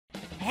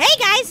Hey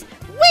guys,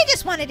 we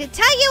just wanted to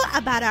tell you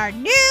about our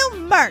new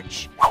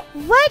merch.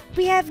 What?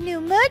 We have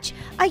new merch?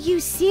 Are you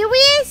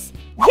serious?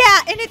 Yeah,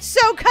 and it's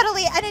so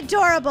cuddly and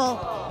adorable.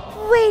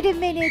 Wait a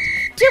minute.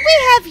 Do we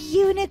have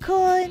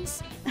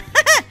unicorns?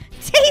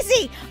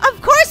 Daisy,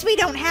 of course we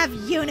don't have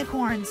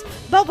unicorns,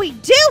 but we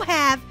do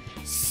have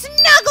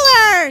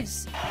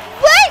snugglers.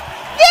 What?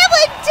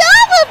 They're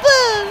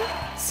adorable.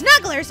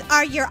 Snugglers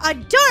are your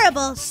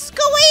adorable,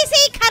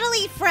 squeezy,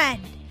 cuddly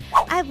friend.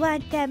 I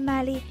want them,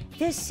 Molly.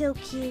 They're so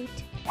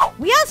cute.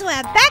 We also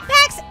have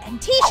backpacks and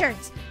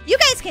t-shirts. You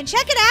guys can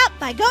check it out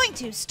by going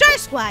to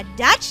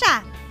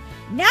starsquad.shop.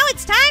 Now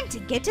it's time to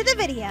get to the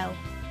video.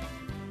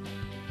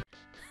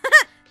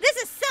 This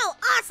is so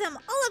awesome.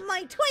 All of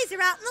my toys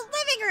are out in the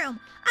living room.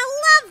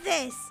 I love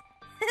this.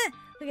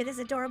 Look at this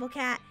adorable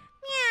cat.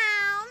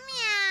 Meow,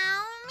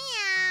 meow,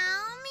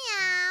 meow,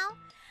 meow.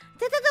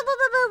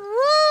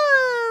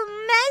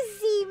 Woo!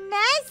 Messy.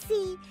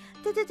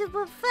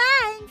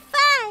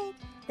 Fine.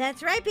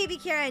 That's right, baby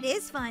Kira. It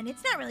is fun.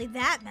 It's not really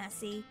that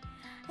messy.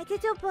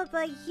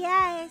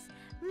 Yes.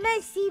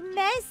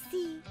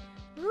 Messy.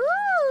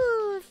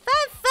 Woo!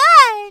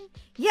 Fun.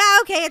 Yeah,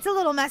 okay, it's a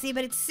little messy,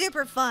 but it's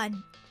super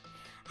fun.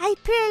 I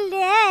play.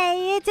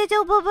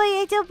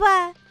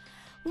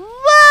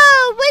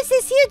 Whoa! What's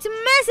this huge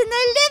mess in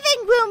the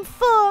living room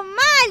for,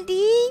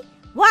 Molly?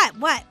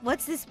 What?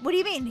 What's this? What do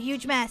you mean,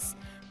 huge mess?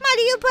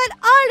 Molly, you put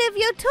all of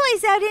your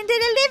toys out into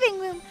the living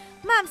room.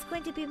 Mom's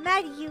going to be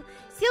mad at you.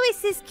 She always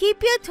says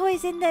keep your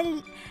toys in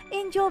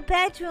your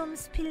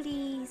bedrooms,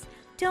 please.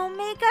 Don't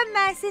make a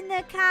mess in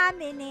the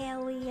common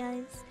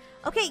areas.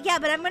 Okay, yeah,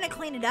 but I'm gonna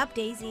clean it up,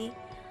 Daisy.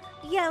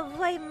 Yeah,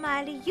 right,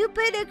 Molly. You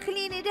better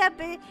clean it up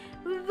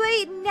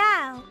right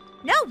now.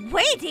 No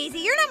way, Daisy.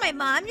 You're not my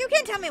mom. You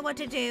can't tell me what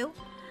to do.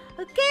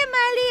 Okay,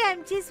 Molly,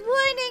 I'm just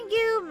warning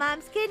you.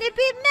 Mom's gonna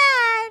be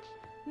mad.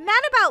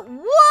 Mad about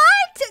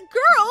what?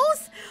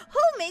 Girls, who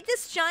made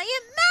this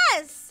giant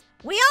mess?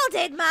 We all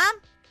did,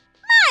 Mom.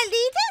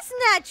 Molly, that's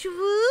not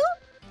true.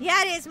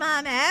 Yeah, it is,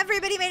 Mom.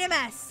 Everybody made a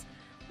mess.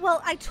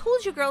 Well, I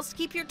told you girls to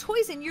keep your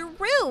toys in your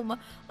room.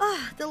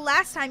 The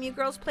last time you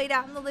girls played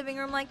out in the living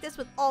room like this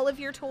with all of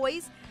your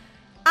toys,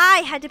 I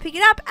had to pick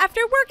it up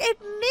after work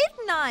at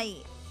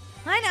midnight.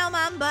 I know,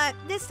 Mom, but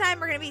this time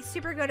we're going to be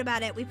super good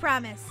about it. We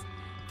promise.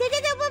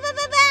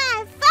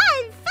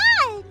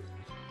 Fun.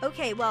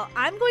 Okay, well,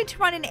 I'm going to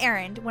run an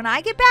errand. When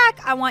I get back,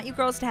 I want you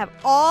girls to have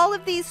all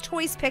of these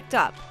toys picked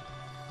up.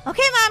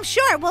 Okay, Mom,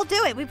 sure. We'll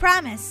do it. We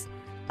promise.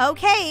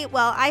 Okay,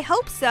 well, I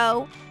hope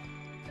so.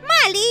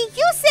 Molly,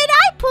 you said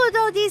I pulled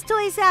all these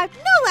toys out.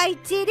 No, I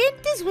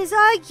didn't. This was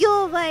all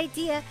your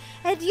idea.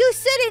 And you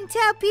shouldn't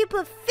tell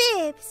people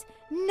fibs.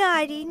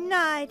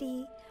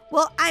 Naughty.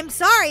 Well, I'm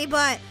sorry,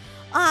 but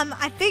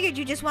I figured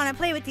you just want to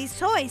play with these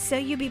toys, so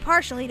you'd be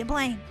partially to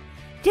blame.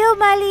 No,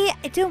 Molly,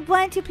 I don't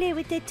want to play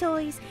with the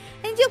toys.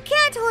 And you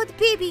can't hold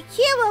baby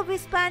Kira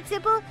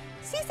responsible.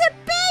 She's a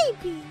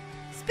baby.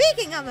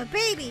 Speaking of a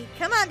baby,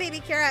 come on, baby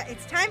Kira.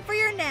 It's time for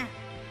your nap.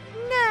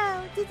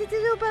 No.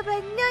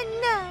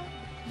 No.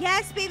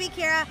 Yes, baby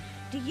Kira.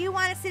 Do you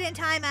want to sit in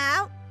time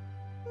out?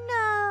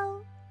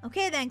 No.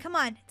 Okay, then, come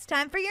on. It's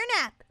time for your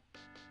nap.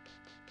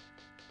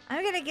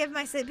 I'm going to give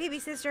my baby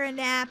sister a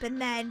nap,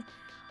 and then,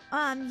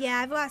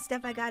 yeah, I've got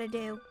stuff I got to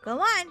do. Go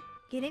on.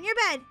 Get in your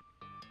bed.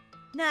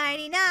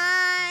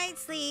 Nighty-night.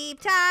 Sleep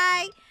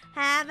tight.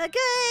 Have a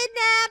good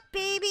nap,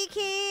 baby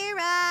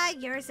Kira.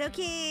 You're so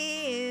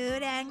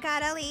cute and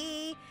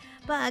cuddly.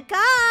 But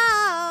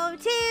go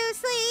to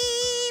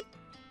sleep.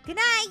 Good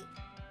night.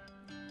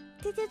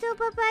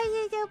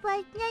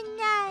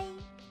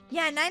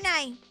 Yeah,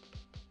 night-night.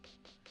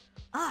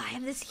 Oh, I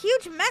have this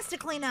huge mess to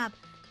clean up.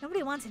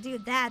 Nobody wants to do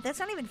that. That's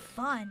not even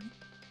fun.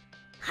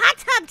 Hot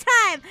tub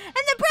time! And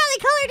the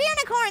brownie-colored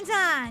unicorn's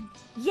on!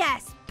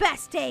 Yes,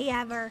 best day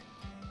ever.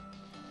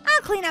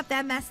 I'll clean up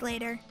that mess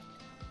later.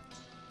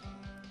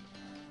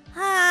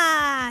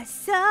 Ah,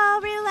 so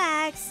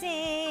relaxing.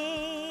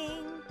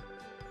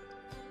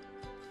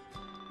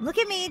 Look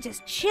at me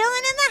just chilling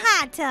in the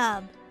hot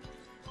tub.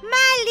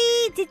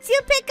 Molly, did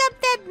you pick up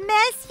that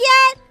mess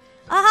yet?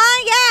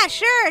 Yeah,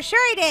 sure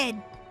I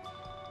did.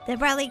 The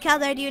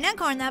brightly-colored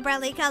unicorn.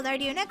 Molly, no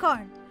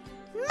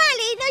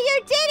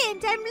you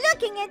didn't. I'm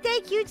looking at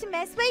that huge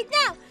mess right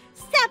now.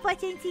 Stop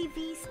watching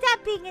TV,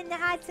 stop being in the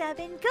hot tub,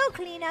 and go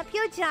clean up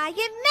your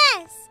giant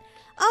mess.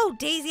 Oh,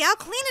 Daisy, I'll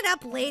clean it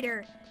up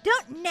later.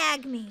 Don't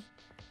nag me.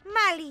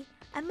 Molly,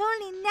 I'm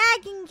only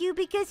nagging you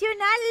because you're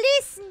not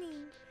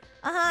listening.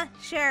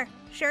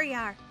 Sure you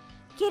are.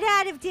 Get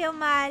out of there,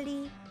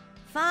 Molly.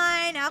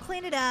 Fine, I'll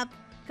clean it up.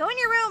 Go in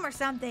your room or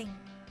something.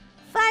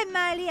 Fine,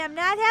 Molly, I'm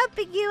not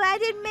helping you. I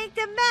didn't make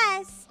the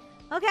mess.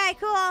 Okay,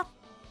 cool.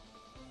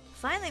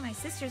 Finally, my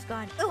sister's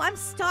gone. Oh, I'm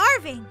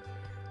starving.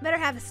 Better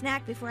have a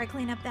snack before I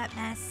clean up that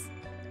mess.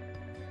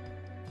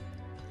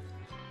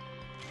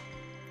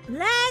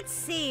 Let's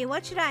see,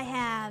 what should I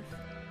have?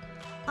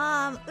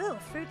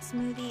 Fruit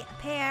smoothie, a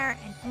pear,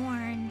 an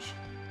orange.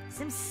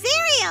 Some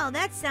cereal!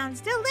 That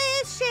sounds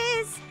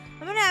delicious!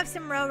 I'm gonna have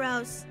some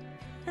Roros.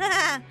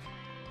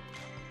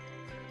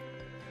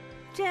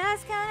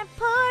 Just gonna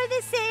pour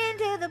this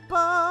into the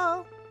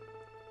bowl.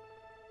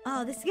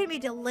 Oh, this is gonna be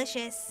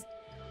delicious.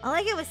 I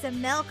like it with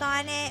some milk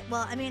on it.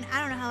 Well, I mean,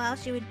 I don't know how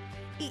else you would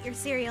eat your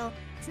cereal.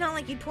 It's not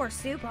like you'd pour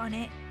soup on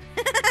it.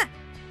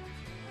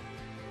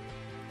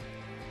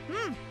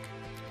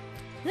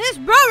 These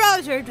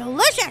burros are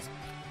delicious.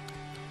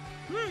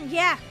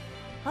 Yeah.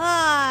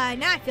 Oh,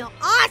 now I feel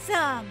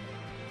awesome.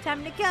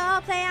 Time to go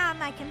play on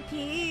my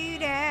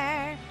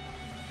computer.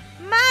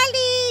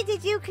 Molly,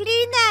 did you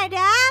clean that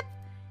up?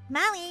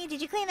 Molly, did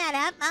you clean that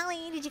up?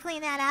 Molly, did you clean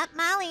that up?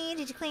 Molly,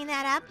 did you clean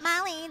that up?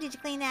 Molly, did you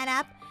clean that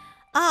up?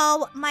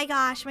 Oh my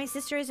gosh, my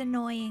sister is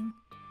annoying.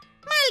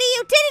 Molly,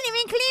 you didn't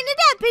even clean it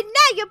up, and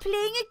now you're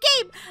playing a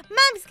game.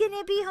 Mom's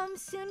gonna be home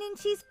soon, and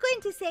she's going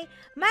to say,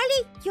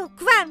 Molly, you're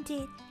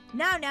grounded.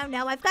 No,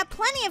 I've got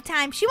plenty of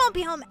time. She won't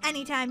be home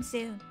anytime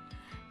soon.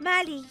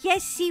 Molly,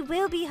 yes, she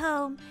will be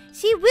home.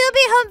 She will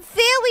be home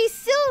very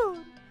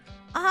soon.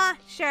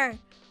 Sure.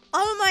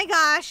 Oh my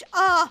gosh.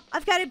 Oh,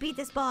 I've got to beat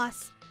this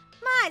boss.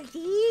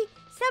 Molly,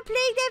 stop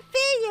playing that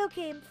video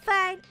game.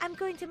 Fine, I'm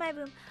going to my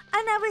room.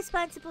 I'm not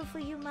responsible for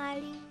you,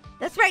 Molly.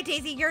 That's right,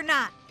 Daisy, you're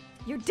not.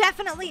 You're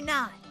definitely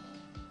not.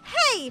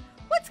 Hey,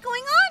 what's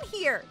going on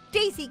here?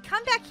 Daisy,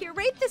 come back here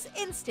right this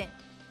instant.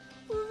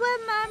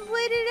 What, Mom?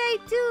 What did I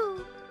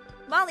do?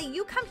 Molly,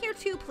 you come here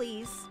too,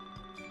 please.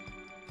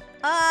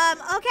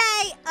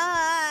 Okay,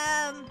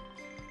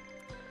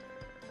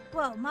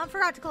 Whoa, Mom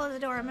forgot to close the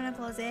door. I'm gonna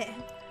close it.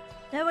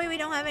 That way we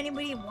don't have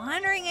anybody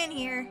wandering in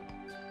here.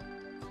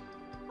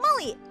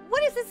 Molly,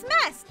 what is this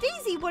mess?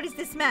 Daisy, what is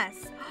this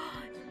mess?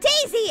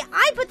 Daisy,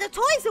 I put the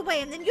toys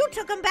away and then you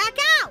took them back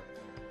out.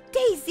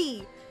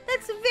 Daisy,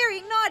 that's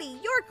very naughty.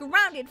 You're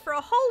grounded for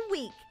a whole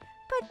week.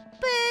 But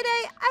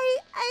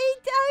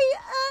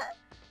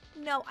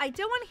No, I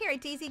don't want to hear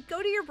it, Daisy.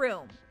 Go to your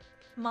room.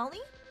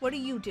 Molly, what are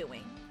you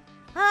doing?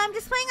 I'm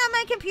just playing on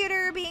my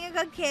computer, being a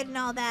good kid and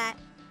all that.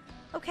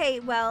 Okay,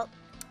 well,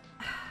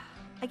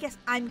 I guess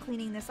I'm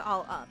cleaning this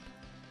all up.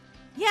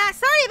 Yeah,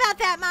 sorry about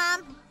that,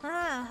 Mom.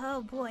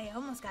 Oh boy, I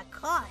almost got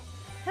caught.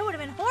 That would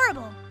have been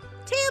horrible.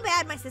 Too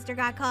bad my sister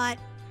got caught.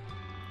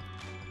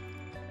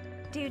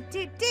 There's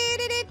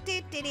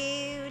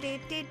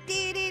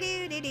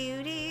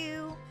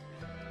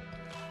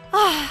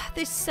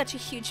such a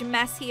huge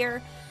mess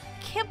here.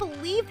 I can't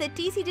believe that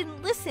Daisy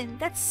didn't listen.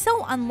 That's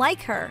so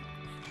unlike her.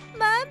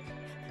 Mom,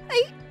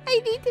 I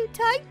need to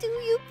talk to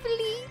you,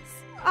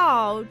 please.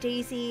 Oh,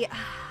 Daisy,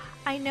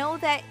 I know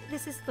that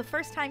this is the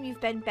first time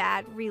you've been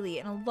bad, really,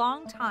 in a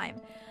long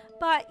time.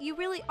 But you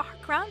really are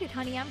grounded,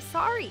 honey. I'm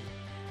sorry.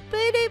 But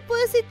it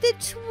wasn't the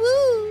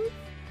truth.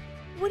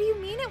 What do you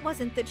mean it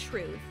wasn't the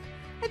truth?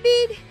 I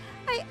mean,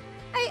 I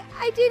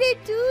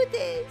didn't do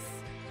this.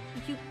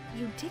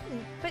 You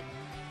didn't, but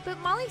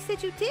Molly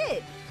said you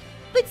did.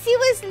 But she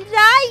was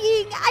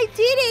lying. I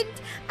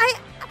didn't. I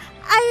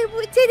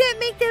didn't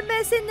make the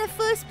mess in the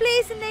first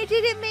place, and I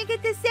didn't make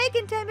it the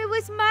second time. It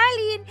was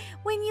Molly, and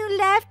when you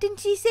left and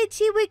she said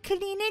she would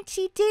clean it,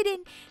 she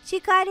didn't. She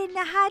got in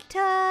the hot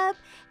tub,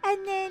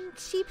 and then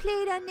she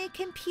played on the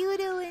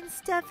computer and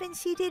stuff, and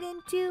she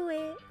didn't do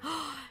it.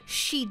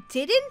 She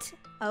didn't?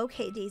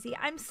 Okay, Daisy,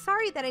 I'm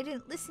sorry that I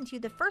didn't listen to you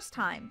the first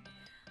time.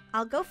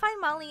 I'll go find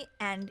Molly,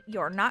 and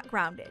you're not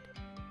grounded.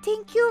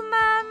 Thank you,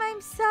 Mom.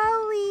 I'm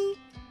sorry.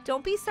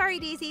 Don't be sorry,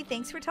 Daisy.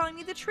 Thanks for telling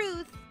me the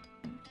truth.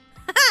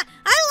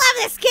 I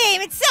love this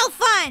game. It's so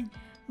fun.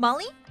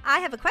 Molly, I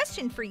have a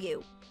question for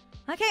you.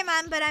 Okay,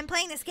 Mom, but I'm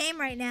playing this game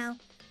right now.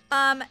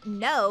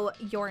 No,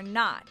 you're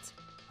not.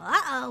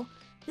 Uh-oh.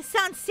 This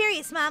sounds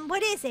serious, Mom.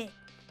 What is it?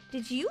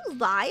 Did you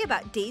lie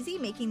about Daisy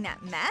making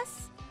that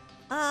mess?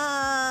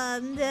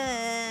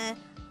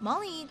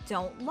 Molly,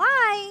 don't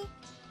lie.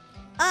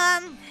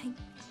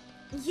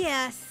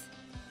 Yes.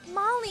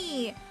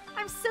 Molly,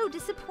 I'm so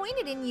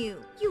disappointed in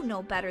you. You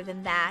know better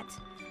than that.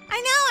 I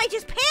know, I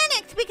just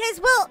panicked because,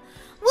 well,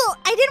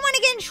 I didn't want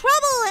to get in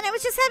trouble and I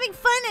was just having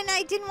fun and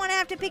I didn't want to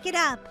have to pick it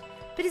up.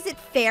 But is it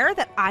fair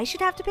that I should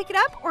have to pick it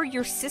up, or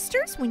your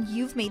sisters when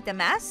you've made the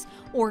mess,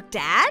 or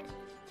Dad?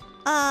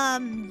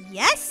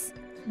 Yes?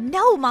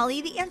 No,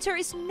 Molly, the answer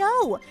is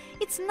no.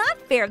 It's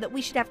not fair that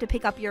we should have to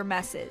pick up your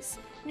messes.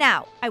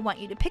 Now, I want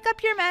you to pick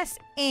up your mess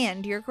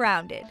and you're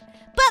grounded.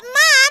 But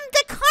Mom,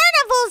 the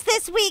carnival's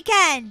this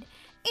weekend!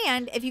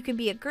 And if you can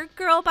be a good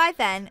girl by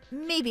then,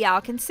 maybe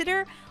I'll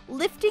consider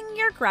lifting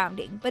your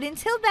grounding. But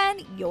until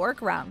then, you're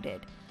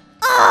grounded.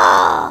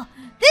 Oh,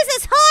 this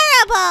is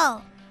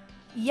horrible!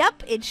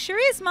 Yup, it sure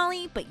is,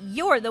 Molly, but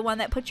you're the one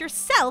that put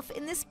yourself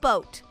in this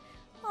boat.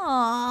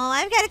 Oh,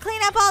 I've got to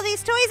clean up all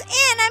these toys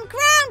and I'm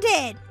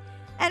grounded!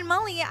 And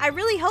Molly, I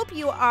really hope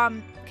you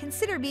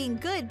consider being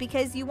good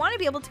because you want to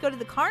be able to go to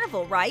the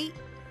carnival, right?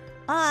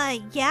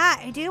 Yeah,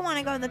 I do want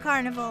to go to the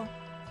carnival.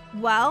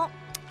 Well,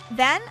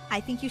 then I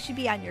think you should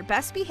be on your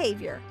best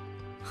behavior.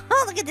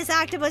 Oh, look at this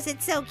octopus.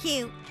 It's so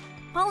cute.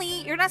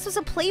 Molly, you're not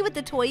supposed to play with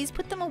the toys.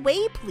 Put them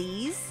away,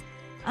 please.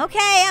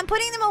 Okay, I'm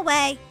putting them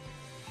away.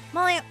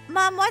 Molly,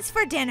 Mom, what's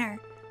for dinner?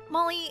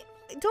 Molly,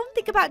 don't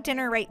think about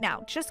dinner right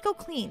now. Just go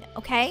clean,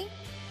 okay?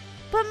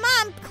 But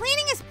Mom,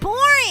 cleaning is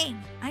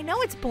boring. I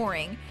know it's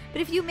boring,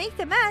 but if you make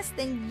the mess,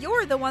 then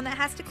you're the one that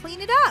has to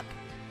clean it up.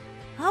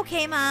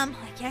 Okay, Mom,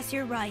 I guess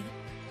you're right.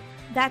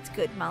 That's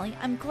good, Molly.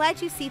 I'm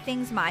glad you see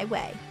things my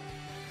way.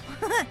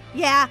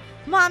 Yeah,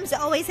 moms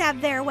always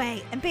have their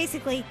way, and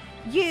basically,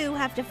 you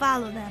have to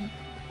follow them.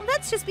 Well,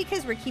 that's just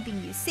because we're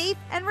keeping you safe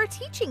and we're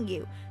teaching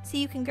you so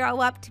you can grow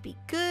up to be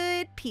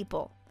good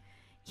people.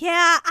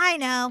 Yeah, I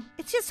know.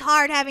 It's just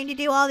hard having to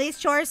do all these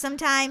chores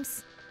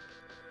sometimes.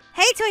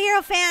 Hey, Toy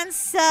Hero fans,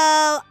 so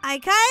I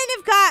kind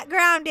of got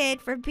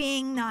grounded for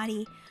being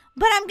naughty,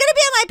 but I'm going to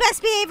be on my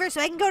best behavior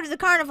so I can go to the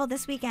carnival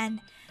this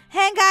weekend.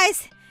 And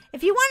guys,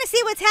 if you want to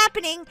see what's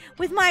happening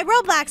with my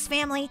Roblox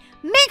family,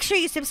 make sure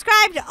you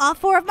subscribe to all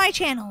 4 of my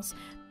channels.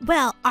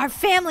 Well, our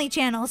family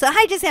channels.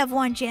 I just have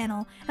one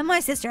channel, and my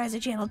sister has a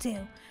channel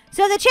too.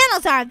 So the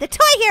channels are The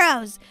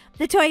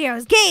Toy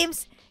Heroes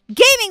Games,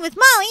 Gaming with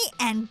Molly,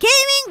 and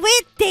Gaming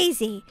with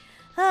Daisy.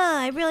 Oh,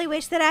 I really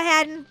wish that I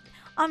hadn't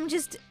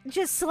just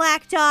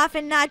slacked off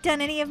and not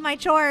done any of my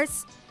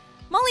chores.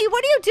 Molly,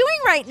 what are you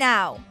doing right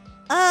now?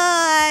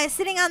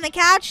 Sitting on the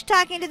couch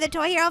talking to the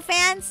Toy Hero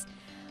fans.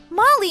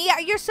 Molly,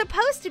 you're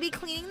supposed to be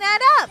cleaning that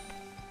up.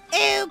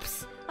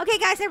 Oops. Okay,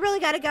 guys, I really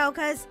gotta go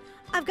because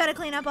I've got to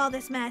clean up all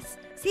this mess.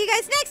 See you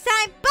guys next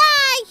time.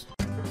 Bye!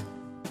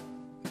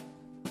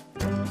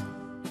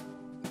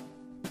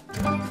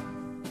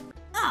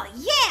 Oh,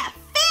 yeah!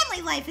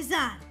 Family life is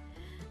on!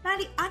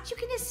 Maddie, aren't you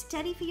going to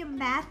study for your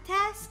math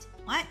test?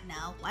 What?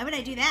 No. Why would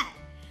I do that?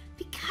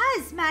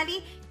 Because,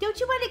 Maddie, don't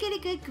you want to get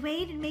a good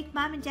grade and make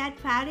Mom and Dad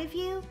proud of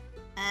you?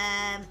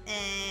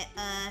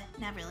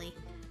 Not really.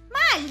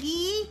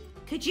 Molly,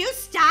 could you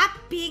stop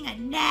being a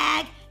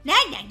nag?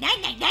 Nag.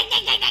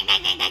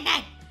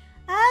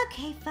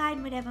 Okay,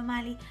 fine, whatever,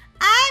 Molly.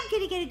 I'm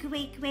gonna get a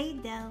great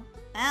grade, though.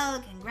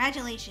 Well,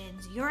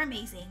 congratulations. You're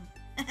amazing.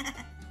 For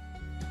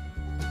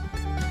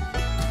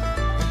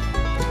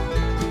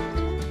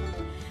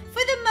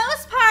the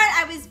most part,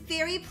 I was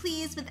very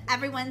pleased with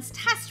everyone's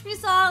test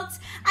results.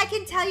 I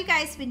can tell you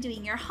guys have been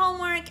doing your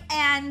homework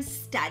and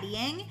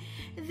studying.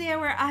 There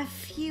were a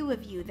few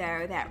of you,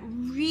 though, that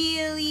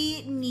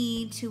really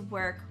need to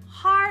work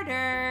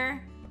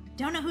harder.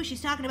 Don't know who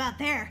she's talking about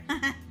there.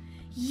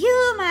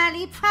 You,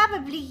 Molly,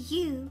 probably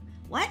you.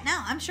 What?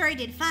 No, I'm sure I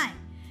did fine.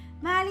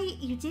 Molly,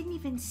 you didn't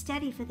even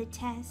study for the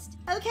test.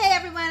 Okay,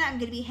 everyone, I'm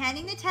going to be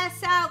handing the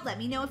tests out. Let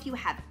me know if you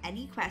have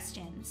any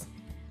questions.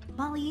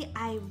 Molly,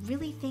 I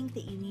really think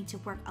that you need to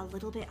work a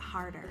little bit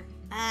harder.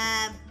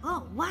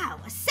 Oh, wow,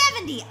 a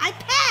 70. I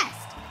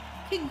passed.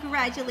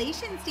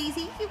 Congratulations,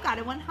 Daisy. You got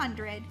a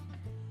 100.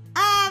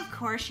 Of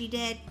course she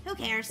did. Who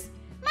cares?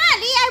 Molly,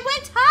 I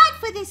went hard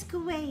for this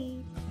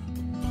grade.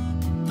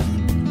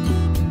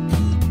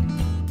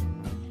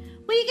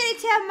 What are you going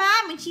to tell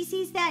Mom when she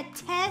sees that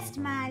test,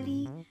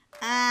 Molly?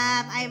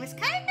 I was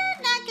kind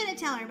of not going to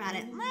tell her about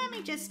it. Let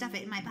me just stuff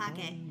it in my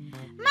pocket.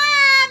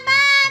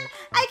 Mom,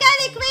 I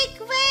got a great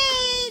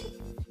grade.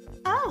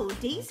 Oh,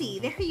 Daisy,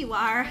 there you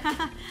are.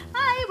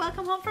 Hi,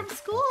 welcome home from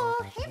school.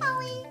 Hey,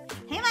 Molly.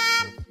 Hey,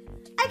 Mom.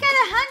 I got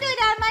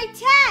 100 on my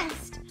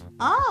test.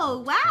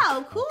 Oh,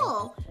 wow,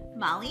 cool.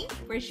 Molly,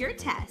 where's your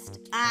test?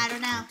 I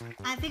don't know.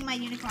 I think my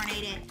unicorn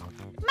ate it.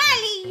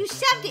 Molly, you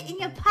shoved it in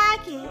your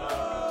pocket.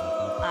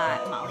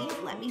 Molly,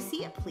 let me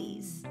see it,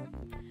 please.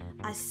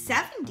 A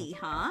 70,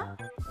 huh?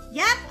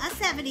 Yep, a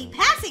 70.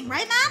 Passing,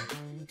 right, Mom?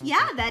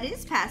 Yeah, that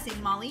is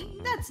passing, Molly.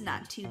 That's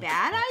not too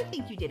bad. I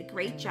think you did a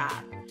great job.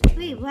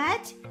 Wait,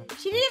 what?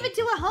 She didn't even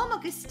do a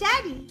homework or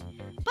study.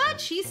 But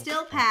she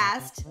still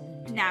passed.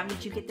 Now,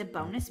 did you get the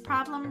bonus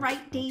problem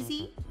right,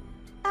 Daisy?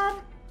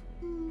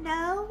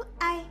 No.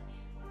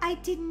 I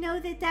didn't know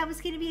that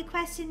was going to be a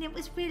question. It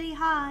was really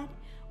hard.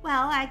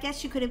 Well, I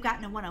guess you could have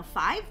gotten a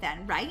 105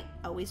 then, right?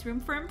 Always room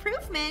for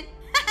improvement.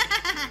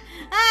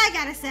 I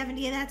got a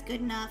 70, and that's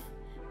good enough.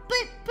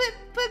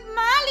 But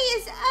Molly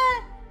is,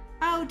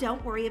 Oh,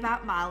 don't worry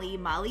about Molly.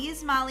 Molly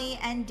is Molly,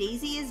 and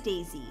Daisy is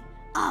Daisy.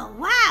 Oh,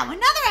 wow,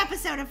 another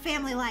episode of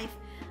Family Life.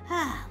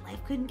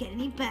 Life couldn't get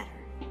any better.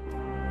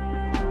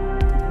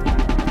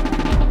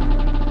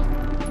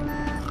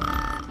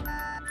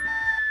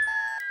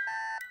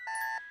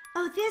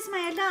 Oh, there's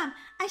my alarm.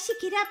 I should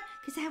get up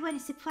because I want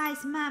to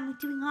surprise Mom with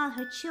doing all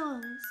her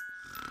chores.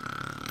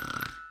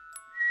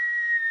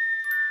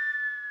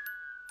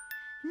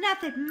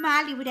 Not that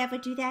Molly would ever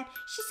do that.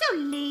 She's so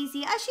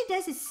lazy. All she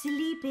does is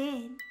sleep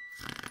in.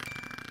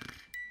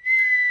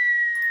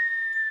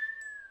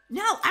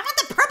 No, I want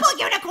the purple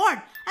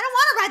unicorn. I don't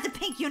want to ride the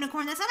pink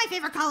unicorn. That's not my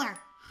favorite color.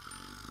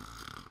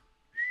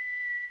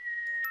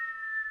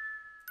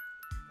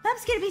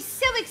 Mom's going to be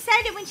so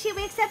excited when she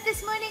wakes up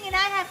this morning and I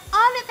have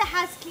all of the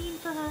house clean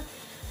for her.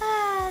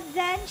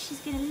 Then she's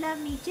going to love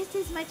me just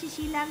as much as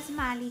she loves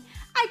Molly.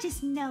 I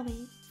just know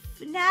it.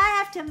 Now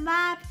I have to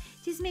mop,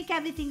 just make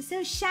everything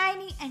so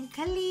shiny and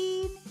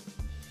clean.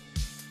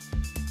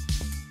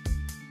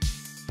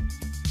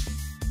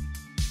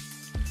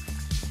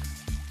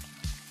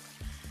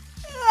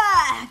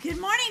 Good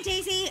morning,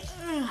 Daisy.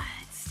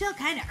 It's still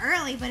kind of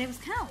early, but it was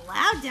kind of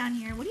loud down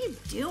here. What are you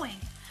doing?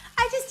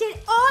 I just did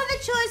all the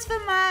chores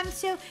for Mom,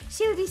 so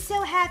she would be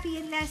so happy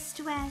and less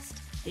stressed.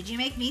 Did you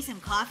make me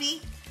some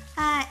coffee?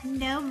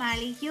 No,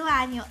 Molly, you're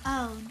on your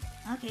own.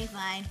 Okay,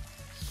 fine.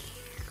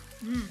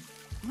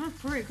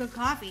 That's pretty good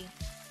coffee.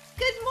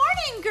 Good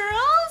morning,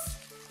 girls.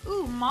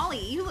 Ooh, Molly,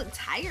 you look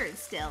tired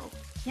still.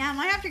 Yeah, I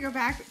might have to go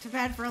back to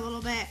bed for a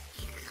little bit.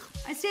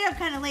 I stayed up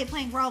kind of late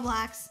playing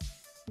Roblox.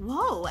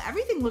 Whoa,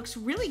 everything looks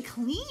really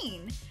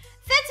clean.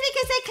 That's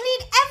because I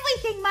cleaned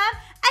everything, Mom.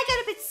 I got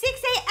up at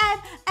 6 a.m.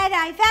 and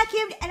I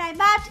vacuumed and I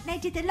mopped and I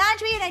did the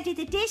laundry and I did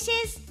the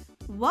dishes.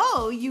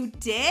 Whoa, you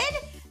did?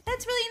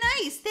 That's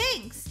really nice,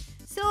 thanks.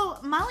 So,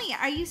 Molly,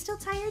 are you still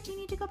tired? Do you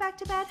need to go back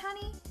to bed,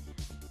 honey?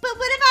 But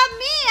what about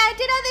me? I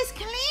did all this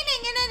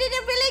cleaning and I did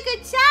a really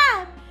good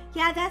job.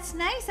 Yeah, that's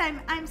nice.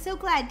 I'm so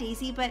glad,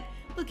 Daisy, but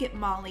look at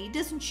Molly.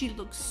 Doesn't she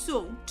look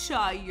so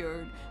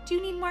tired? Do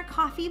you need more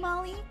coffee,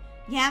 Molly?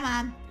 Yeah,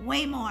 Mom,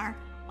 way more.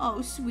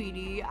 Oh,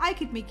 sweetie, I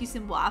could make you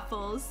some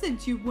waffles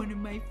since you're one of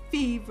my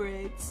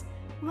favorites.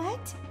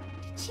 What?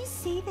 Did she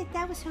say that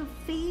that was her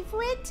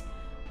favorite?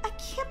 I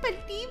can't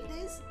believe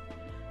this.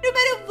 No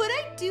matter what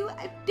I do,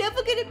 I'm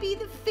never gonna be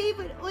the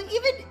favorite or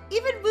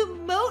even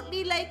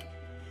remotely like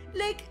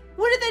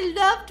one of the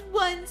loved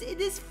ones in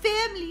this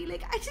family.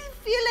 Like, I just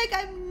feel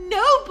like I'm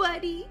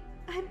nobody.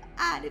 I'm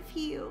out of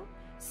here.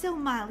 So,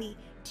 Molly,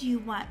 do you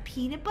want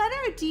peanut butter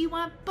or do you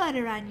want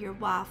butter on your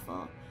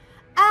waffle?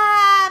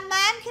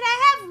 Mom, can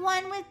I have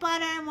one with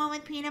butter and one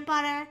with peanut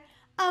butter?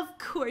 Of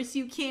course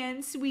you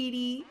can,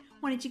 sweetie.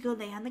 Why don't you go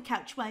lay on the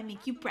couch while I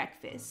make you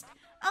breakfast?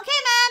 Okay,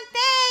 Mom,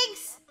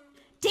 thanks.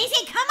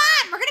 Daisy, come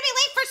on. We're going to be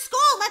late for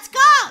school. Let's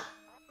go.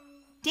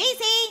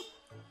 Daisy?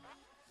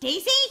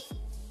 Daisy?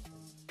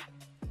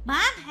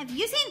 Mom, have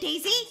you seen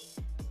Daisy?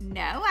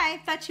 No, I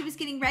thought she was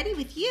getting ready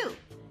with you.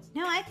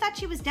 No, I thought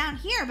she was down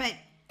here, but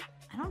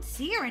I don't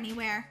see her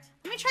anywhere.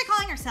 Let me try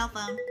calling her cell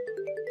phone.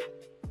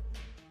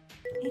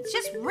 It's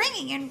just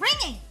ringing and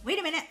ringing. Wait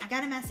a minute, I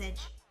got a message.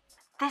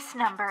 This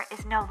number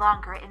is no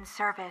longer in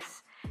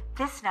service.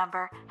 This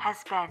number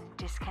has been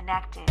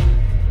disconnected.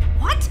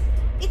 What?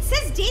 It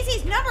says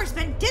Daisy's number's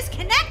been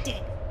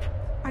disconnected.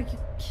 Are you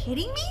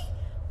kidding me?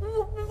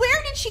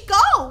 Where did she go?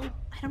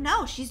 I don't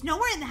know. She's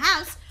nowhere in the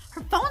house.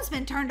 Her phone's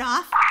been turned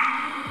off.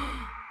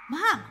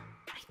 Mom,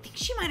 I think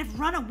she might have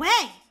run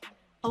away.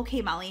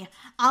 Okay, Molly,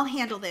 I'll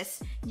handle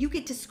this. You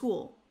get to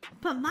school.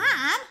 But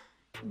Mom...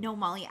 No,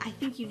 Molly, I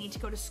think you need to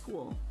go to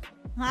school.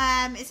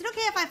 Is it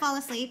okay if I fall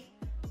asleep?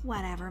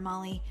 Whatever,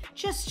 Molly.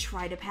 Just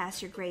try to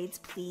pass your grades,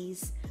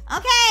 please.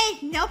 Okay,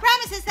 no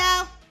promises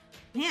though.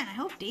 Man, I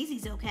hope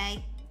Daisy's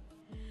okay.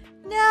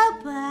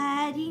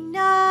 Nobody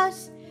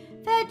knows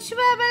the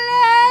trouble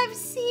I've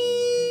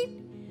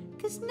seen,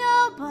 'cause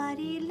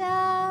nobody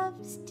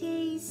loves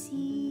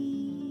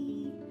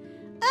Daisy.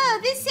 Oh,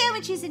 this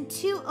sandwich isn't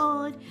too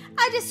old.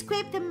 I'll just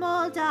scrape the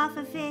mold off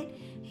of it.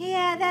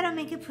 Yeah, that'll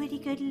make a pretty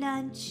good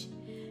lunch.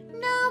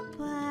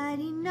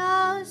 Nobody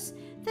knows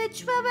the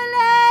trouble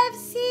I've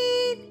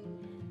seen,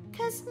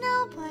 'cause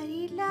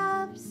nobody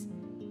loves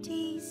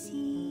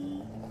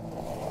Daisy.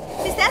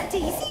 Is that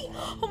Daisy?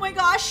 Oh my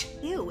gosh.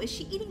 Ew, is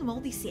she eating a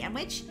moldy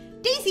sandwich?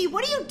 Daisy,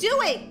 what are you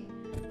doing?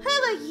 Who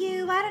are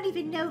you? I don't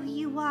even know who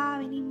you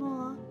are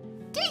anymore.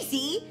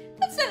 Daisy,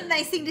 that's not a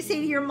nice thing to say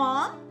to your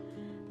mom.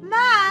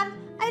 Mom,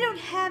 I don't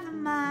have a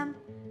mom.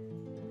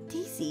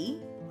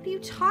 Daisy, what are you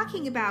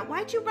talking about?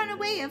 Why'd you run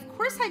away? Of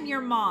course I'm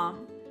your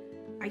mom.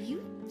 Are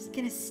you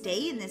gonna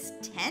stay in this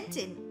tent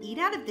and eat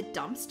out of the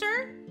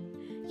dumpster?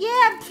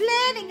 Yeah, I'm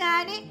planning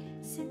on it,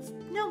 since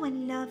no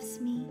one loves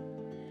me.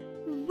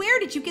 Where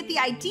did you get the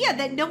idea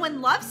that no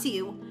one loves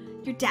you?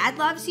 Your dad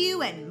loves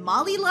you, and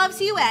Molly loves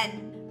you,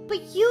 and...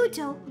 But you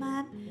don't,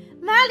 Mom.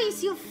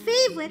 Molly's your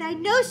favorite, I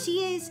know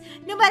she is.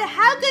 No matter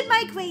how good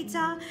my grades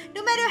are,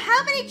 no matter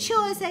how many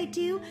chores I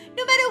do,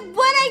 no matter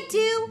what I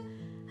do,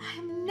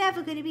 I'm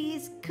never gonna be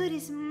as good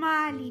as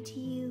Molly to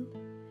you.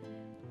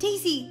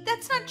 Daisy,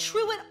 that's not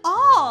true at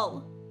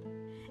all.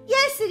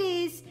 Yes, it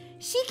is.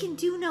 She can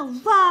do no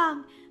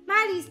wrong.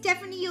 Molly's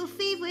definitely your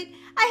favorite.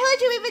 I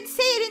heard you even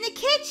say it in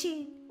the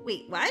kitchen.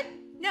 Wait, what?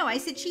 No, I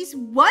said she's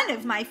one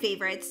of my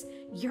favorites.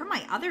 You're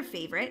my other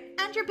favorite,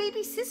 and your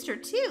baby sister,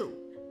 too.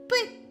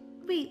 But,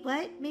 wait,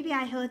 what? Maybe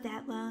I heard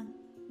that wrong.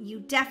 You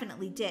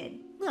definitely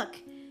did. Look,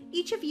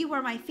 each of you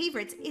are my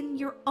favorites in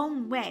your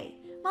own way.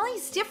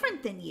 Molly's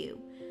different than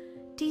you.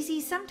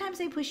 Daisy,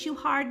 sometimes I push you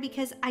hard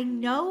because I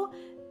know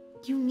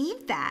you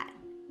need that.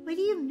 What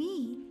do you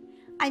mean?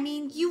 I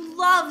mean, you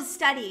love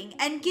studying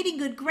and getting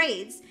good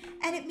grades,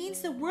 and it means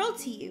the world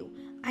to you.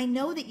 I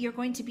know that you're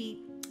going to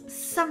be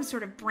some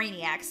sort of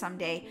brainiac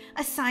someday,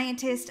 a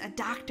scientist, a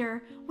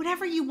doctor,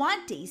 whatever you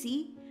want,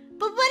 Daisy.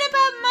 But what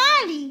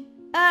about Molly?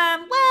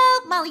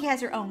 Well, Molly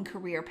has her own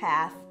career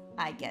path.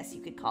 I guess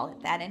you could call it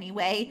that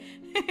anyway.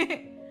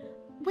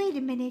 Wait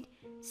a minute.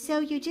 So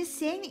you're just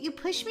saying that you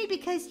push me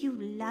because you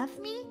love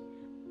me?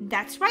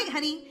 That's right,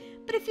 honey.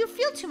 But if you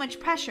feel too much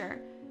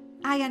pressure,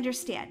 I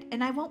understand,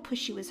 and I won't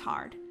push you as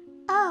hard.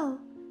 Oh,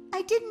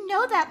 I didn't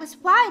know that was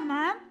why,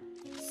 Mom.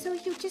 So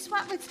you just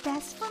want what's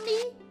best for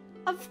me?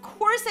 Of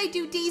course I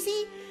do,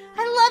 Daisy.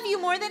 I love you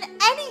more than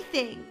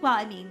anything. Well,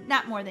 I mean,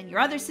 not more than your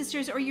other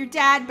sisters or your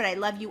dad, but I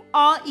love you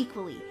all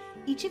equally.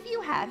 Each of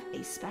you have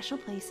a special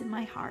place in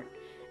my heart.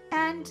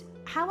 And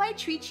how I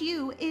treat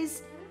you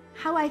is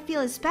how I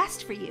feel is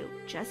best for you,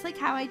 just like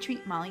how I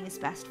treat Molly is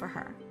best for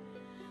her.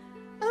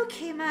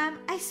 Okay, Mom,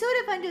 I sort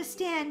of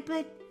understand,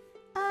 but,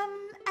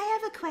 I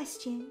have a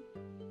question.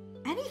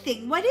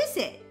 Anything? What is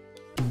it?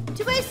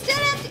 Do I still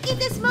have to eat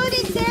this moldy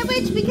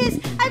sandwich because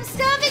I'm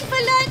starving for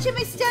lunch and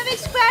my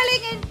stomach's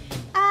growling and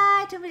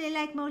I don't really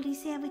like moldy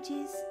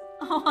sandwiches.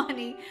 Oh,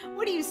 honey,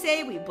 what do you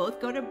say we both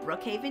go to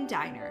Brookhaven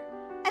Diner?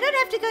 I don't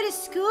have to go to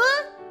school?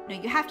 No,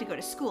 you have to go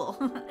to school,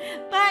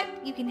 but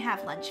you can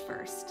have lunch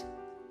first.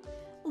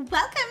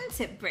 Welcome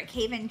to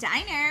Brookhaven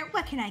Diner.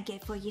 What can I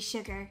get for you,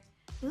 sugar?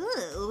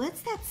 Ooh,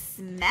 what's that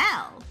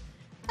smell?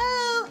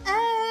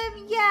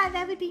 Oh, yeah,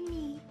 that would be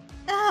me.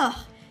 Ugh,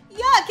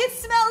 yuck, it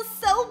smells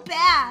so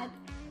bad.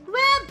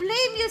 Well,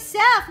 blame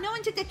yourself. No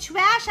one took the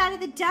trash out of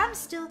the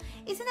dumpster.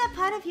 Isn't that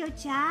part of your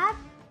job?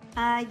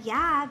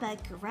 Yeah,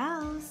 but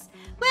gross.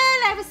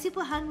 Well, I was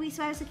super hungry,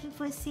 so I was looking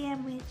for a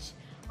sandwich.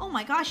 Oh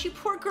my gosh, you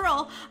poor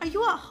girl. Are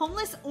you a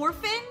homeless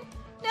orphan?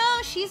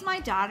 No, she's my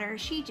daughter.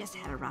 She just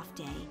had a rough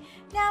day.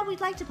 Now,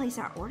 we'd like to place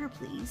our order,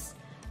 please.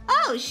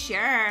 Oh,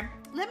 sure.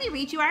 Let me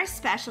read you our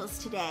specials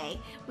today.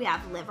 We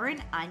have liver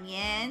and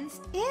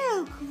onions.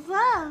 Ew,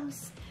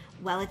 gross.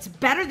 Well, it's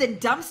better than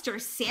dumpster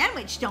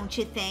sandwich, don't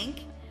you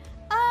think?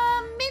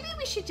 Maybe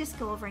we should just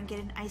go over and get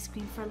an ice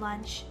cream for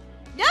lunch.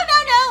 No.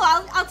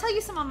 I'll tell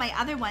you some of my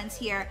other ones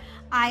here.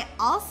 I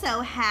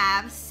also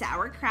have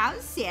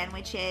sauerkraut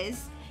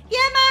sandwiches. Yeah,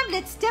 Mom,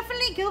 let's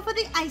definitely go for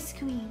the ice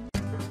cream.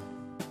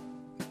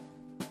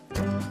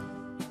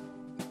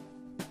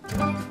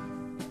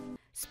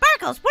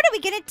 Sparkles, what are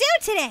we gonna do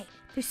today?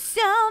 There's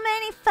so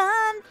many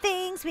fun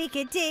things we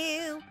could do.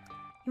 You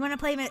wanna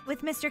play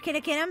with Mr.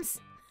 Kittikittums?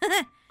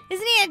 Isn't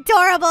he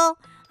adorable?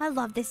 I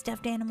love this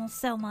stuffed animal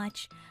so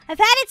much. I've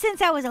had it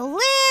since I was a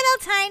little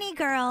tiny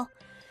girl.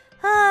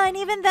 And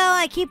even though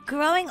I keep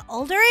growing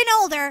older and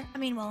older, I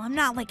mean, well, I'm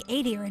not like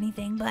 80 or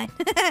anything, but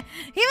even though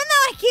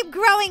I keep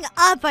growing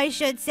up, I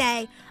should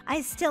say, I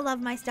still love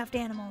my stuffed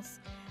animals.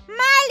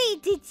 Molly,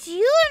 did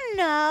you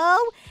know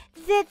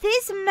that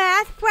this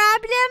math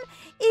problem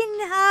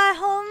in our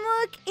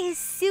homework is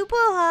super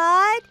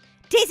hard?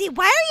 Daisy,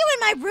 why are you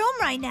in my room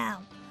right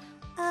now?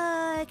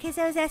 Because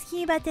I was asking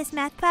you about this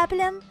math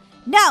problem.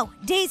 No,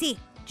 Daisy,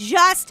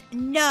 just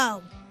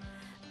no.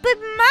 But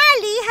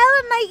Molly, how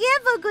am I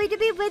ever going to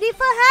be ready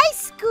for high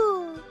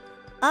school?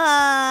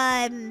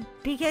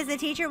 Because the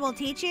teacher will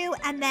teach you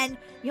and then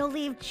you'll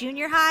leave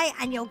junior high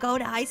and you'll go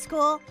to high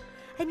school.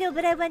 I know,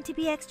 but I want to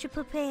be extra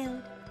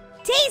prepared.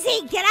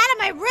 Daisy, get out of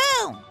my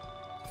room!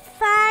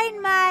 Fine,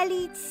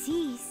 Molly,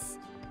 cease.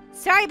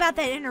 Sorry about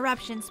that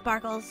interruption,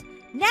 Sparkles.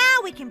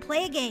 Now we can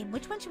play a game.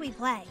 Which one should we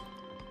play?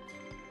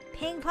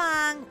 Ping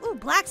pong. Ooh,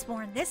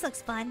 Blacksborn. This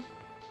looks fun.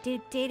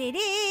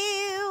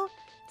 Do-do-do-do.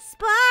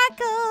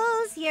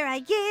 Sparkles, you're a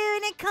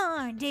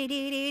unicorn.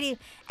 Do-do-do-do. And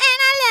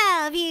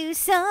I love you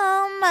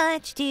so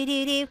much.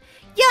 Do-do-do.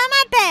 You're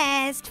my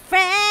best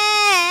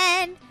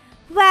friend.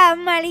 Wow,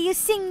 Molly, you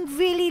sing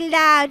really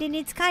loud and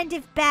it's kind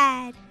of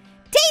bad.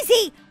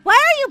 Daisy, why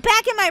are you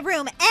back in my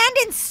room and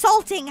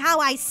insulting how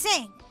I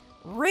sing?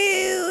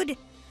 Rude.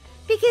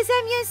 Because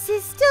I'm your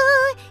sister.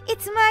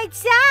 It's my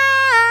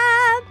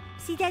job.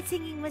 See, that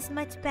singing was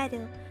much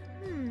better.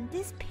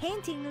 This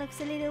painting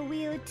looks a little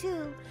weird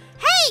too.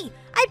 Hey,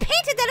 I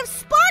painted that of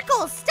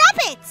Sparkles. Stop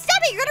it.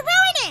 Stop it. You're going to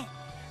ruin it.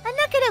 I'm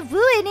not going to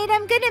ruin it.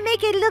 I'm going to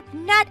make it look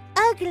not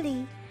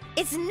ugly.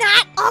 It's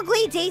not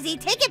ugly, Daisy.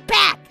 Take it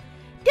back.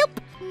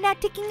 Nope, not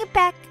taking it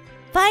back.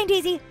 Fine,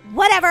 Daisy.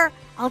 Whatever.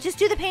 I'll just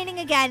do the painting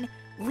again.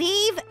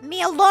 Leave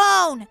me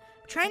alone. I'm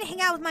trying to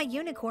hang out with my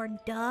unicorn,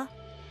 duh.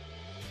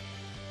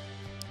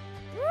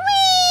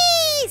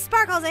 Whee!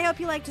 Sparkles, I hope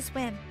you like to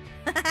swim.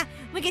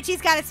 Look at,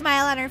 she's got a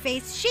smile on her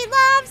face. She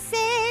loves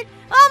it.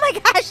 Oh my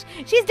gosh,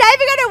 she's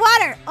diving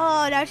underwater.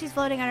 Oh, now she's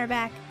floating on her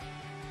back.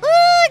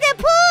 Ooh, the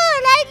pool.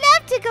 I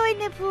love to go in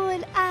the pool.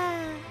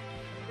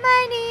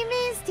 My name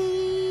is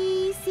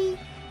Daisy,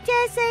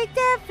 just like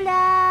the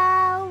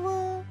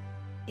flower.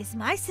 Is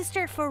my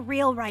sister for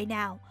real right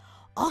now?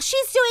 All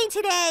she's doing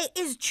today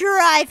is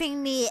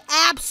driving me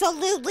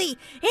absolutely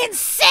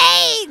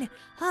insane.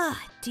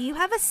 Do you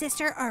have a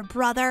sister or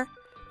brother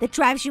that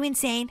drives you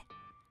insane?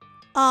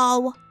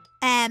 OMG!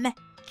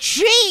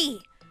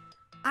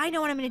 I know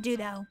what I'm going to do,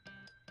 though.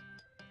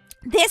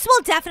 This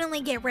will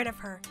definitely get rid of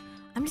her.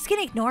 I'm just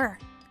going to ignore her.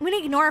 I'm going to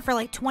ignore her for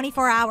like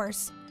 24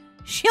 hours.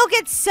 She'll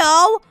get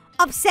so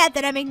upset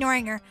that I'm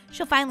ignoring her.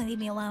 She'll finally leave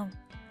me alone.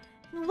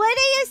 What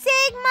are you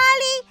saying,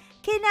 Molly?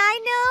 Can I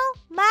know?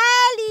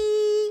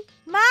 Molly!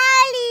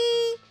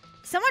 Molly!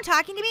 Someone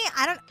talking to me?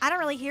 I don't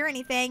really hear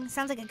anything.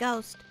 Sounds like a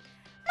ghost.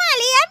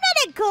 Molly, I'm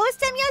not a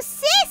ghost. I'm your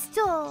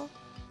sister.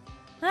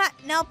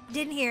 Nope,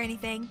 didn't hear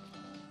anything.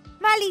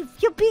 Molly,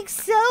 you're being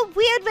so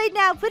weird right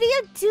now. What are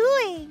you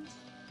doing?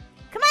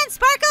 Come on,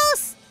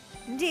 Sparkles!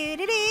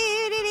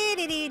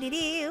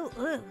 Do-do-do-do-do-do-do-do.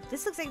 Ooh,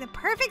 this looks like the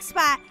perfect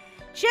spot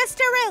just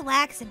to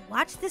relax and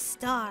watch the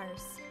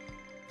stars.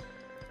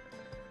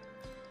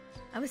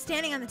 I was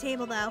standing on the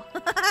table, though.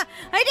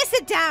 I just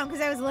sit down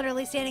because I was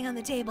literally standing on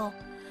the table.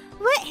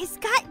 What has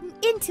gotten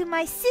into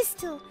my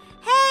sister?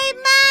 Hey,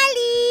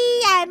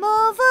 Molly, I'm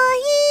over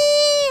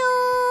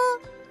here.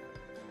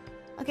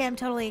 Okay, I'm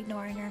totally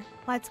ignoring her.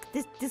 Well,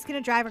 this is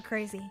going to drive her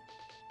crazy.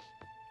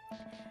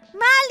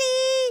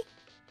 Molly!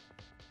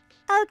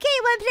 Okay,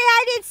 wanna play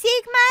hide and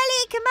seek,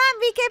 Molly? Come on,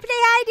 we can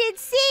play hide and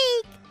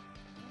seek.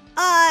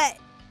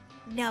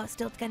 No,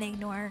 still gonna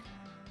ignore her.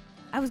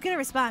 I was gonna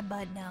respond,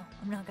 but no,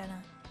 I'm not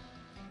gonna.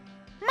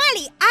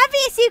 Molly,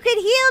 obviously you could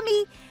hear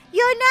me.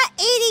 You're not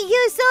 80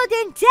 years old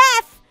and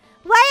deaf.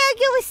 Why aren't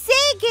you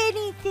saying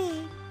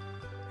anything?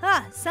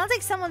 Huh, sounds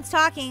like someone's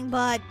talking,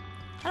 but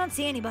I don't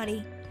see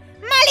anybody.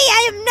 Molly,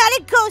 I am not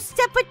a ghost.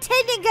 Stop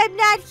pretending I'm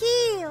not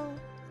here.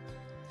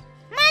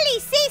 Molly,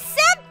 say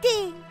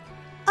something.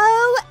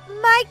 Oh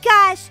my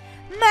gosh,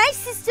 my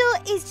sister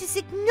is just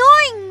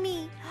ignoring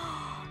me.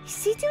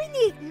 Is she doing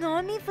the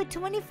ignore me for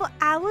 24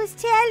 hours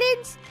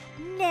challenge?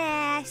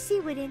 Nah, she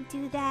wouldn't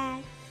do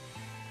that.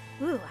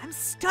 Ooh, I'm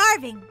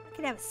starving. I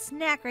could have a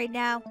snack right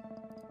now.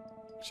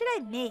 What should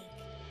I make?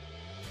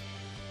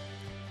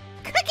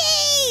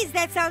 Cookies!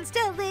 That sounds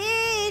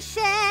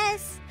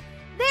delicious.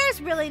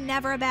 There's really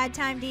never a bad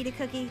time to eat a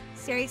cookie.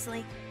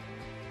 Seriously.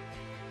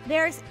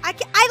 I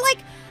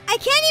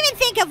can't even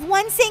think of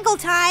one single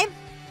time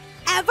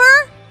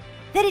ever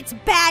that it's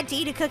bad to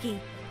eat a cookie.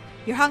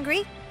 You're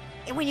hungry,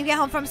 and when you get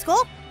home from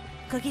school,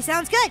 cookie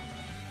sounds good.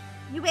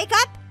 You wake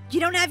up, you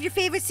don't have your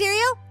favorite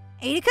cereal,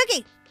 eat a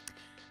cookie.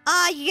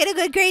 You get a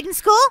good grade in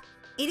school,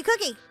 eat a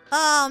cookie.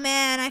 Oh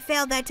man, I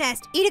failed that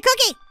test. Eat a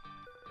cookie.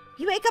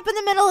 You wake up in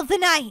the middle of the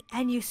night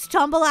and you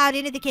stumble out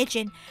into the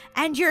kitchen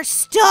and you're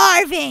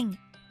starving.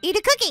 Eat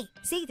a cookie.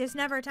 See, there's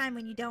never a time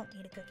when you don't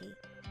eat a cookie.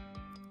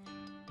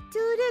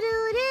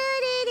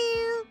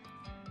 Do-do-do-do-do-do.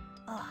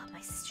 Oh,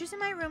 my sister's in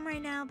my room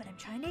right now, but I'm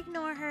trying to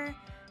ignore her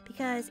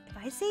because if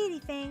I say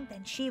anything,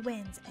 then she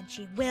wins, and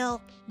she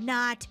will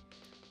not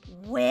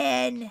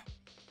win.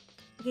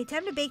 Okay,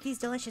 time to bake these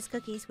delicious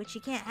cookies, which she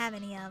can't have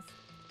any of.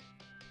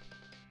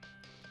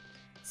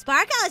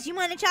 Sparkles, you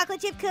want a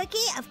chocolate chip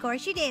cookie? Of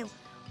course you do.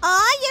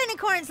 All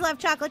unicorns love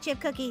chocolate chip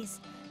cookies.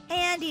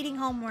 And eating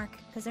homework,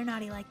 because they're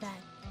naughty like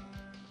that.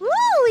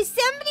 Ooh, is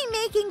somebody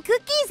making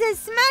cookies that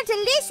smell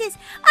delicious?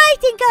 I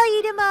think I'll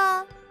eat them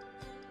all.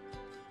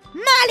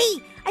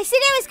 Molly, I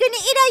said I was going to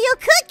eat all your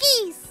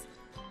cookies.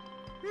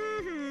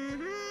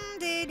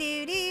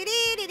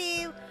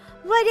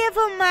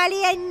 Whatever,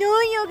 Molly. I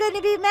know you're going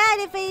to be mad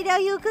if I eat all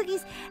your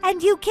cookies,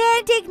 and you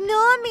can't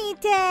ignore me,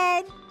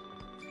 then.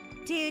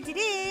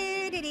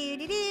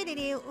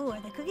 Ooh,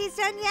 are the cookies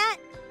done yet?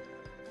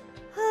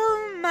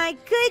 Oh my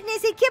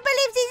goodness, I can't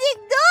believe she's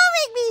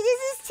ignoring me.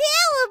 This is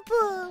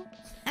terrible.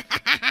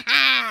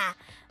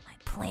 My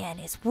plan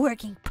is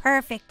working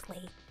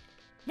perfectly.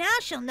 Now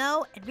she'll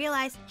know and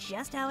realize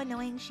just how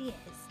annoying she is.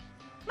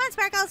 Come on,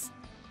 Sparkles.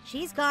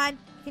 She's gone.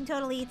 You can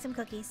totally eat some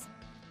cookies.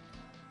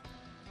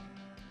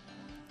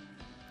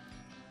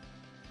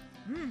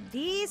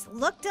 These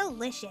look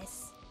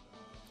delicious.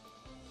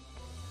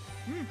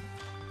 Ooh,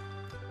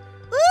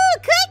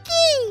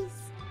 cookies!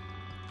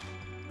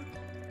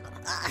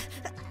 How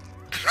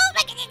am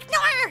I gonna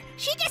ignore her?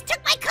 She just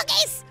took my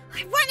cookies!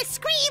 I want to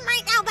scream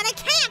right now, but I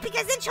can't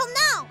because then she'll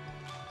know.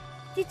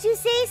 Did you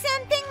say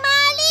something,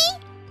 Molly?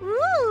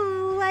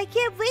 Ooh, I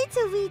can't wait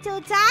to read your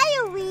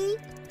diary.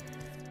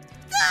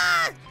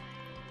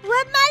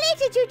 What, Molly?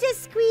 Did you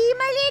just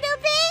scream a little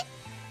bit?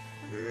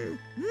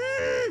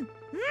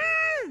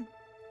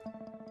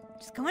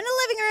 Just go in the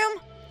living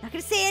room. Not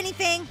gonna say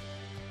anything.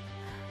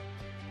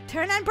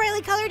 Turn on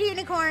brightly colored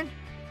unicorn.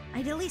 I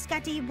at least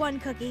got to eat one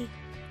cookie.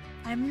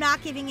 I'm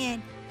not giving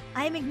in.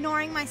 I am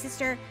ignoring my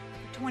sister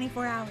for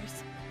 24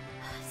 hours.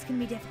 It's gonna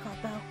be difficult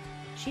though.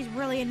 She's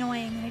really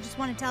annoying and I just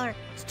want to tell her,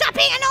 stop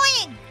being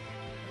annoying!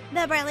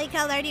 The brightly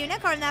colored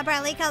unicorn, the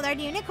brightly colored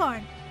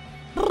unicorn.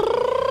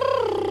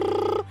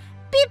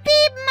 Beep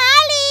beep,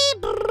 Molly!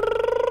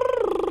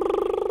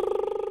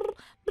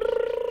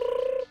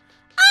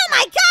 Oh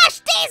my gosh,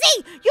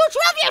 Daisy! You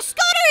drove your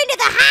scooter into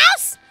the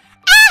house?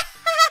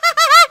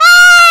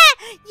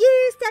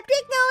 You stopped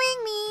ignoring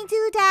me,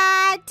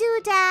 doo-da.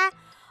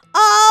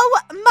 Oh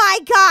my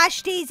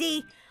gosh,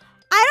 Daisy.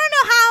 I don't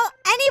know how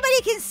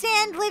anybody can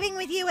stand living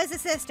with you as a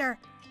sister.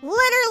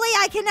 Literally,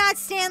 I cannot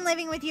stand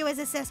living with you as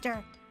a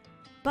sister.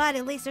 But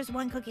at least there's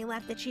one cookie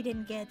left that she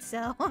didn't get,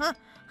 so even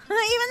though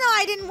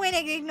I didn't win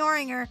at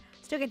ignoring her,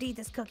 still get to eat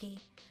this cookie.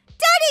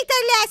 Don't eat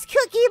the last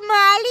cookie,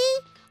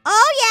 Molly.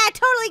 Oh yeah,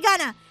 totally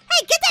gonna.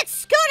 Hey, get that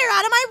scooter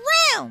out of my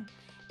room.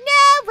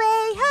 No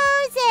way,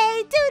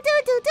 Jose. Do.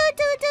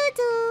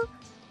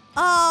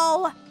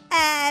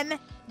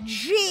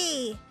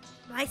 OMG.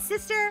 My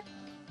sister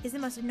is the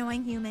most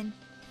annoying human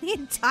in the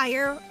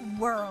entire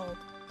world.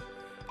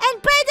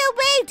 And by the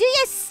way, do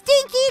your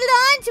stinky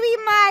laundry,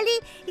 Molly.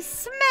 It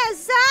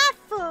smells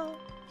awful.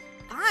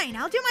 Fine,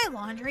 I'll do my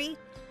laundry.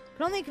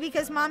 But only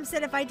because Mom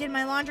said if I did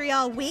my laundry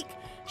all week,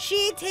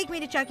 she'd take me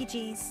to Chuck E.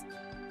 Cheese.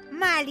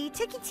 Molly,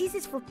 Chuck E. Cheese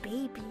is for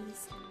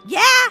babies.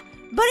 Yeah,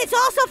 but it's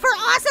also for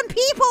awesome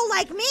people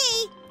like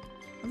me.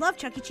 I love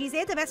Chuck E. Cheese. They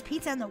have the best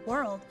pizza in the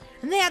world.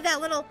 And they have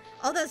that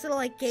all those little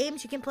like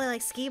games you can play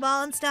like skee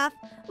ball and stuff.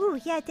 Ooh,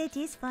 yeah, that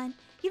is fun.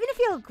 Even if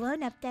you're a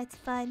grown-up, that's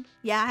fun.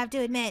 Yeah, I have to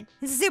admit,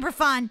 this is super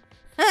fun.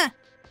 Huh.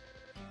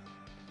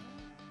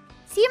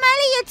 See,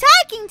 Molly, you're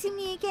talking to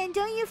me again.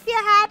 Don't you feel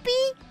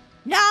happy?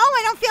 No,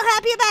 I don't feel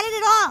happy about it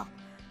at all.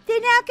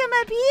 Then how come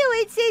up here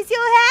it says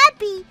you're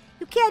happy?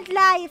 You can't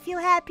lie if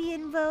you're happy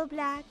in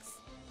Roblox.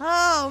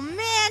 Oh,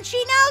 man,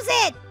 she knows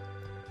it.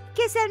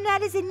 Guess I'm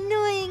not as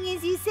annoying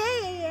as you say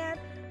I am.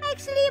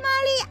 Actually,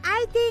 Molly,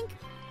 I think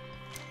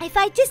if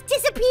I just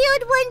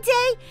disappeared one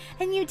day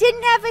and you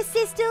didn't have a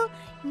sister,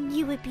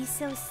 you would be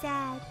so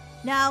sad.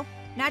 No,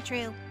 not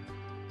true.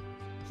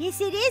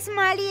 Yes, it is,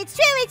 Molly. It's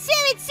true, it's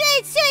true, it's true,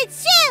 it's true,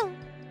 it's true.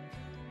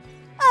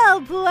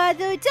 Oh,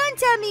 brother, don't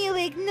tell me you're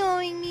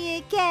ignoring me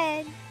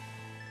again.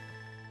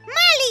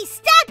 Molly,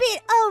 stop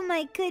it! Oh,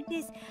 my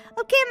goodness.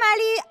 Okay,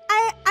 Molly,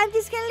 I'm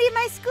just gonna leave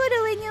my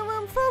scooter in your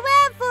room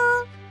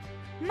forever.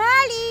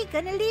 Molly,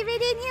 gonna leave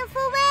it in here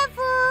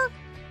forever.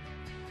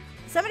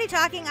 Somebody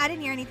talking? I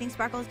didn't hear anything,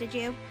 Sparkles, did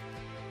you?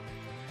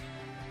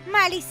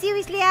 Molly,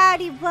 seriously, I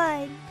already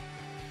won.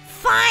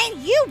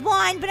 Fine, you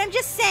won, but I'm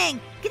just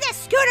saying, get that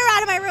scooter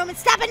out of my room and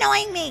stop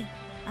annoying me.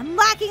 I'm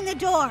locking the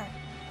door.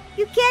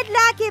 You can't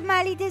lock it,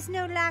 Molly. There's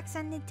no locks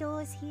on the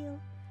doors here.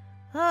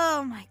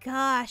 Oh my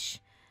gosh.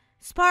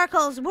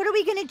 Sparkles, what are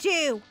we gonna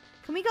do?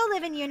 Can we go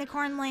live in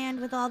Unicorn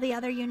Land with all the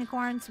other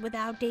unicorns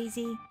without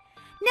Daisy?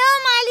 No,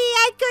 Molly,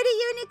 I'd go to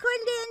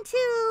Unicorn Land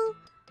too.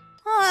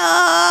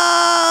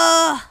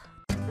 Oh.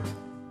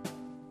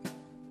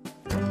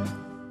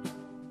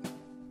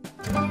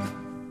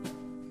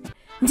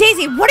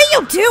 Daisy, what are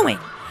you doing?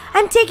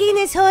 I'm taking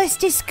this horse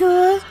to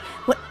school.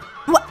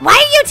 Why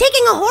are you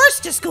taking a horse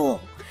to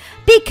school?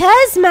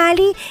 Because,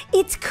 Molly,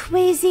 it's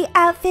crazy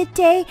outfit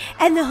day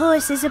and the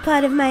horse is a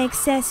part of my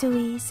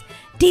accessories.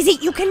 Daisy,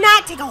 you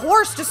cannot take a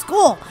horse to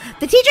school.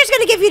 The teacher's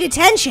gonna give you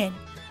detention.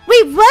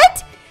 Wait,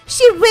 what?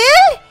 She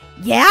will?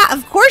 Yeah,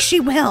 of course she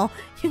will.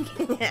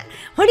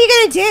 What are you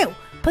gonna do?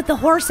 Put the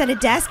horse at a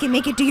desk and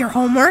make it do your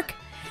homework?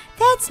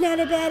 That's not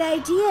a bad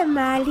idea,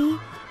 Molly.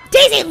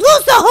 Daisy,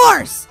 lose the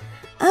horse!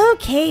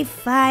 Okay,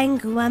 fine,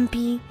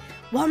 Grumpy.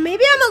 Well,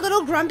 maybe I'm a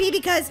little grumpy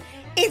because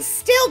it's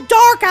still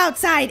dark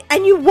outside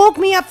and you woke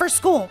me up for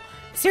school.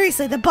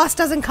 Seriously, the bus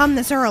doesn't come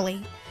this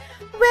early.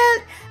 Well,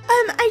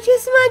 I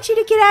just want you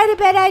to get out of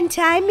bed on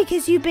time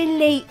because you've been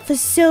late for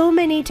so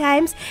many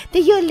times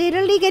that you're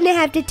literally gonna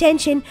have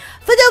detention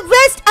for the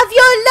rest of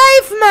your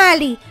life,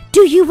 Molly.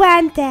 Do you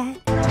want that?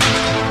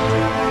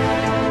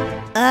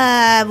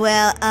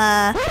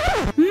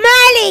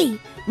 Molly!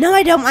 No,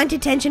 I don't want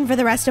detention for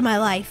the rest of my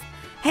life.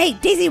 Hey,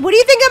 Daisy, what do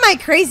you think of my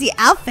crazy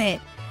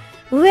outfit?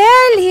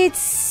 Well, it's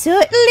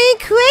certainly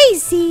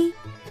crazy.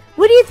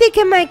 What do you think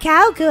of my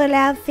cowgirl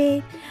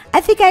outfit?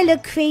 I think I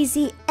look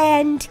crazy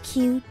and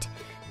cute.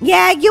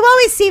 Yeah, you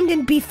always seem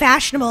to be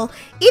fashionable,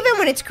 even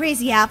when it's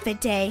crazy outfit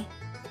day.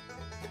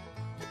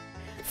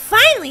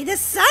 Finally, the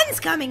sun's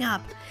coming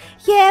up.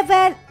 Yeah,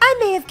 but I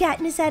may have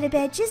gotten us out of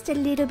bed just a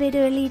little bit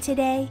early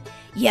today.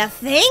 You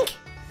think?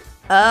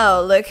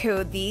 Oh, look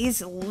who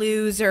these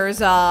losers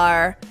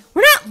are.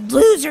 We're not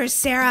losers,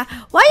 Sarah.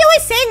 Why are you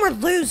always saying we're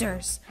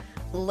losers?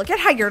 Look at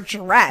how you're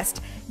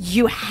dressed.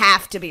 You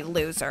have to be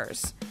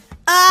losers.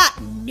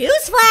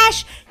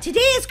 Newsflash! Today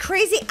is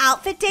crazy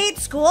outfit day at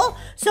school,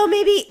 so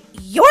maybe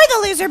you're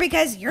the loser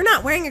because you're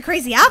not wearing a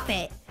crazy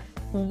outfit.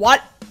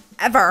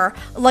 Whatever.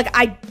 Like,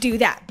 I do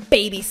that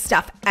baby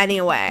stuff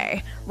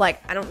anyway.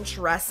 Like, I don't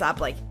dress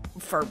up, like,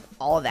 for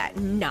all of that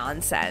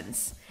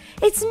nonsense.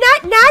 It's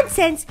not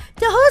nonsense.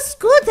 The whole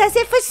school does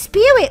it for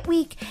Spirit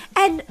Week,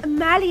 and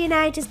Molly and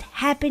I just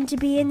happen to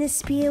be in the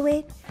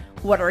Spirit.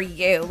 What are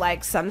you,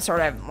 like some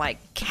sort of, like,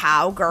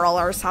 cowgirl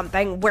or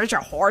something? Where's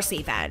your horse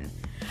even?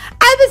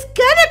 I was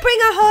gonna bring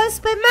a horse,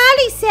 but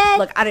Molly said...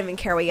 Look, I don't even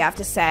care what you have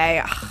to say.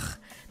 Ugh,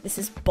 this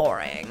is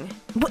boring.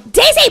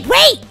 Daisy,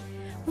 wait!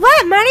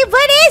 What, Molly?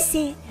 What is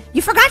it?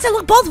 You forgot to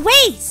look both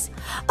ways.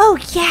 Oh,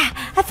 yeah.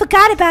 I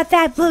forgot about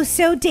that. It was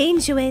so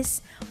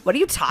dangerous. What are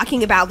you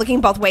talking about, looking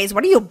both ways?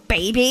 What are you,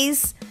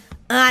 babies?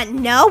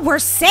 No, we're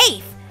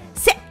safe.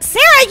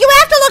 Sarah, you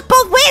have to look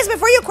both ways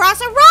before you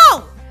cross a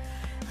road.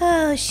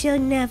 Oh, she'll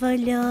never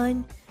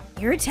learn.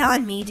 You're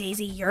telling me,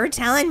 Daisy. You're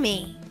telling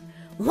me.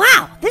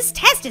 Wow, this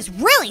test is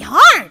really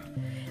hard.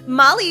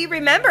 Molly,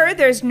 remember,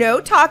 there's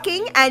no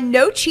talking and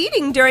no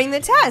cheating during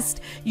the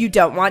test. You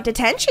don't want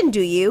detention,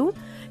 do you?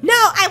 No,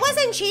 I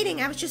wasn't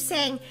cheating. I was just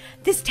saying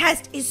this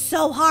test is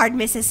so hard,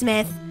 Mrs.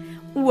 Smith.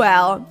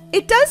 Well,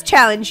 it does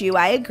challenge you,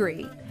 I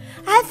agree.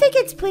 I think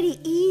it's pretty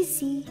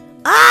easy.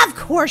 Of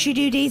course you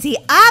do, Daisy.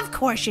 Of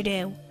course you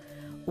do.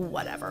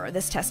 Whatever,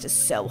 this test is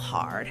so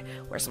hard.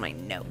 Where's my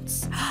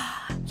notes?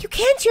 You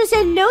can't use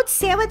a note,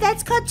 Sarah.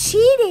 That's called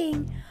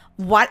cheating.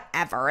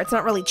 Whatever, it's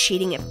not really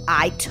cheating if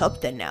I took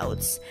the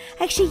notes.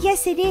 Actually,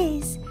 yes, it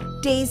is.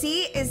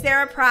 Daisy, is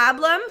there a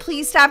problem?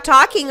 Please stop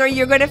talking or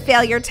you're going to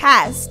fail your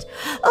test.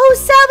 Oh,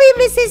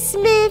 sorry, Mrs.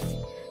 Smith.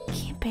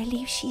 Can't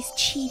believe she's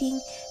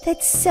cheating.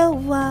 That's so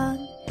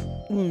wrong.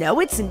 No,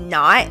 it's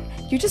not.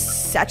 You're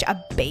just such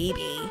a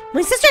baby.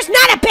 My sister's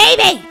not a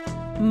baby!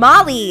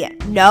 Molly,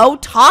 no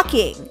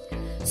talking.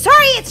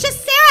 Sorry, it's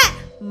just Sarah!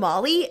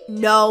 Molly,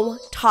 no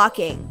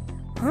talking.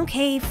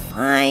 Okay,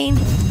 fine.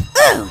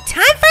 Ooh,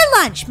 time for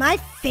lunch, my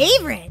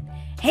favorite.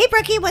 Hey,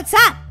 Brookie, what's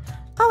up?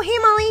 Oh, hey,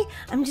 Molly.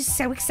 I'm just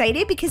so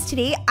excited because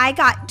today I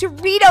got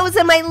Doritos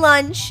in my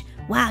lunch.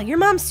 Wow, your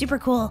mom's super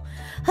cool.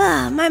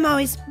 Mom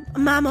always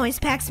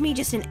packs me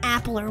just an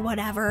apple or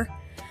whatever.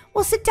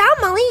 Well, sit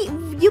down,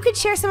 Molly. You could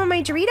share some of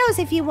my Doritos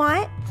if you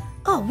want.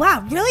 Oh,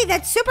 wow, really?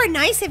 That's super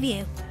nice of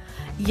you.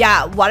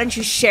 Yeah, why don't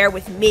you share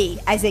with me,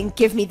 as in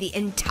give me the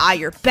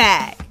entire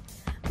bag?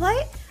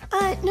 What?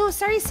 No,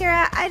 sorry,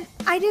 Sarah.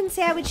 I didn't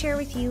say I would share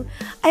with you.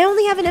 I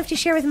only have enough to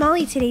share with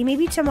Molly today,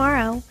 maybe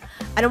tomorrow.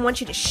 I don't want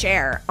you to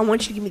share. I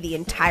want you to give me the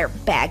entire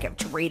bag of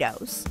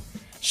Doritos.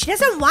 She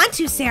doesn't want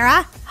to,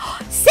 Sarah.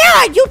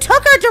 Sarah, you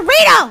took her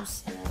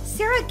Doritos!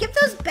 Sarah, give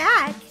those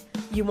back.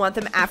 You want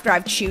them after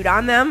I've chewed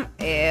on them?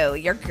 Ew,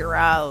 you're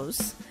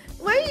gross.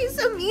 Why are you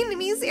so mean to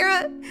me,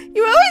 Sarah?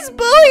 You're always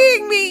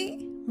bullying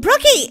me.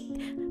 Brookie,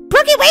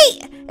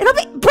 wait!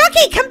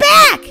 Brookie, come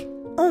back!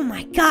 Oh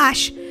my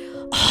gosh.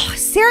 Oh,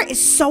 Sarah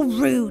is so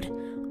rude.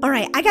 All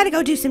right, I gotta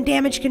go do some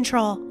damage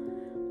control.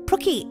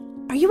 Brookie,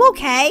 are you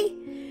okay?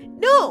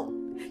 No,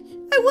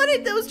 I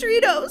wanted those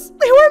Doritos.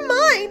 They were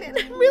mine, and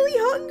I'm really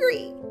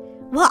hungry.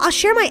 Well, I'll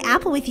share my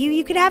apple with you.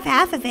 You could have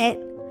half of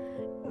it.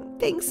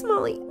 Thanks,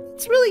 Molly.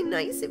 It's really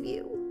nice of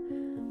you.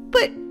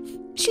 But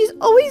she's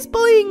always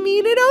bullying me,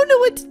 and I don't know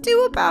what to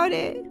do about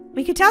it.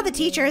 We could tell the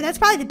teacher. That's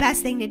probably the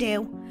best thing to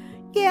do.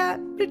 Yeah,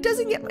 but it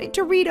doesn't get my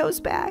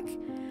Doritos back.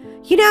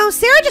 You know,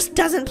 Sarah just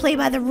doesn't play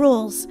by the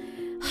rules.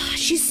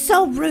 She's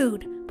so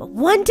rude. But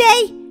one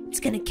day, it's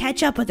gonna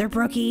catch up with her,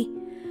 Brookie.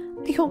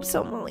 I hope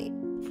so, Molly.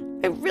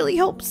 I really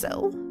hope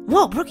so.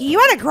 Whoa, Brookie, you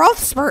had a growth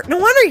spurt. No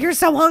wonder you're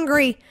so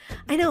hungry.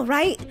 I know,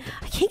 right?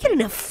 I can't get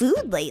enough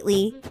food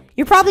lately.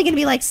 You're probably gonna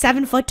be like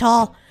 7 foot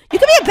tall. You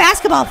could be a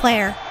basketball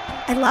player.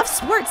 I love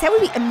sports. That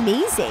would be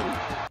amazing.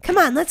 Come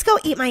on, let's go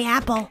eat my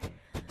apple.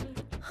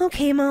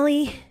 Okay,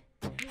 Molly.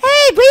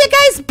 Hey, where you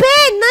guys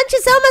been? Lunch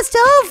is almost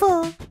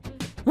over.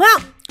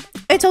 Well,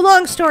 it's a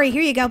long story.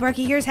 Here you go,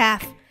 Brookie. Here's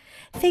half.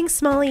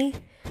 Thanks, Molly.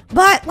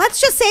 But let's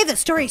just say the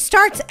story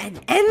starts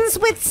and ends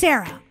with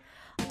Sarah.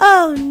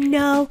 Oh,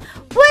 no.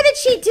 What did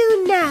she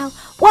do now?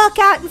 Walk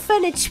out in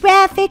front of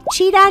traffic,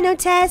 cheat on her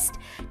test?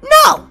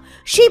 No!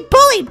 She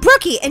bullied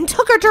Brookie and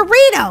took her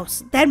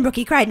Doritos. Then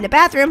Brookie cried in the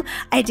bathroom.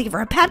 I had to give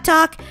her a pep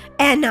talk,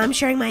 and now I'm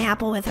sharing my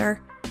apple with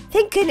her.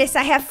 Thank goodness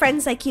I have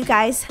friends like you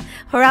guys,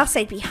 or else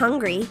I'd be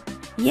hungry.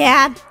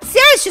 Yeah,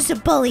 Sarah's just a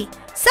bully.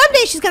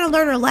 Someday she's gonna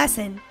learn her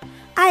lesson.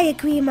 I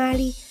agree,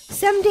 Molly.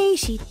 Someday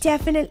she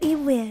definitely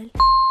will.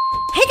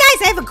 Hey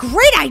guys, I have a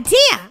great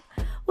idea.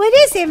 What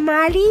is it,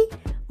 Molly?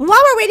 While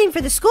we're waiting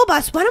for the school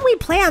bus, why don't we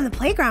play on the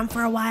playground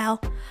for a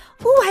while?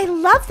 Ooh, I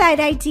love that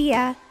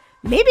idea.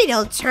 Maybe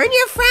it'll turn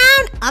your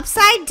frown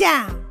upside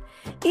down.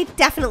 It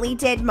definitely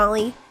did,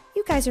 Molly.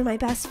 You guys are my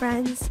best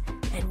friends.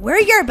 And we're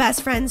your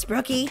best friends,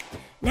 Brookie.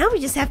 Now we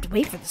just have to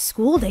wait for the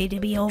school day to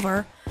be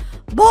over.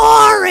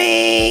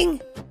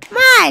 Boring!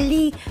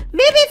 Molly,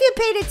 maybe if you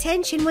paid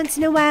attention once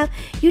in a while,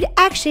 you'd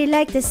actually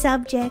like the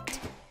subject.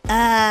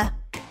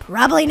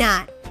 Probably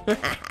not.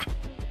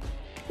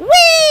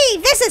 Whee!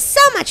 This is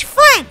so much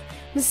fun!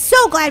 I'm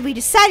so glad we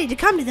decided to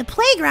come to the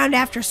playground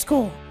after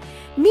school.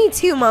 Me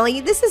too,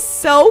 Molly. This is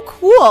so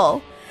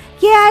cool.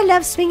 Yeah, I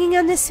love swinging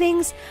on the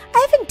swings.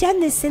 I haven't done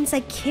this since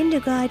like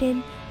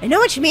kindergarten. I know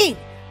what you mean.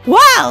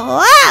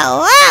 Whoa!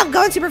 I'm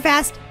going super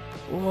fast.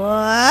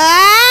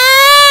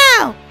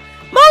 Wow!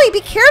 Molly,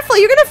 be careful.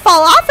 You're going to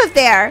fall off of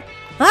there.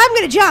 I'm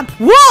going to jump.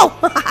 Whoa!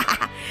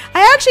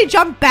 I actually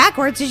jumped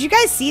backwards. Did you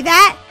guys see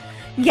that?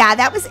 Yeah,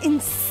 that was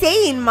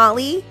insane,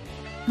 Molly.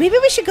 Maybe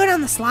we should go down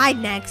the slide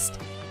next.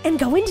 And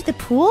go into the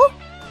pool?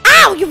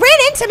 Ow! You ran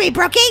into me,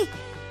 Brookie!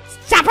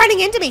 Stop running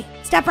into me!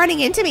 Stop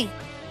running into me!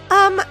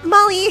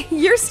 Molly,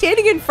 you're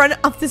standing in front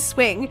of the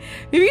swing.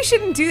 Maybe you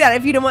shouldn't do that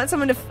if you don't want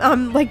someone to,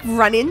 like,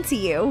 run into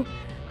you.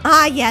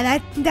 Yeah,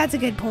 that's a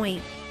good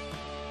point.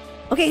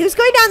 Okay, who's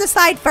going down the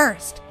slide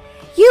first?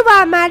 You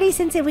are, Molly,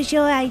 since it was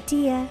your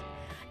idea.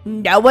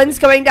 No one's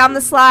going down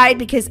the slide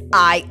because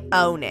I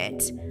own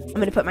it. I'm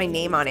gonna put my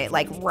name on it,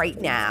 like, right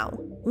now.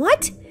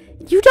 What?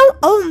 You don't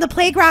own the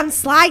playground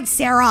slide,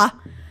 Sarah.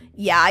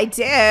 Yeah, I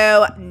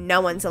do.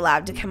 No one's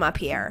allowed to come up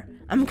here.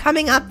 I'm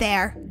coming up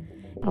there.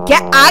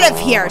 Get out of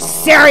here,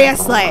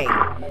 seriously.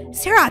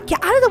 Sarah,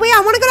 get out of the way.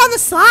 I want to go down the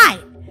slide.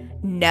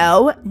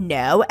 No,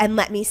 and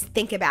let me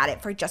think about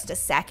it for just a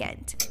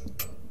second.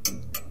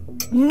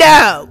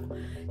 No.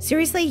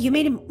 Seriously, you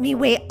made me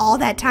wait all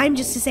that time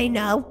just to say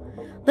no?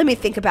 Let me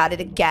think about it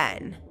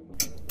again.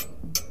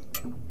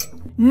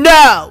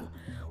 No.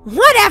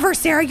 Whatever,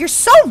 Sarah, you're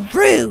so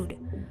rude.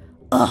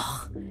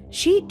 Ugh,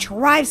 she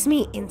drives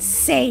me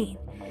insane.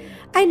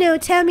 I know,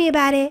 tell me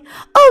about it.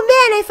 Oh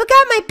man, I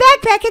forgot my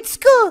backpack at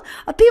school.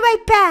 I'll be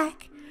right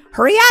back.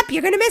 Hurry up,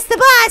 you're gonna miss the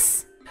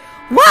bus.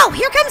 Whoa,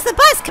 here comes the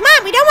bus. Come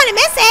on, we don't want to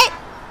miss it.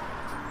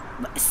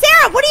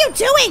 Sarah, what are you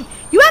doing?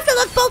 You have to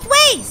look both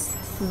ways.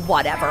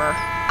 Whatever.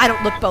 I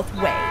don't look both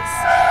ways.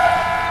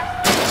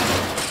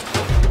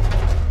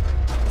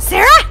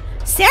 Sarah?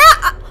 Sarah?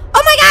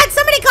 Oh my God,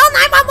 somebody call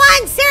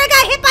 911. Sarah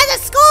got hit by the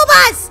school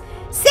bus.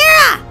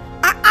 Sarah,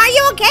 are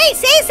you okay?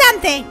 Say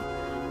something.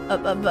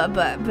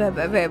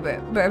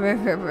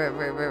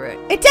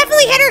 It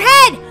definitely hit her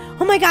head.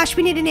 Oh my gosh,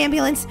 we need an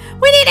ambulance.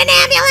 We need an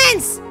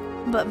ambulance.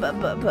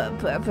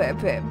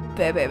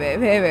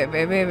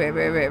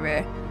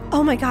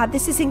 Oh my God,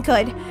 this isn't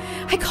good.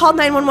 I called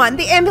 911.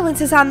 The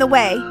ambulance is on the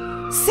way.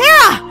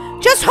 Sarah,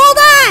 just hold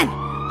on.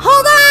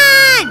 Hold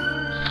on.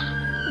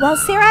 Well,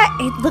 Sarah,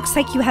 it looks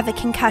like you have a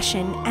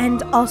concussion,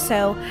 and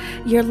also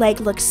your leg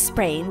looks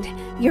sprained.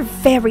 You're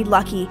very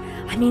lucky.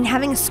 I mean,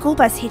 having a school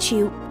bus hit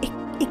you,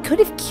 it could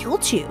have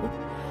killed you.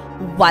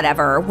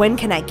 Whatever. When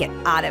can I get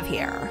out of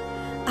here?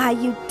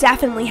 You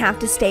definitely have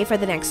to stay for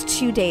the next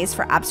 2 days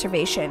for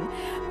observation.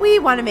 We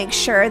want to make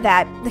sure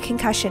that the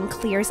concussion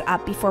clears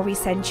up before we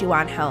send you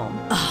on home.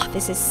 Oh,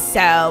 this is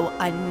so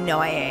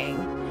annoying.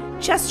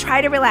 Just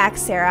try to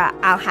relax, Sarah.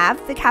 I'll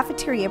have the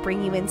cafeteria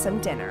bring you in some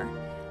dinner.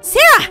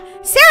 Sarah!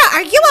 Sarah,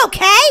 are you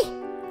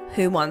okay?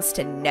 Who wants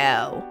to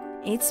know?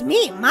 It's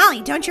me,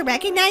 Molly. Don't you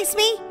recognize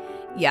me?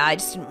 Yeah, I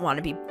just didn't want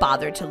to be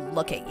bothered to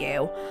look at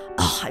you.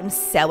 Oh, I'm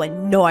so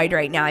annoyed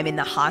right now. I'm in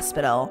the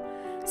hospital.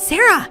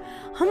 Sarah!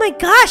 Oh my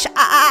gosh,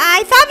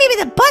 I thought maybe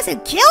the bus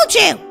had killed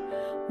you!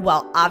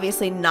 Well,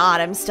 obviously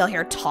not. I'm still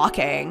here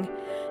talking.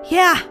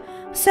 Yeah,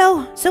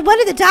 so what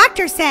did the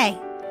doctor say?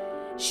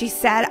 She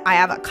said I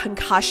have a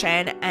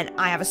concussion and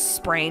I have a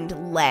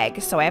sprained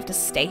leg, so I have to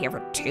stay here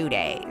for 2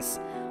 days.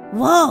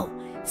 Whoa,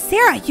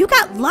 Sarah, you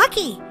got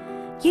lucky.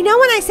 You know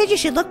when I said you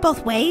should look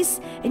both ways,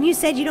 and you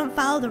said you don't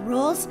follow the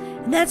rules,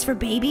 and that's for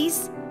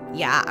babies?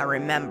 Yeah, I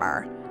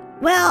remember.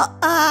 Well,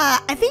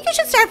 I think you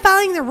should start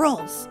following the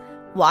rules.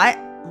 What?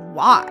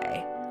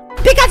 Why?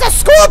 Because a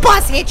school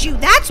bus hit you,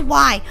 that's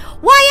why.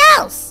 Why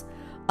else?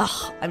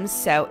 Ugh, I'm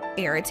so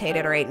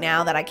irritated right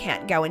now that I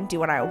can't go and do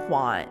what I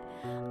want.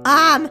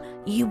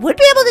 You would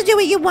be able to do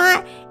what you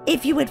want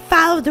if you would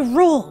follow the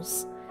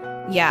rules.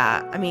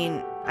 Yeah, I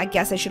mean, I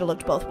guess I should have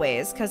looked both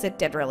ways, because it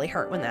did really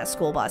hurt when that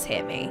school bus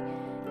hit me.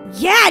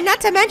 Yeah,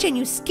 not to mention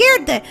you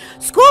scared the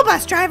school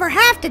bus driver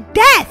half to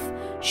death.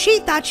 She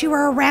thought you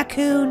were a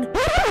raccoon.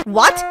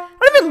 What? I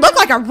don't even look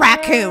like a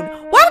raccoon.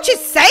 Why would you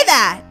say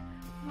that?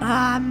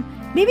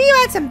 Maybe you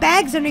had some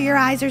bags under your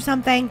eyes or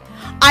something.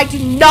 I do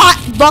not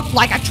look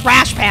like a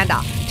trash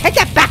panda. Take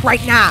that back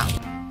right now.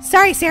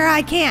 Sorry, Sarah,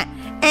 I can't.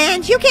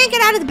 And you can't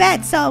get out of the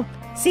bed, so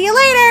see you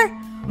later.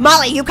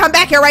 Molly, you come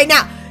back here right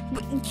now.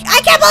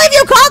 I can't believe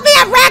you called me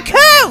a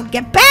raccoon.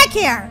 Get back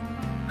here.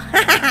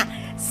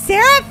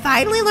 Sarah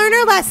finally learned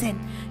her lesson.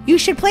 You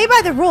should play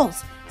by the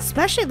rules,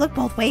 especially look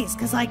both ways,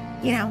 because, like,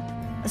 you know,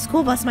 a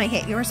school bus might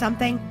hit you or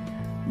something.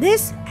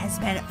 This has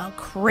been a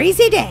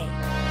crazy day.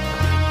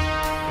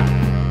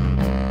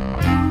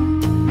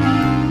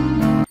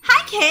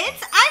 Hi,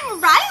 kids. I'm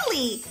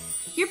Riley.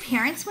 Your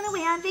parents went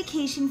away on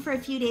vacation for a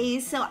few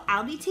days, so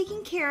I'll be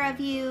taking care of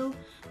you.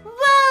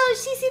 Whoa,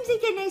 she seems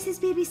like the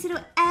nicest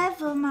babysitter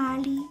ever,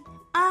 Molly.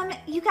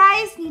 You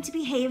guys need to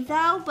behave,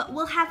 though, but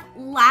we'll have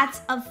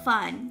lots of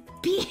fun.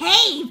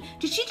 Behave?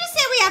 Did she just say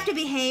we have to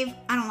behave?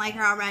 I don't like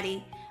her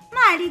already.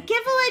 Molly,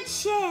 give her a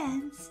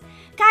chance.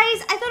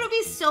 Guys, I thought it would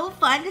be so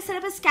fun to set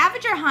up a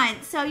scavenger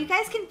hunt so you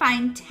guys can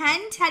find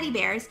 10 teddy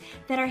bears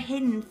that are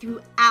hidden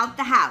throughout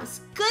the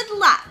house. Good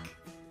luck.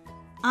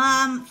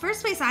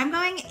 First place I'm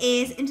going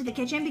is into the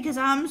kitchen because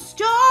I'm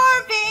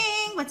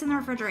starving. What's in the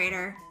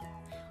refrigerator?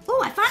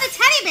 Ooh, I found a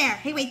teddy bear.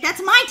 Hey, wait,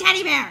 that's my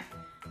teddy bear.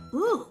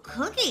 Ooh,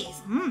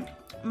 cookies.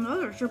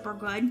 Those are super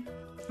good.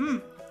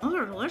 Those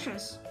are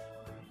delicious.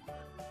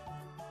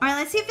 All right,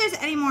 let's see if there's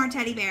any more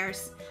teddy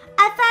bears.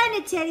 I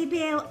found a teddy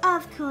bear.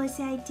 Of course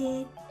I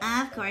did.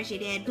 Of course you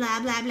did.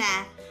 Blah, blah,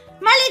 blah.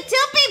 Molly,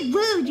 don't be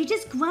rude. You're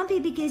just grumpy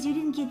because you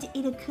didn't get to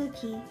eat a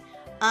cookie.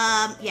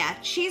 Yeah,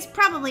 she's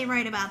probably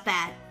right about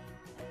that.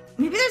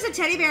 Maybe there's a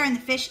teddy bear in the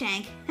fish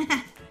tank.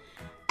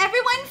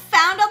 Everyone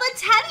found all the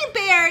teddy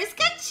bears.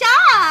 Good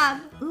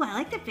job. Ooh, I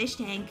like the fish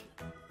tank.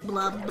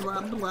 Blub,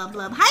 blub, blub,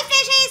 blub. Hi,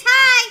 fishies.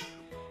 Hi.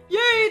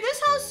 Yay,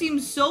 this house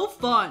seems so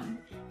fun.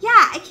 Yeah,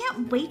 I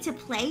can't wait to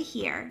play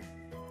here.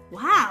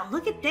 Wow,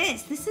 look at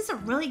this. This is a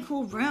really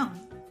cool room.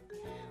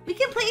 We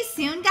can play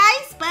soon,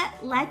 guys, but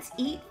let's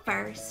eat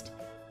first.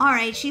 All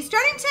right, she's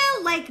starting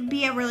to, like,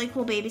 be a really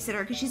cool babysitter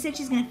because she said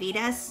she's going to feed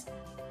us.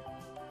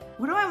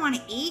 What do I want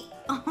to eat?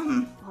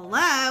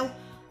 Hello?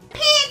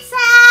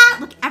 Pizza!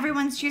 Look,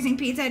 everyone's choosing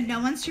pizza. No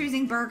one's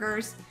choosing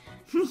burgers.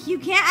 You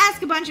can't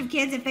ask a bunch of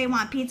kids if they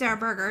want pizza or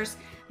burgers.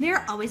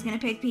 They're always going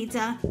to pick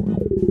pizza.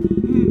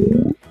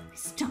 My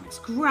stomach's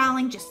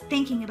growling just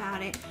thinking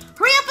about it.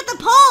 Hurry up with the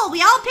poll!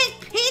 We all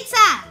picked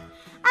pizza!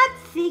 I'm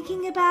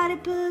thinking about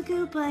it,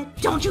 Boo-Goo, but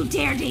don't you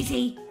dare,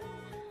 Daisy.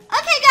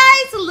 Okay,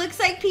 guys, looks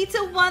like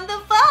pizza won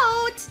the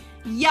vote.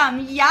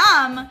 Yum,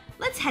 yum.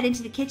 Let's head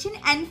into the kitchen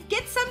and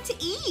get some to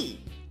eat.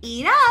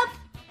 Eat up.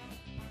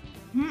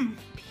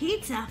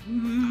 Pizza.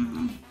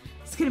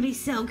 It's gonna be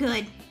so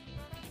good.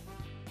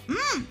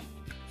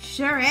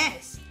 Sure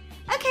is.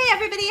 Okay,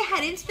 everybody,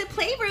 head into the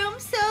playroom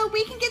so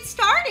we can get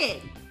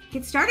started.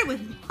 Get started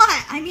with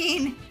what? I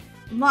mean,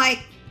 like,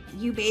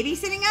 You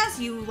babysitting us?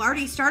 You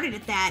already started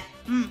at that.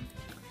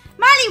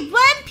 Marley,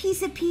 1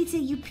 piece of pizza,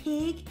 you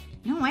pig.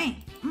 No way.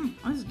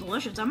 This is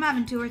delicious. I'm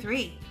having 2 or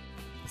 3.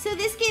 So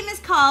this game is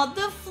called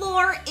The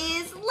Floor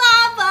is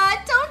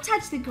Lava. Don't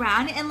touch the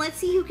ground and let's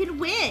see who can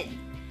win.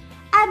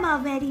 I'm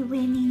already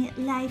winning at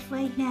life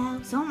right now.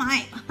 So am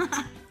I.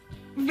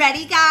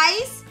 Ready,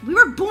 guys? We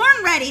were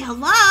born ready.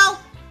 Hello?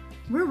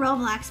 We're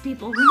Roblox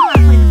people. We know how to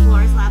play The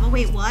Floor is Lava.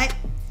 Wait, what?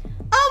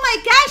 Oh my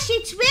gosh,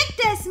 she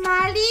tricked us,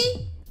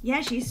 Marley.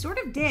 Yeah, she sort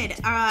of did.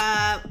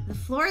 The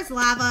floor is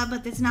lava,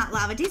 but it's not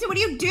lava. Daisy, what are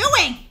you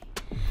doing?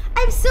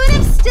 I'm sort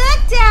of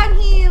stuck down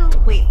here.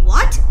 Wait,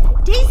 what?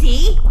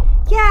 Daisy?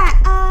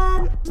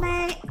 Yeah,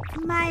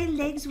 my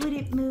legs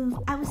wouldn't move.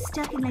 I was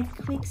stuck in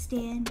like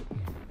quicksand.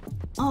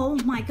 Oh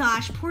my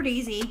gosh, poor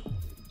Daisy.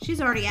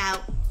 She's already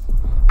out.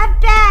 I'm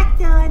back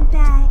though, I'm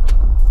back.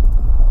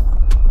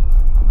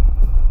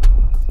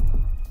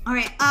 All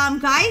right,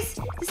 guys,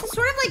 this is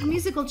sort of like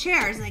musical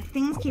chairs. Like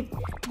the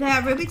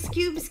Rubik's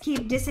Cubes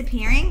keep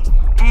disappearing,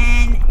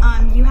 and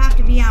you have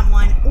to be on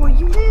one or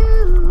you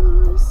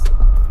lose.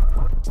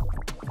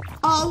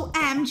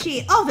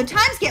 OMG. Oh, the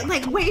times get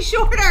like way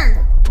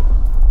shorter.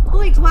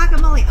 Holy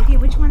guacamole. Okay,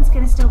 which one's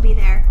gonna still be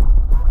there?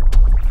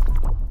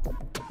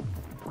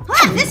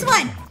 Ah, this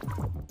one.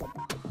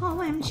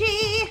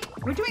 OMG.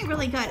 We're doing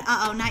really good.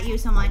 Uh-oh, not you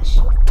so much.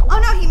 Oh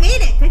no, he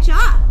made it. Good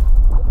job.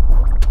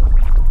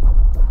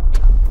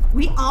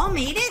 We all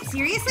made it?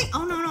 Seriously?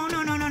 Oh, no.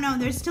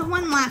 There's still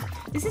one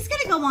left. Is this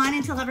gonna go on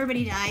until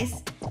everybody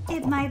dies?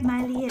 It might,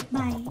 Miley, it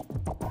might.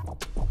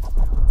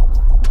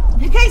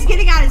 The guy's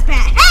getting out his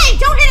bat. Hey,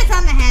 don't hit us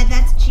on the head.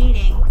 That's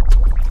cheating.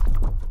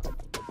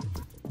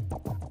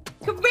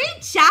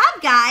 Great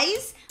job,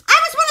 guys. I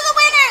was one of the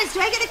winners. Do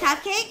I get a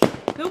cupcake?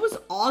 That was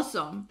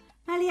awesome.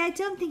 Miley, I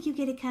don't think you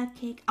get a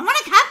cupcake. I want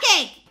a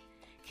cupcake.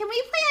 Can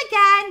we play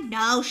again?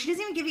 No, she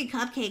doesn't even give you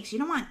cupcakes. You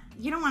don't want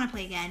to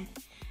play again.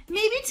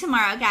 Maybe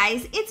tomorrow,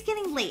 guys. It's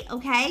getting late,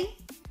 okay?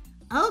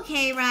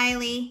 Okay,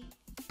 Riley.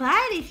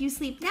 But if you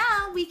sleep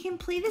now, we can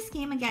play this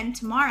game again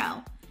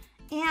tomorrow.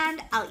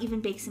 And I'll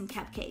even bake some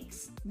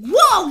cupcakes.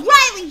 Whoa,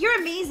 Riley, you're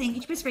amazing.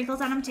 Could you put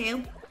sprinkles on them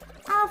too?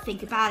 I'll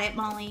think about it,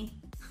 Molly.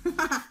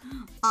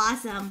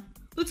 Awesome.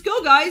 Let's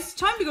go, guys.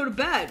 Time to go to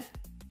bed.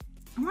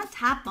 I want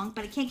top bunk,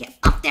 but I can't get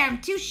up there. I'm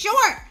too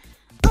short.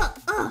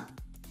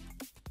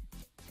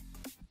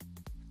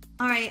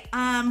 All right,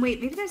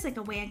 wait, maybe there's like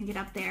a way I can get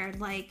up there,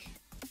 like...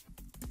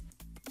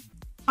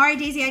 All right,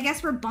 Daisy, I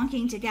guess we're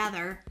bunking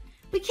together.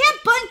 We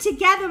can't bunk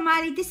together,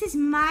 Marty. This is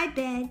my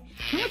bed.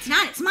 No, it's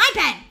not. It's my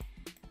bed.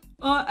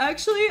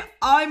 Actually,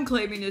 I'm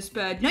claiming this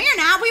bed. No, you're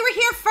not. We were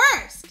here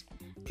first.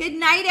 Good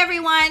night,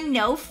 everyone.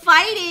 No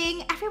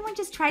fighting. Everyone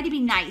just try to be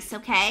nice,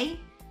 okay?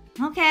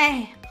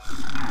 Okay.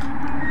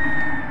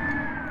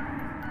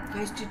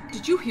 Guys,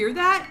 did you hear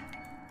that?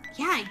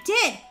 Yeah, I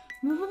did.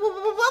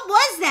 What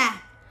was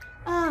that?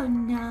 Oh,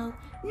 no.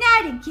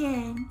 Not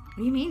again. What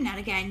do you mean, not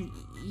again?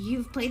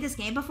 You've played this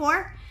game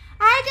before?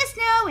 I just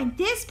know in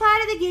this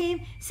part of the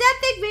game,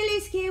 something really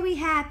scary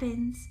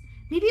happens.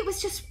 Maybe it was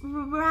just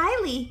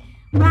Riley,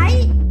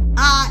 right?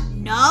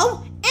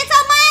 No. It's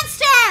a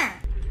monster!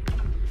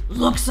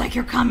 Looks like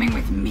you're coming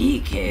with me,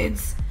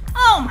 kids.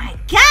 Oh my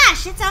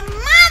gosh, it's a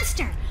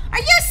monster! Are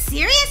you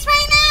serious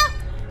right now?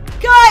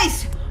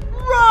 Guys,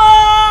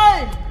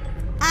 run!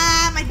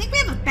 I think we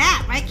have a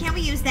bat, right? Can't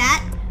we use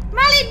that?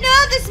 Molly,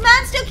 no, this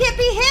monster can't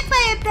be hit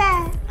by a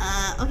bat.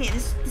 Okay,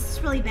 this is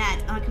really bad.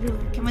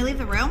 Can we leave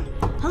the room?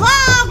 Hello,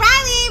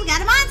 Riley, we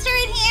got a monster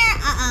in here.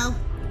 Uh-oh.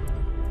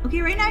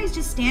 Okay, right now he's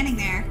just standing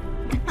there.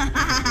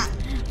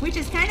 Which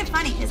is kind of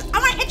funny, because I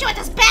want to hit you with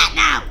this bat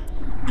now.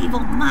 Evil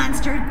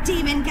monster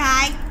demon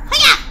guy.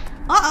 Hiya!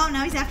 Uh-oh,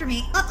 now he's after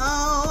me.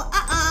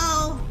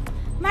 Uh-oh.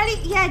 Molly,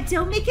 yeah,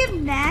 don't make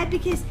him mad,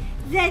 because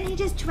then he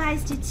just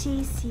tries to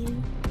chase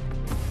you.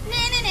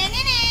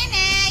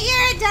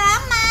 You're a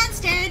dumb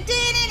monster.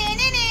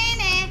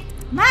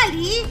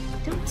 Molly,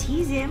 don't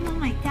tease him. Oh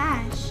my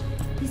gosh.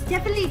 He's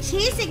definitely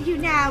chasing you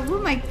now. Oh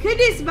my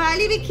goodness,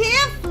 Molly, be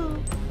careful.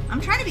 I'm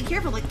trying to be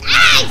careful. Like,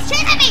 he's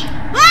chasing me.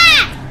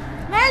 Ah!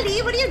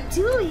 Molly, what are you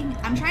doing?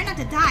 I'm trying not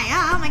to die.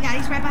 Oh my god,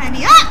 he's right behind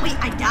me. Ah! Wait,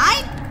 I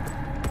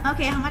died?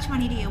 Okay, how much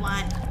money do you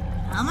want?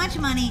 How much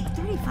money?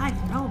 35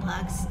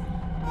 Robux.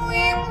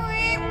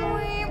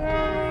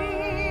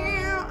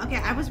 Okay,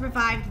 I was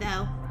revived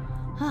though.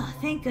 Oh,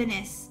 thank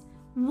goodness.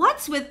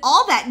 What's with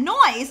all that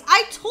noise?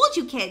 I told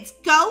you kids,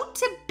 go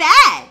to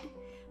bed.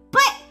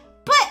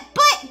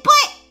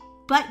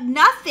 But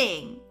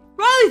nothing.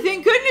 Riley,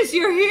 thank goodness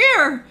you're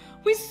here.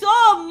 We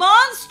saw a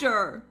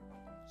monster.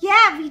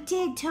 Yeah, we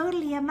did.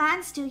 Totally a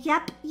monster.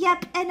 Yep.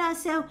 And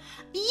also,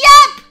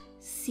 yep.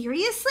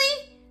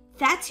 Seriously?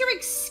 That's your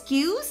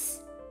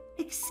excuse?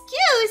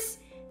 Excuse?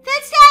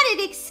 That's not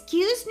an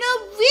excuse.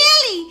 No,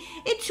 really.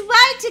 It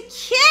tried to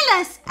kill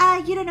us.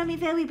 You don't know me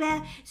very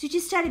well, so you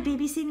just started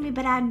babysitting me,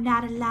 but I'm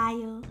not a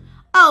liar.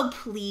 Oh,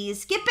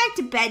 please. Get back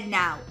to bed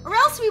now, or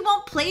else we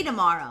won't play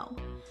tomorrow.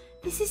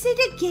 This isn't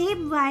a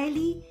game,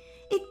 Riley.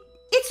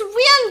 It's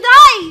real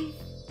life.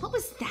 What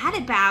was that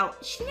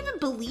about? She didn't even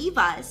believe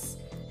us.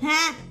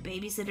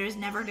 Babysitters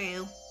never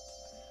do.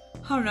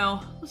 I don't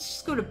know. Let's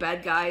just go to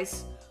bed,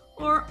 guys.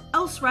 Or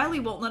else Riley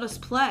won't let us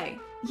play.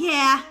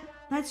 Yeah,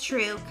 that's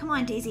true. Come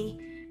on, Daisy.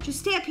 Just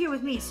stay up here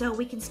with me so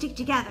we can stick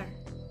together.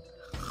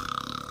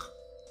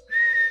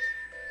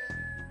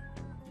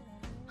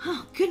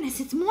 Oh, goodness,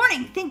 it's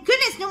morning. Thank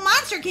goodness no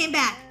monster came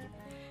back.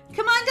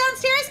 Come on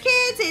downstairs,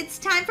 kids. It's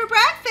time for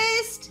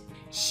breakfast.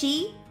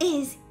 She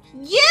is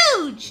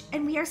huge,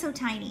 and we are so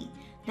tiny.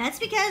 That's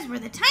because we're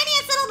the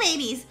tiniest little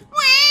babies.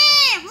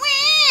 Wah,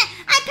 wah,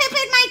 I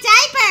poo-pooed my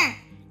diaper.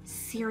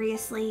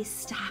 Seriously,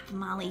 stop,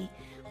 Molly.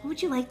 What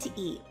would you like to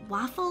eat?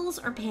 Waffles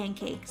or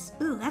pancakes?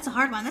 Ooh, that's a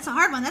hard one. That's a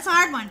hard one. That's a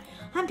hard one.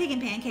 I'm picking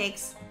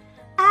pancakes.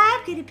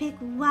 I'm gonna pick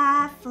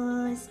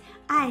waffles.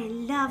 I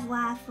love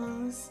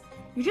waffles.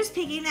 You're just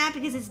picking that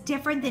because it's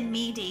different than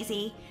me,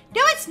 Daisy.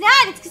 No, it's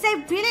not. It's because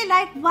I really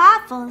like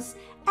waffles.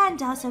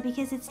 And also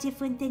because it's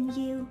different than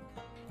you.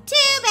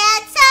 Too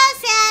bad, so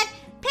sad.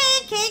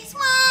 Pancakes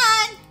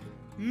won.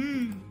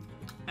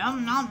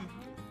 Nom nom.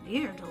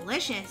 These are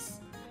delicious.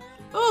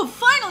 Oh,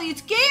 finally,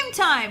 it's game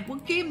time!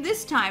 What game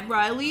this time,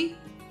 Riley?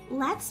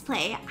 Let's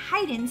play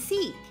hide and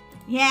seek.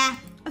 Yeah,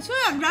 as soon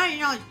as I'm done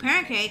eating all these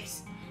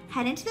pancakes,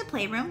 head into the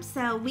playroom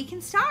so we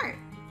can start.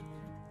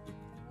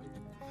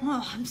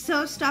 Oh, I'm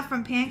so stuffed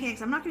from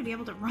pancakes. I'm not going to be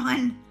able to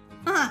run.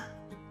 Where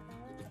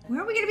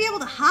are we going to be able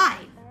to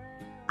hide?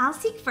 I'll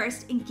seek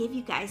first and give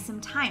you guys some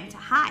time to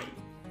hide.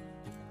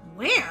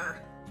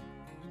 Where?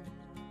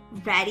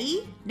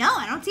 Ready? No,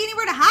 I don't see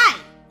anywhere to hide.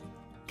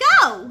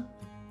 Go!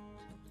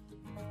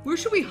 Where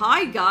should we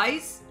hide,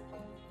 guys?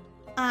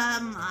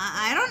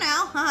 I don't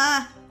know.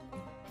 I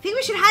think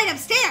we should hide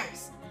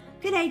upstairs.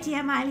 Good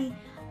idea, Molly.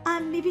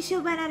 Maybe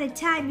she'll run out of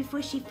time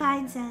before she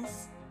finds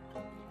us.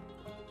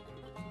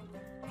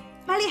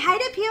 Molly,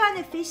 hide up here on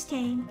the fish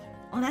tank.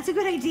 Oh, that's a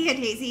good idea,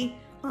 Daisy.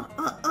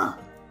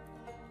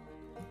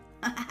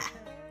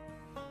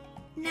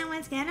 No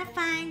one's gonna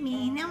find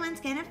me. No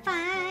one's gonna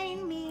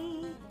find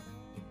me.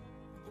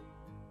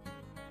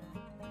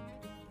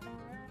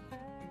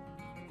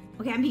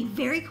 Okay, I'm being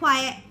very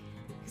quiet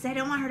because I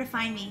don't want her to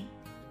find me.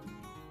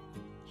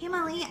 Hey,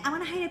 Molly, I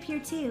want to hide up here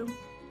too.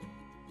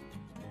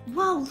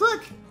 Whoa,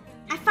 look!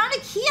 I found a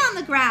key on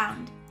the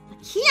ground. A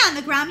key on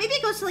the ground? Maybe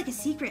it goes to like a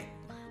secret,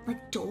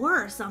 like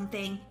door or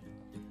something.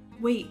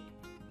 Wait,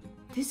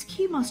 this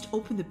key must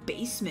open the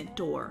basement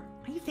door.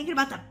 Are you thinking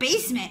about the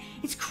basement?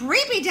 It's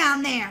creepy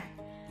down there.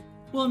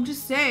 Well, I'm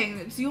just saying,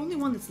 it's the only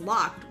one that's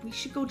locked. We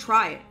should go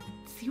try it.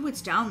 See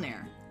what's down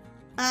there.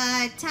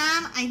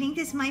 Tom, I think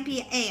this might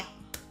be a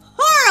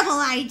horrible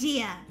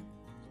idea.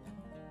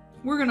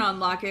 We're gonna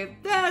unlock it.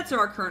 That's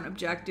our current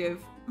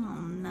objective.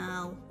 Oh,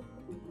 no.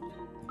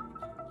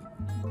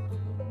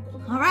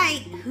 All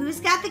right, who's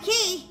got the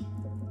key?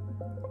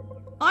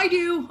 I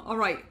do. All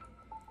right.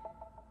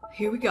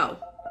 Here we go.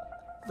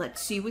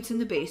 Let's see what's in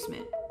the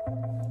basement.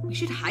 We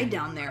should hide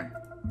down there.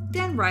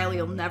 Then Riley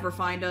will never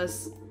find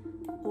us.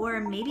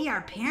 Or maybe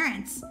our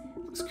parents.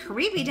 Looks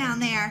creepy down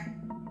there.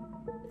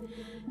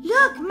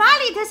 Look,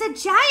 Molly, there's a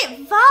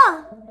giant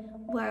vault.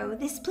 Whoa,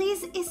 this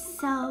place is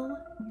so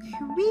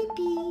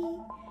creepy.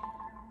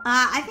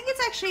 I think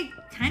it's actually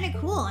kind of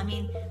cool. I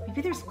mean,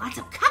 maybe there's lots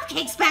of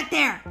cupcakes back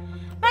there.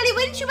 Molly,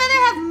 wouldn't you rather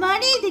have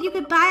money than you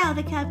could buy all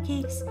the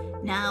cupcakes?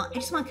 No, I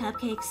just want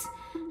cupcakes.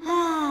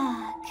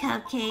 Ah,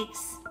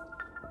 cupcakes.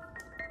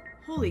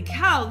 Holy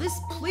cow, this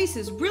place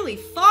is really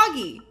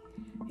foggy.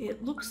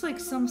 It looks like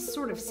some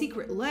sort of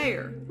secret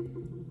lair.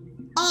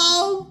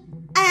 OMG!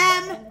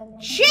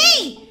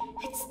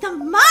 It's the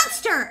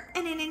monster!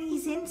 And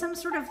he's in some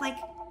sort of like,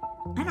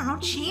 I don't know,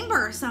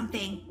 chamber or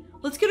something.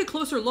 Let's get a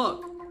closer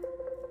look.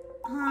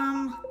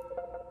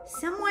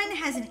 Someone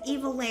has an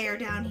evil lair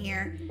down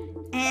here,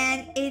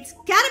 and it's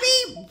gotta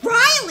be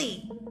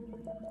Riley!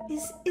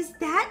 Is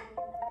that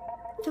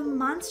the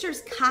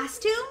monster's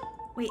costume?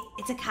 Wait,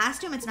 it's a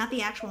costume? It's not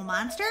the actual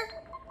monster?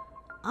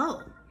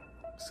 Oh,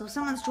 so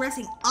someone's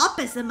dressing up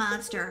as the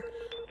monster.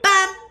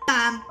 Bum,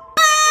 bum,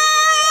 bum!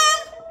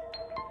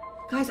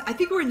 Guys, I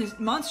think we're in this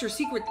monster's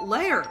secret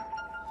lair.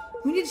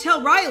 We need to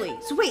tell Riley.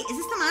 So wait, is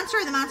this the monster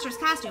or the monster's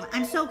costume?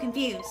 I'm so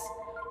confused.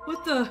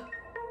 What the?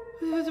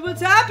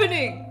 What's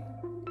happening?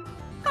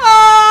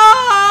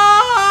 Ah!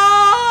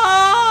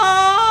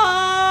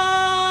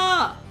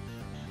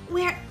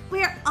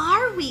 Where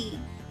are we?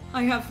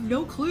 I have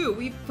no clue.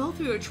 We fell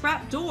through a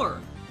trap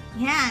door.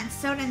 Yeah, and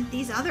so did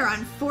these other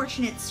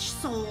unfortunate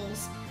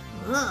souls.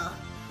 Ugh.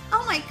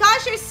 Oh my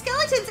gosh, there's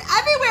skeletons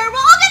everywhere. We're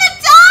all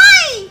gonna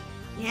die!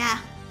 Yeah,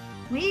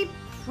 we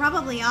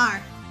probably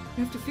are.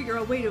 We have to figure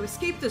out a way to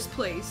escape this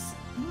place.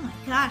 Oh my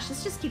gosh,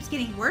 this just keeps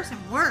getting worse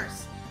and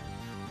worse.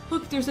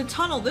 Look, there's a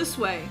tunnel this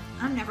way.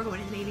 I'm never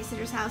going to the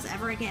babysitter's house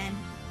ever again.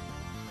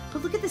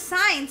 But look at the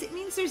signs. It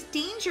means there's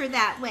danger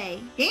that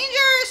way.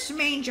 Dangerous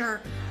manger.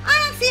 I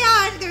don't see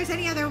how there's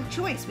any other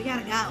choice. We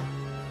gotta go.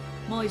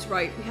 Molly's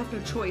right. We have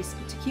no choice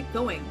but to keep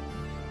going.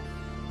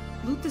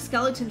 Loot the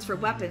skeletons for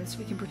weapons so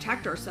we can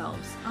protect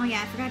ourselves. Oh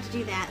yeah, I forgot to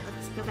do that.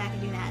 Let's go back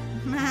and do that.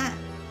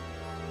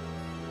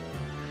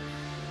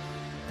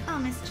 Oh,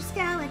 Mr.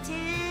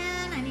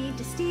 Skeleton, I need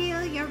to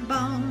steal your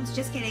bones.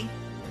 Just kidding.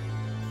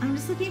 I'm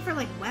just looking for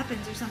like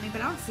weapons or something, but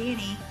I don't see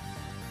any.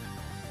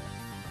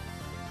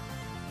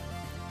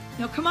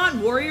 Now come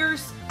on,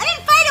 warriors. I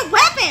didn't find a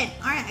weapon!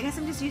 Alright, I guess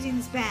I'm just using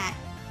this bat.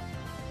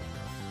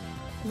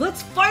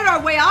 Let's fight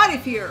our way out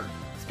of here.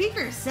 Speak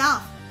for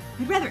yourself.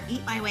 I'd rather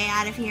eat my way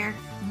out of here.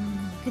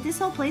 Could this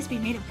whole place be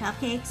made of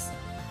cupcakes?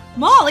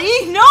 Molly,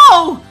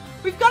 no!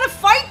 We've got to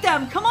fight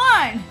them, come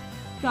on!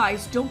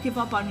 Guys, don't give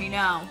up on me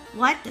now.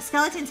 What? The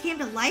skeletons came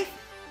to life?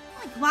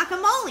 Like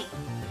guacamole.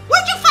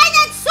 Where'd you find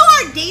that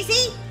sword,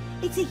 Daisy?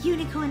 It's a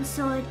unicorn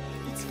sword.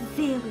 It's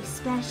very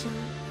special.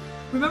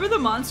 Remember the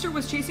monster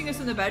was chasing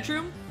us in the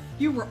bedroom?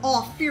 You were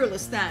all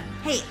fearless then.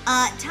 Hey,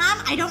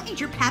 Tom, I don't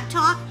need your pep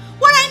talk.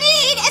 What I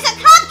need is a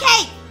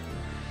cupcake!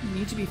 You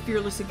need to be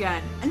fearless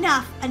again.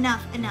 Enough.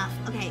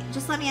 Okay,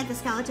 just let me at the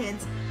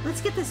skeletons.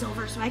 Let's get this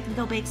over so I can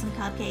go bake some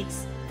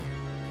cupcakes.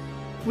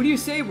 What do you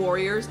say,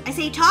 warriors? I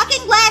say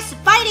talking less,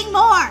 fighting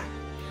more.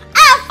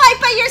 I'll fight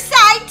by your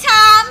side,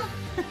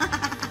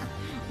 Tom!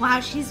 Wow,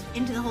 she's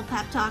into the whole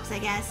pep talks, I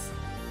guess.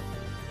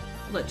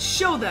 Let's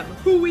show them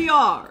who we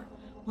are.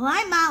 Well,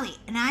 I'm Molly,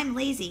 and I'm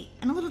lazy,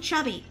 and a little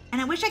chubby, and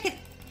I wish I could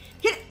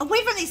get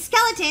away from these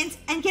skeletons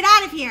and get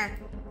out of here.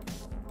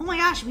 Oh my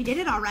gosh, we did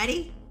it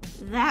already?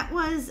 That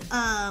was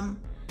weird.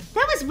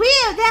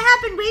 That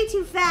happened way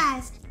too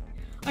fast.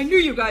 I knew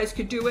you guys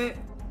could do it.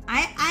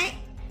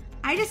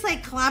 I just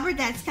like clobbered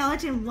that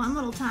skeleton one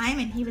little time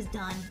and he was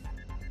done.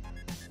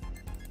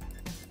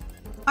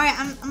 Alright,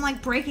 I'm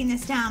like breaking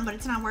this down, but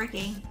it's not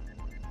working.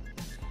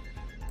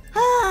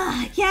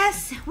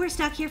 Yes, we're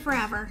stuck here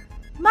forever.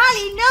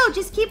 Molly, no,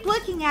 just keep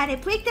working at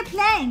it. Break the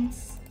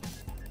planks.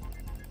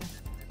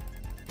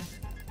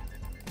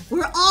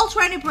 We're all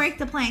trying to break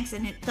the planks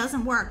and it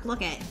doesn't work.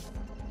 Look at it.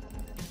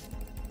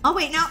 Oh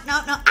wait, no.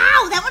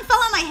 Ow, that one fell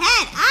on my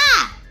head.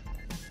 Ah!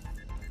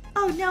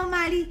 Oh no,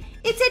 Molly,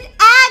 it's an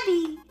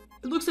Abby.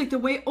 It looks like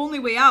the only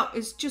way out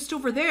is just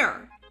over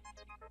there.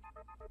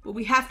 But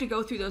we have to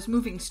go through those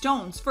moving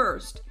stones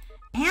first.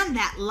 And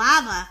that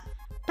lava.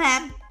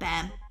 Bam,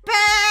 bam,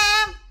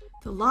 bam.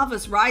 The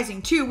lava's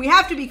rising too. We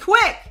have to be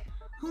quick.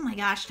 Oh my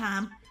gosh,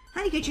 Tom. How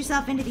do you get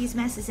yourself into these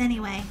messes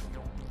anyway?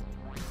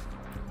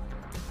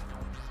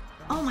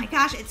 Oh my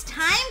gosh, it's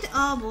timed?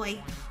 Oh boy.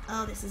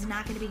 Oh, this is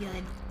not going to be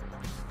good.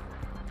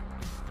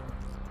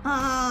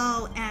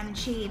 Oh,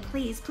 MG,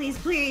 please, please,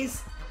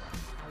 please.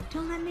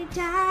 Don't let me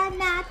die,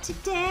 not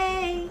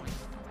today.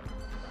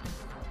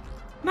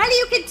 Molly,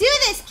 you can do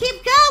this.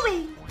 Keep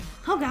going.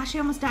 Oh gosh, I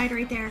almost died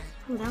right there.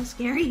 Oh, that was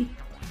scary.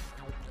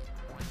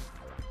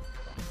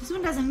 This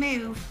one doesn't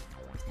move.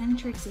 It's kind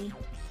of tricksy.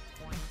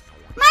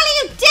 Molly,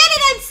 you did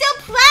it! I'm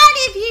so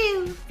proud of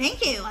you.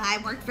 Thank you. I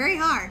worked very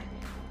hard.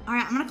 All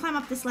right, I'm going to climb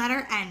up this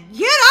ladder and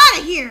get out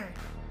of here.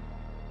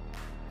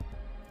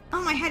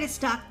 Oh, my head is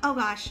stuck. Oh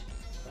gosh.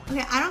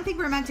 Okay, I don't think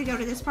we're meant to go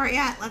to this part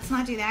yet. Let's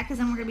not do that because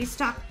then we're going to be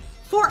stuck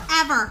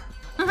forever.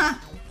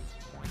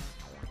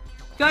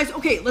 Guys,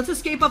 okay, let's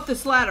escape up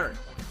this ladder.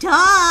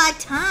 Duh,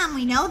 Tom,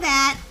 we know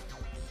that.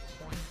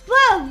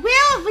 Whoa,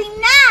 where are we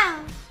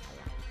now?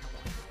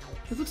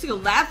 It looks like a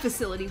lab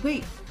facility.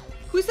 Wait,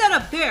 who's that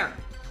up there?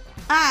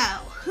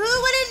 Oh, who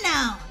would have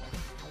known?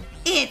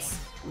 It's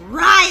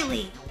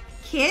Riley.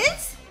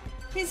 Kids?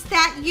 Is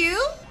that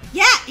you?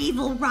 Yeah,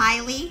 evil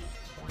Riley.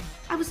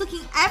 I was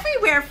looking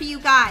everywhere for you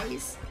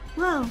guys.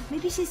 Whoa,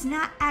 maybe she's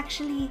not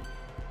actually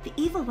the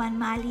evil one,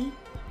 Molly.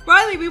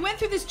 Riley, we went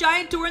through this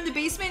giant door in the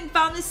basement and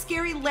found this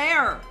scary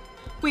lair.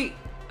 Wait,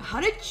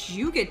 how did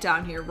you get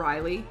down here,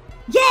 Riley?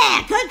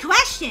 Yeah, good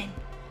question.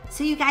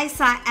 So you guys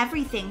saw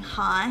everything,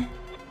 huh?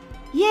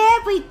 Yeah,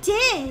 we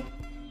did.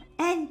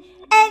 And,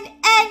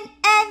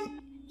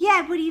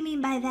 yeah, what do you mean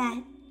by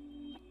that?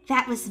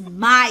 That was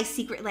my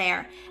secret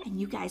lair, and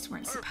you guys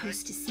weren't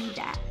supposed to see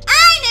that.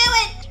 I knew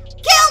it!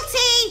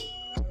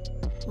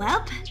 Guilty!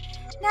 Well,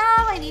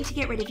 now I need to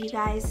get rid of you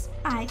guys.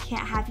 I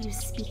can't have you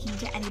speaking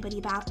to anybody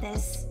about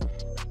this.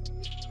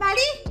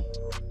 Molly?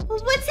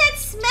 What's that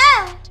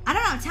smell? I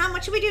don't know, Tom,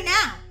 what should we do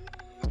now?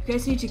 You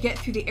guys need to get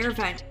through the air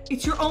vent.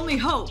 It's your only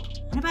hope.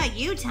 What about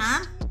you,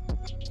 Tom?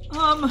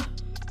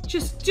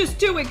 Just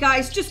do it,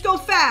 guys. Just go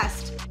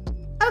fast.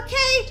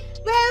 Okay,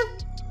 well,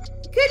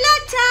 good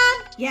luck,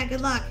 Tom. Yeah,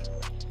 good luck.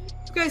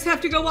 You guys have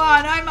to go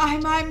on.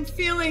 I'm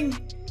feeling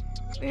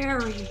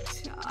very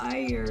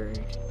tired.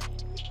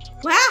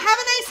 Well, have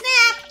a nice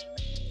nap.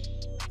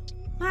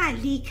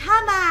 Molly,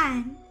 come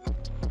on.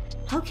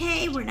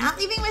 Okay, we're not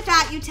leaving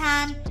without you,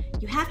 Tom.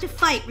 You have to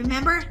fight,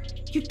 remember?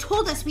 You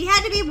told us we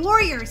had to be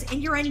warriors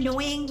in your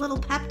annoying little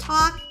pep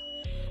talk.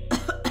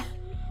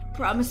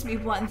 Promise me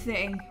one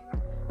thing.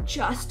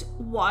 Just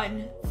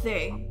one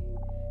thing.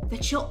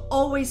 That you'll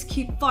always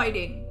keep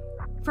fighting.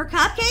 For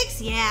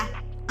cupcakes? Yeah,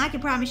 I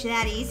can promise you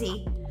that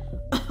easy.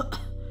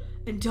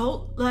 And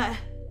don't let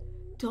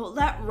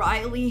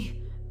Riley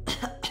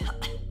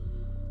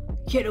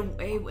get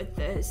away with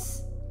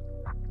this.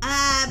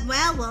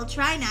 Well, we'll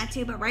try not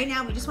to, but right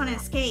now we just want to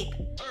escape.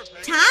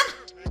 Tom?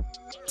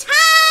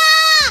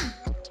 Tom!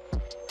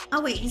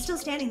 Oh, wait, he's still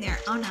standing there.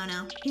 Oh,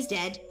 no, he's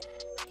dead.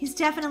 He's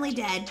definitely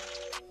dead.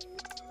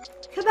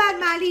 Come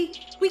on, Molly.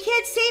 We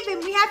can't save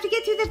him. We have to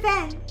get through the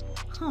vent.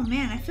 Oh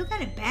man, I feel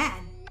kind of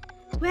bad.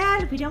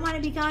 Well, we don't want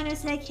to be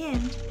goners like him.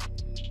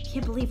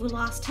 Can't believe we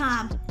lost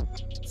Tom.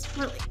 It's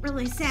really,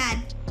 really sad.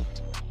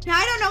 Now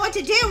I don't know what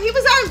to do. He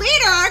was our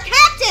leader, our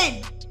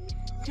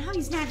captain. Now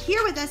he's not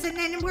here with us, and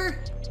then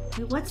we're...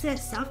 Wait, what's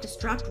this?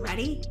 Self-destruct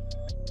ready?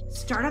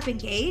 Startup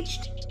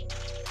engaged?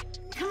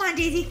 Come on,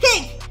 Daisy,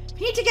 think!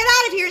 We need to get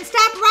out of here and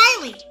stop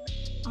Riley!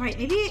 Alright,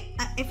 maybe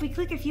if we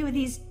click a few of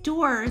these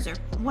doors or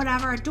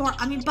whatever,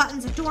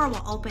 buttons, a door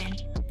will open.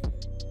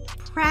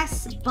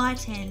 Press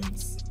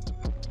buttons.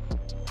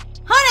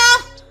 Oh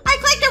no! I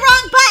clicked the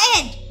wrong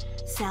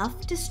button!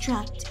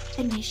 Self-destruct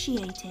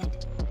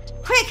initiated.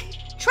 Quick!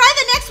 Try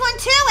the next one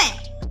to it!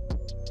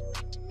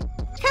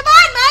 Come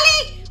on,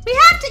 Molly! We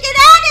have to get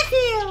out of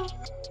here!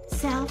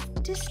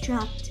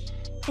 Self-destruct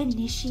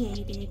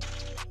initiated.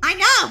 I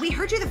know! We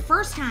heard you the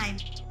first time.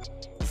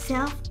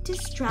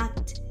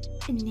 Self-destruct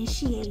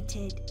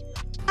initiated.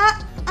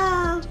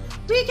 Uh-oh.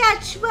 We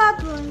got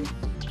trouble.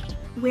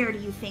 Where do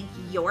you think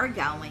you're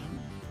going?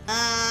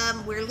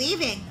 We're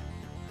leaving.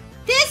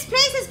 This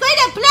place is going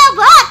to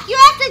blow up! You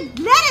have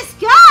to let us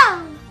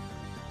go!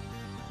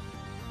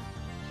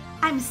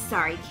 I'm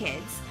sorry,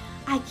 kids.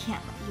 I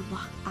can't let you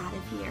walk out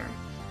of here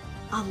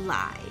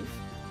alive.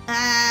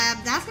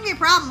 That's gonna be a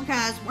problem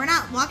because we're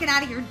not walking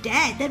out of here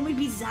dead. Then we'd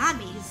be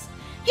zombies.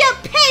 You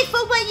pay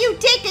for what you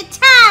did to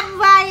Tom,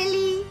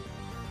 Riley.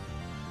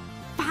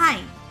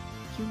 Fine.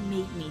 You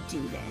made me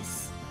do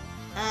this.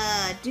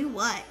 Do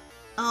what?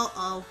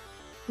 Uh-oh.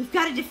 We've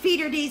got to defeat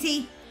her,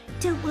 Daisy.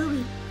 Don't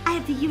worry. I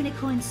have the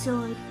unicorn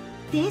sword.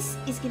 This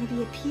is going to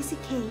be a piece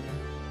of cake.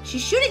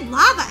 She's shooting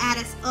lava at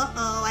us.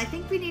 Uh-oh. I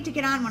think we need to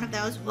get on one of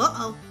those.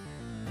 Uh-oh.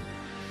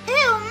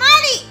 Ew,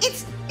 Molly!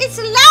 It's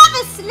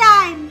lava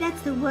slime!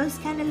 That's the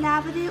worst kind of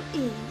lava there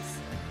is.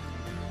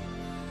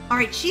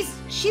 Alright, she's...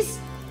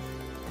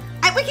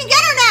 we can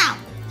get her now!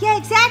 Yeah,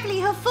 exactly.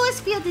 Her force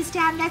field is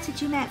down. That's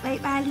what you meant,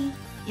 right, Molly?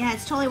 Yeah,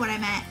 it's totally what I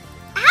meant.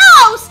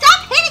 Ow!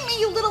 Stop hitting me,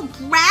 you little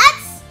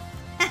brats!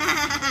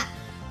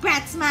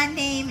 Brat's my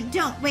name and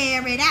don't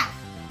wear it out.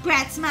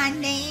 Brat's my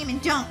name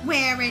and don't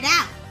wear it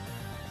out.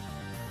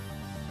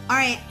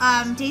 Alright,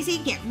 Daisy,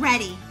 get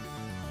ready.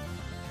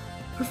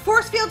 Her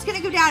force field's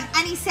gonna go down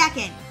any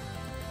second.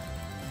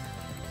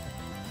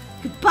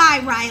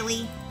 Goodbye,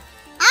 Riley.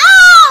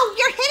 Ow!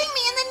 You're hitting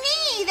me in the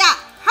knee! That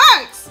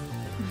hurts!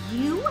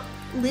 You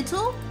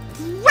little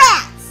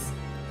brats!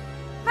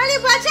 Molly,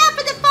 watch out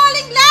for the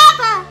falling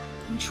lava!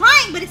 I'm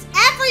trying, but it's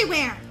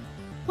everywhere.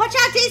 Watch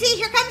out, Daisy.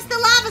 Here comes the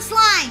lava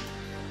slime.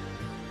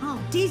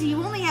 Oh, Daisy,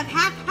 you only have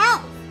half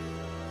health.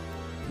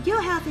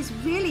 Your health is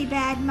really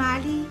bad,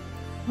 Molly.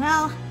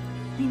 Well,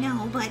 I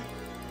know, but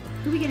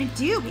what are we gonna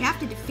do? We have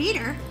to defeat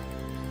her.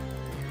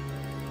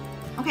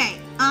 Okay,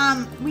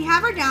 we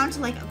have her down to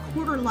like a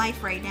quarter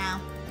life right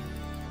now.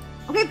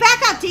 Okay, back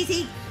up,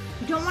 Daisy.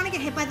 You don't want to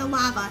get hit by the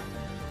lava.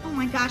 Oh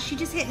my gosh, she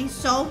just hit me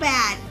so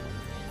bad.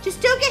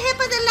 Just don't get hit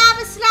by the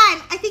lava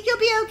slime. I think you'll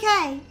be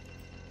okay.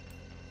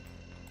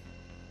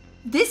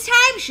 This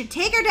time should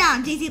take her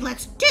down, Daisy.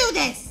 Let's do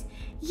this.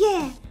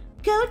 Yeah,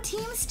 go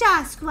Team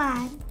Star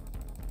Squad.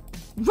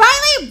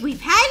 Riley,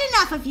 we've had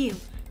enough of you.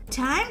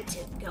 Time to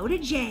go to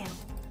jail.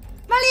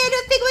 Molly, I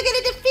don't think we're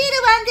going to defeat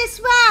her on this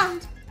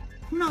round.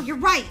 No, you're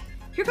right.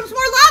 Here comes more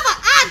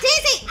lava. Ah,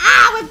 Daisy.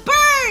 Ow,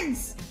 it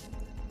burns.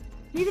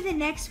 Maybe the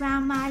next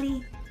round,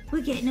 Molly.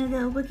 We're getting her,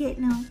 though. We're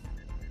getting her.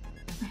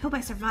 I hope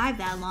I survive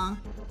that long.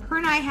 Her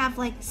and I have,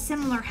 like,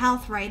 similar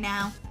health right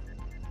now.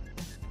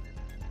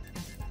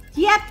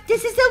 Yep,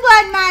 this is the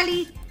one,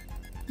 Molly.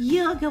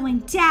 You're going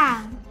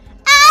down.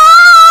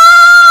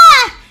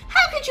 Ah!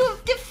 How could you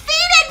have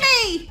defeated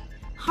me?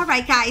 All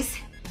right, guys.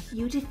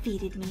 You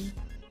defeated me.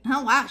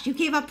 Oh, wow. You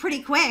gave up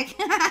pretty quick.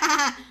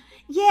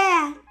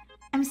 Yeah.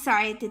 I'm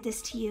sorry I did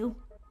this to you.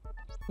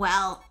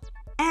 Well,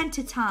 and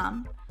to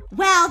Tom.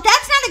 Well,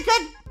 that's not a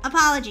good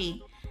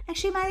apology.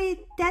 Actually,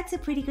 Molly, that's a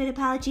pretty good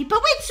apology.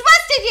 But we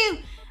trusted you!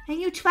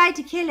 And you tried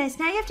to kill us.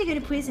 Now you have to go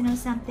to prison or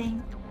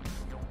something.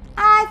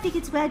 I think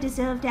it's well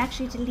deserved,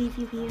 actually, to leave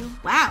you here.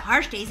 Wow,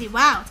 harsh, Daisy.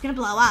 Wow, it's gonna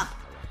blow up.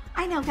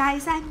 I know,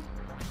 guys.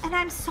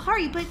 I'm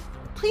sorry, but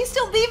please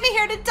don't leave me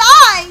here to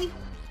die.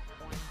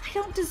 I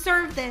don't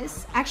deserve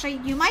this.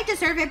 Actually, you might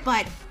deserve it,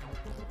 but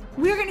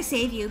we're gonna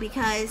save you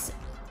because...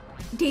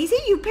 Daisy,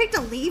 you picked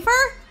to leave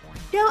her?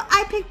 No,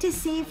 I picked to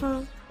save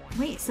her.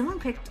 Wait, someone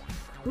picked...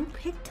 Who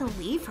picked to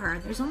leave her?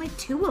 There's only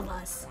 2 of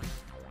us.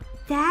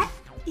 That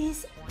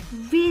is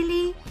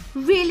really,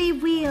 really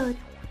weird.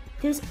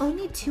 There's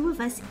only 2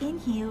 of us in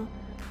here.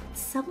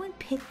 Someone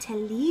picked to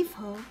leave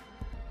her.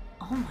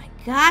 Oh my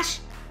gosh.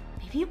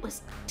 Maybe it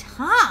was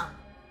Tom.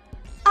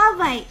 All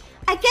right.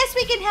 I guess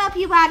we can help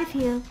you out of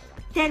here.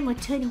 Then we're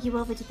turning you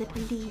over to the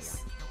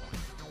police.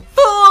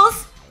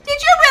 Fools!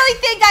 Did you really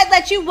think I'd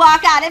let you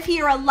walk out of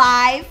here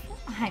alive?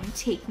 I'm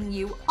taking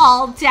you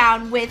all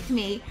down with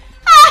me.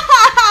 Ha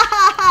ha ha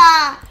ha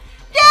ha!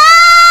 No!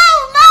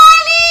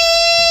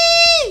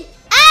 Molly!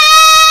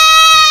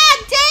 Ah!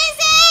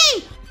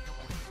 Daisy!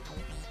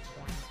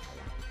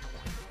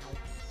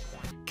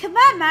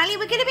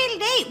 Molly, we're gonna be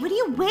late. What are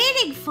you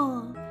waiting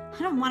for? I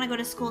don't want to go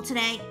to school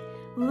today.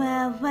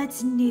 Well,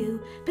 what's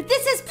new? But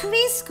this is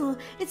preschool.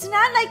 It's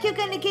not like you're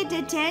gonna get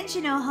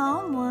detention or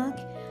homework.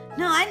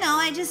 No, I know.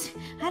 I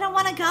don't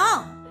want to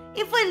go.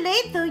 If we're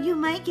late, though, you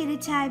might get a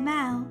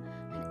timeout.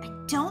 I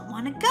don't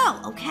want to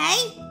go,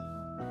 okay?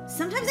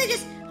 Sometimes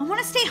I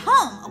want to stay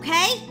home,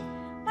 okay?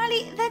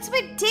 Molly, that's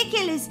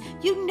ridiculous.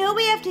 You know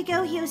we have to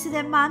go here so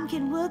that Mom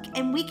can work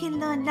and we can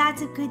learn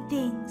lots of good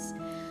things.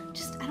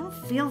 I don't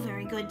feel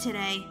very good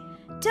today.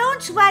 Don't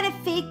try to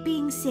fake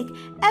being sick.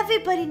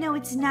 Everybody know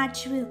it's not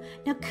true.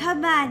 Now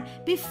come on,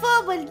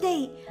 before we're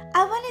late.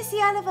 I want to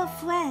see all of our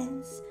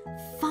friends.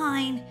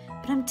 Fine,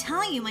 but I'm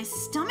telling you, my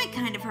stomach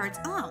kind of hurts.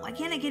 Oh, why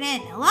can't I get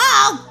in?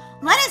 Hello?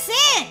 Let us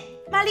in!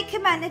 Molly,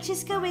 come on, let's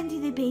just go in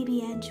through the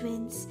baby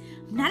entrance.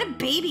 I'm not a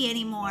baby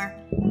anymore.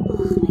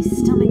 Ugh, my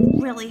stomach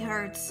really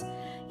hurts.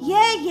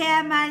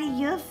 Yeah, Molly,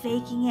 you're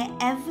faking it.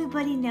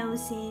 Everybody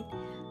knows it.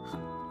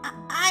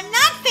 I'm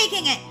not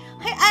faking it.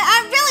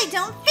 I really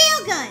don't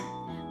feel good.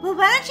 Well,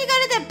 why don't you go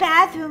to the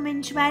bathroom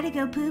and try to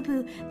go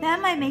poo-poo?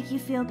 That might make you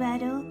feel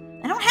better.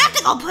 I don't have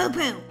to go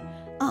poo-poo.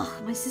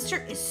 Ugh, my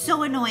sister is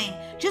so annoying.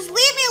 Just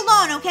leave me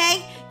alone,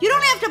 okay? You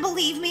don't have to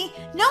believe me.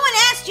 No one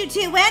asked you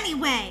to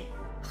anyway.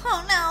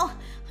 Oh no,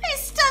 my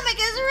stomach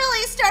is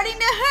really starting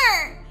to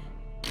hurt.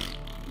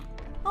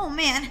 Oh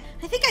man,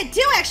 I think I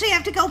do actually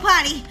have to go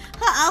potty.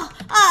 Uh-oh,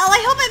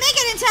 I hope I make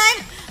it in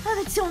time. Oh,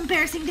 that's so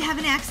embarrassing to have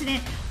an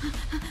accident.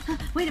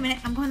 Wait a minute,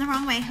 I'm going the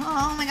wrong way.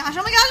 Oh my gosh,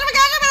 I'm not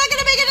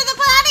gonna make it to the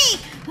potty.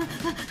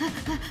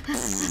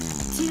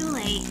 Too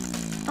late.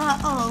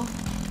 Uh-oh.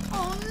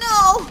 Oh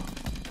no,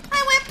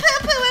 I went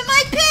poo-poo in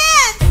my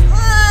pants.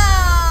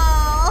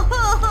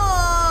 Oh,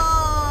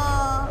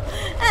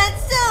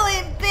 that's so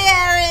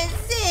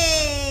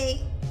embarrassing.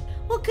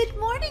 Well, good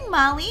morning,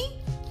 Molly.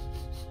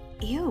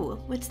 Ew,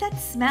 what's that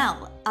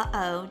smell?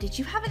 Uh-oh, did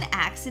you have an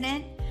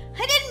accident?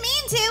 I didn't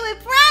mean to, I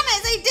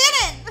promise, I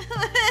didn't.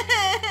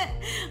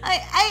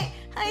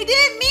 I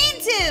didn't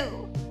mean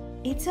to.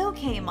 It's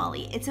okay,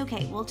 Molly, it's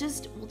okay. We'll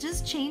just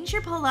change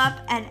your pull-up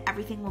and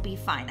everything will be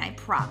fine, I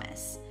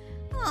promise.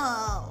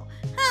 Oh,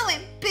 how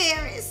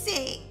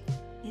embarrassing.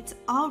 It's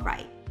all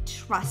right,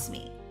 trust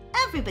me.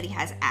 Everybody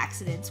has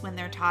accidents when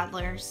they're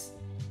toddlers.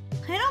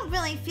 I don't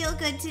really feel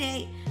good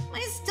today.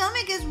 My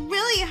stomach is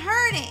really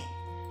hurting.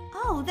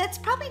 Oh, that's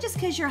probably just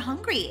because you're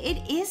hungry.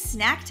 It is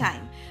snack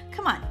time.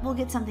 Come on, we'll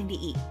get something to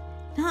eat.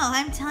 No,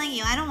 I'm telling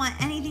you, I don't want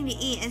anything to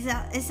eat.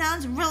 It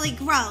sounds really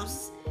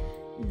gross.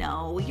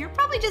 No, you're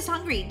probably just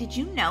hungry. Did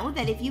you know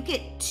that if you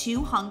get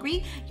too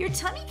hungry, your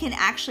tummy can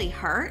actually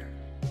hurt?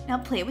 Now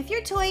play with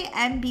your toy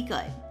and be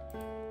good.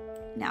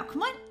 Now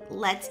come on,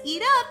 let's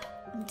eat up.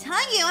 I'm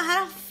telling you, I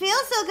don't feel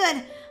so good.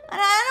 And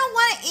I don't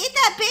want to eat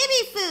that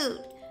baby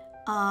food.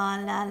 Ah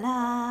la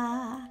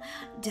la,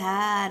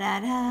 da da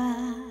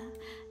da.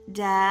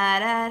 Da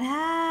da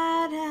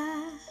da da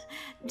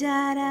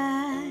da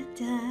da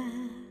da.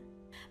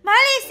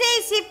 Molly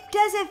says she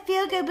doesn't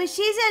feel good, but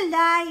she's a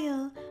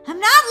liar. I'm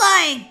not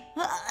lying.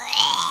 Ew!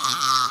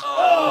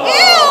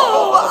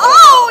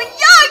 Oh,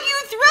 yuck! You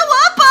threw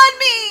up on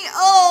me.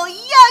 Oh,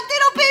 yuck! They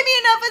don't pay me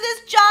enough for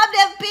this job to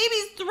have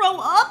babies throw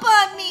up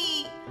on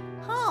me.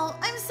 Oh,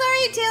 I'm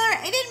sorry, Taylor.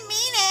 I didn't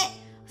mean it.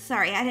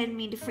 Sorry, I didn't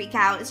mean to freak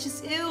out. It's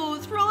just, ew,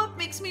 throw up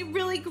makes me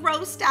really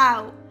grossed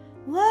out.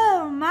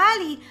 Whoa,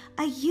 Molly,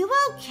 are you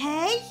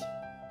okay?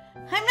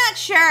 I'm not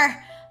sure.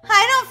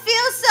 I don't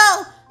feel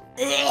so...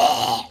 Ew,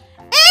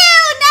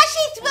 now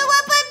she threw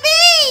up on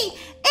me!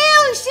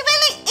 Ew, she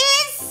really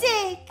is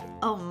sick!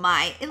 Oh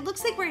my, it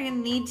looks like we're gonna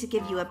need to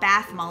give you a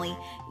bath, Molly.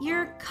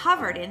 You're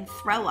covered in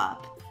throw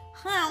up.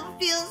 I don't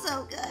feel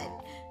so good.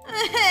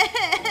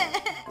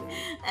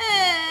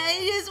 I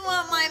just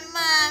want my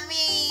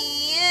mommy.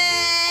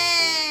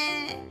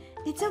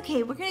 It's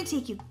okay, we're gonna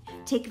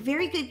take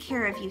very good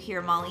care of you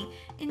here, Molly,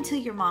 until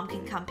your mom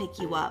can come pick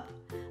you up.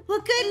 Well,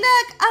 good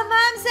luck. Our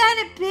mom's on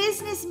a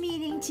business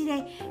meeting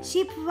today.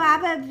 She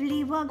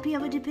probably won't be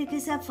able to pick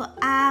us up for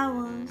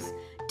hours.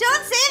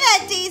 Don't say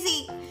that,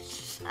 Daisy.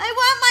 I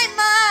want my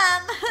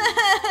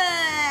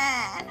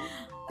mom.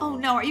 Oh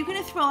no, are you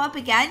gonna throw up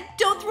again?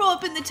 Don't throw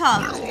up in the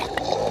tub.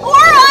 Or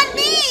on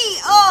me.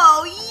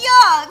 Oh,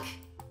 yuck.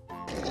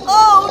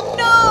 Oh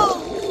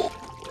no.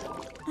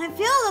 I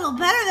feel a little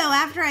better though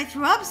after I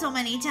threw up so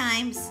many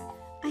times.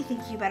 I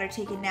think you better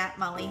take a nap,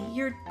 Molly.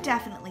 You're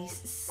definitely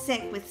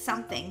sick with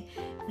something.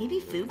 Maybe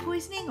food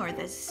poisoning or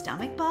the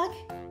stomach bug?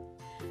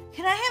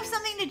 Can I have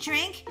something to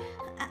drink?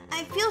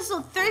 I feel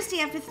so thirsty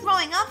after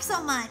throwing up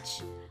so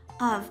much.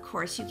 Of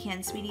course you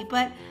can, sweetie,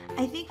 but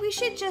I think we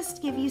should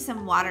just give you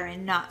some water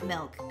and not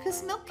milk,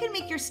 because milk can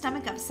make your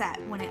stomach upset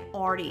when it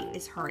already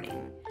is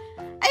hurting.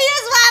 I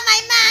just want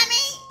my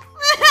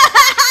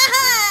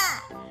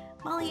mommy!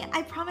 Molly,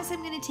 I promise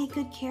I'm going to take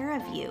good care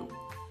of you.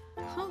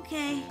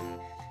 Okay.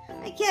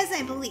 I guess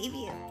I believe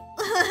you.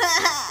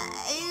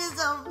 I just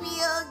don't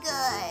feel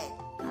good.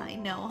 I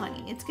know,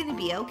 honey. It's gonna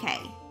be okay.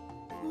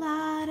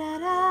 La da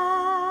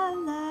da,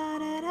 la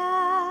da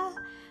da,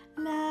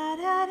 la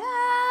da da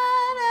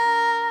da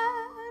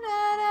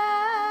da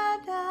da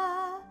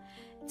da.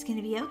 It's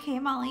gonna be okay,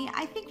 Molly.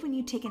 I think when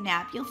you take a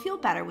nap, you'll feel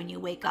better when you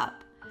wake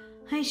up.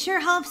 I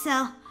sure hope so.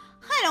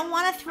 I don't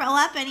want to throw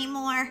up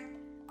anymore.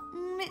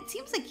 It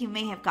seems like you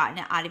may have gotten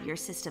it out of your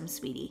system,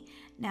 sweetie.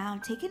 Now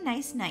take a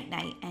nice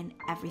night-night and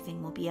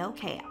everything will be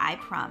okay, I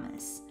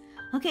promise.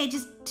 Okay,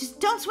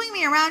 just don't swing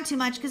me around too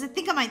much because I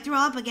think I might throw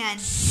up again.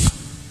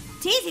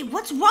 Daisy,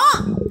 what's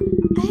wrong?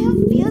 I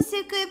don't feel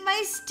so good.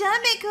 My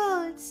stomach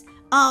hurts.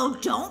 Oh,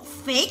 don't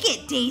fake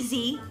it,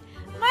 Daisy.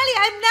 Marley,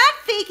 I'm not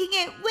faking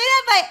it. When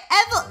have I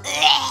ever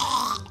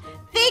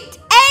faked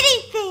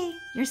anything?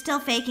 You're still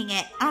faking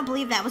it. I don't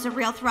believe that was a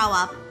real throw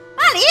up.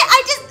 Marley,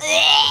 I just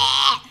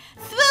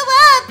threw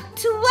up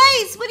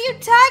twice. What are you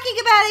talking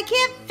about? I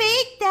can't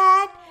fake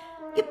that.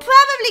 You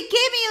probably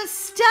gave me a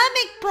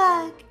stomach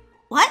bug.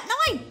 What? No,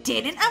 I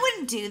didn't. I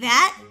wouldn't do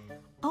that.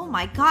 Oh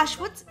my gosh,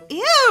 what's...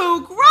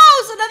 Ew,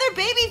 gross! Another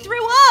baby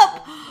threw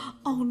up!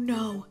 Oh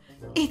no,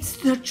 it's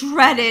the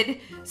dreaded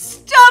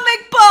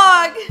stomach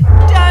bug!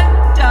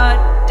 Dun,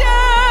 dun,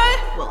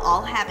 dun! We'll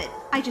all have it.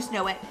 I just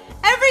know it.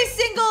 Every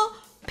single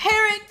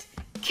parent,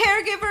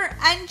 caregiver,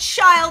 and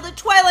child at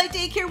Twilight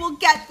Daycare will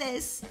get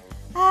this.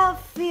 I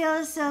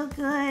feel so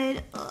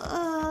good.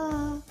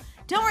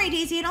 Don't worry,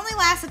 Daisy. It only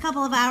lasts a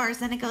couple of hours,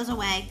 then it goes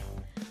away.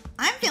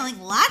 I'm feeling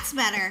lots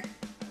better.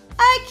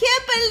 I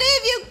can't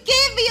believe you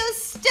gave me a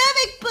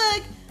stomach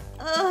bug.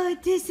 Oh,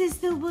 this is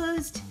the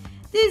worst.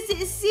 This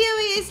is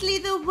seriously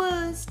the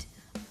worst.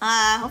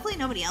 Hopefully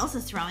nobody else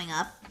is throwing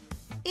up.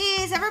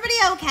 Is everybody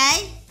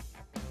okay?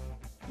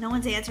 No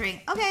one's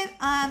answering. Okay,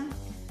 I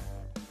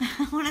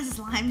want to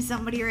slime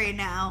somebody right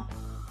now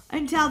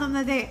and tell them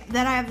that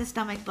I have the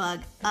stomach bug.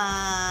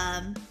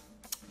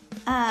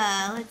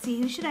 Let's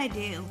see, who should I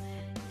do?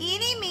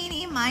 Eeny,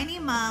 meeny, miny,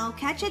 moe,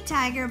 catch a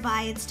tiger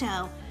by its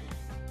toe.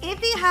 If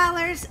he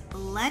hollers,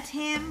 let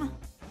him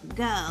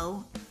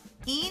go.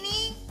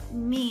 Eeny,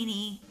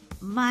 meeny,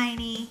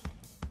 miny,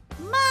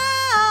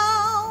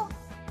 moe.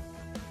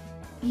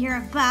 You're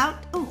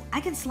about... Oh,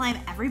 I can slime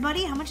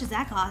everybody? How much does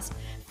that cost?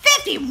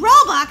 50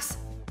 Robux!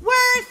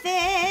 Worth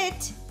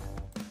it!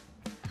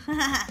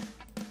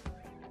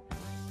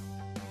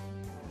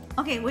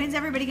 Okay, when's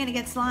everybody gonna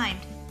get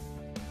slimed?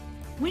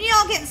 When you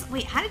all get...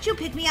 Wait, how did you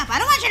pick me up? I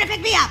don't want you to pick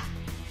me up!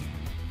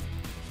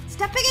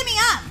 Stop picking me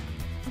up!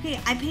 Okay,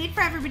 I paid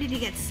for everybody to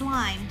get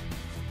slimed,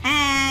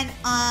 and,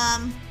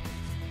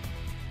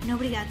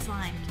 nobody got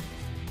slimed.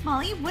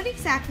 Molly, what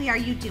exactly are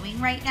you doing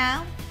right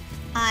now?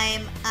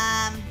 I'm,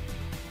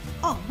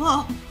 oh,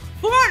 whoa,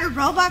 400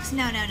 Robux?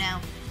 No. Nothing.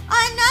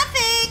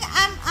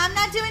 I'm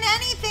not doing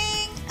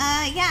anything.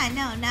 Yeah,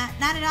 no,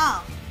 not at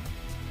all.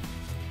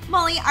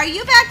 Molly, are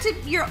you back to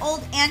your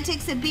old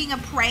antics of being a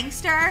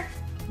prankster?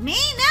 Me?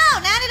 No,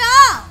 not at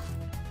all.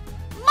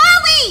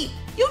 Molly,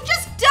 you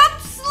just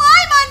dumped slime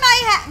on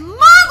my head.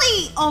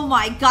 Molly! Oh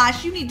my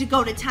gosh, you need to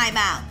go to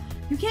timeout.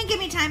 You can't give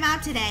me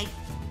timeout today.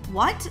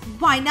 What?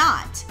 Why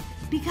not?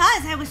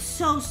 Because I was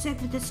so sick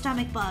with the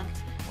stomach bug.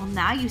 Well,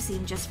 now you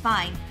seem just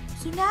fine.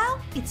 So now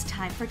it's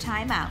time for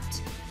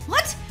timeout.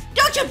 What?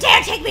 Don't you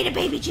dare take me to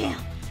baby jail.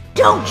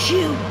 Don't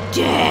you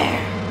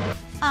dare.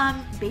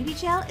 Baby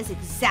jail is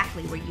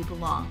exactly where you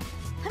belong.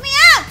 Let me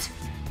out!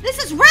 This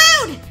is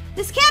rude!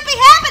 This can't be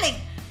happening!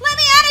 Let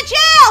me out of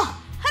jail!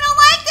 I don't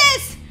like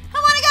this! I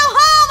want to go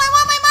home! I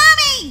want my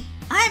mommy!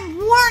 I'm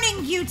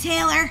warning you,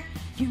 Taylor.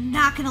 You're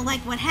not gonna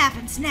like what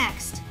happens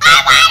next.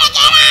 I want to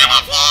get out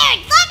of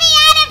here! Let me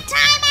out of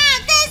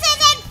timeout! This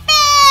isn't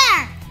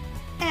fair!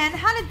 And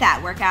how did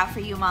that work out for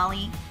you,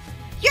 Molly?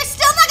 You're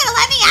still not gonna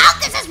let me out?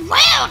 This is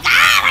rude!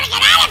 I want to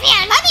get out of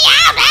here! Let me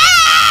out! Ah!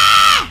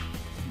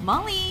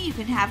 Molly, you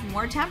can have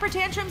more temper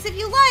tantrums if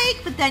you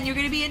like, but then you're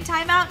going to be in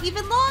timeout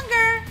even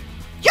longer.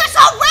 You're so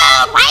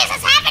rude! Why is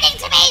this happening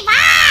to me?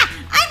 Ah!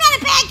 I'm not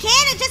a bad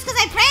kid, it's just because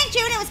I pranked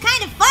you and it was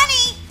kind of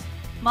funny.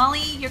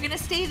 Molly, you're going to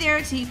stay there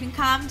until you can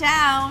calm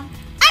down.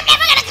 I'm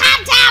never going to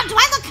calm down! Do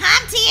I look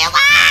calm to you?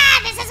 Ah!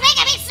 This is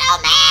making me so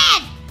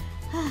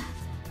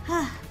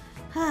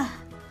mad!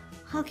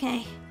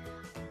 Okay.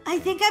 I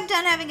think I'm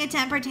done having a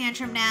temper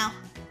tantrum now.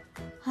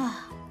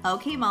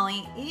 Okay,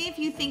 Molly, if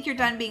you think you're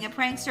done being a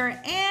prankster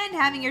and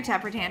having your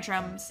temper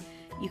tantrums,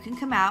 you can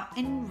come out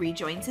and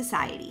rejoin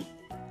society.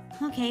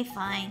 Okay,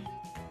 fine.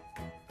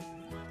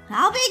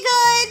 I'll be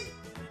good.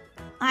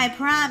 I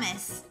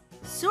promise.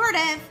 Sort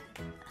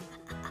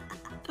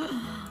of.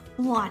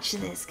 Watch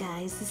this,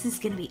 guys. This is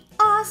gonna be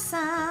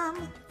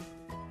awesome.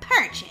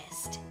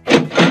 Purchased.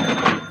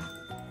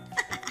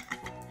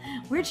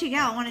 Where'd she go?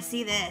 I want to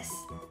see this.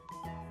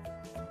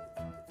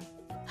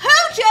 Who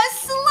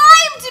just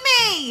slimed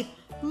me?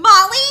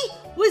 Molly,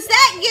 was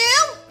that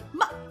you?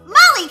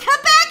 Molly,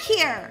 come back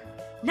here.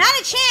 Not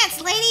a chance,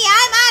 lady.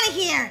 I'm out of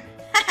here.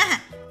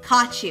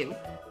 Caught you.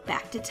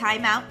 Back to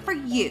timeout for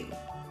you.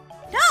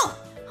 No,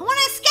 I want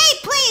to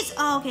escape, please.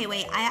 Oh, okay,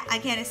 wait. I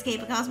can't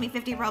escape. It cost me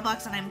 50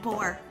 Robux and I'm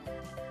poor.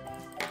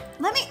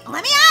 Let me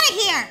out of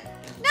here.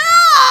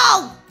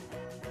 No!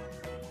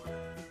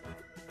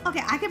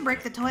 Okay, I can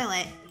break the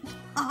toilet.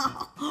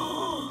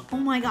 Oh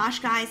my gosh,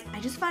 guys.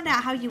 I just found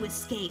out how you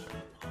escape.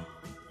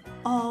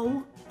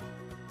 Oh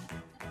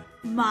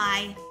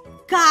my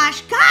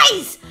gosh,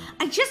 guys!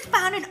 I just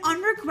found an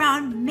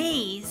underground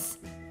maze.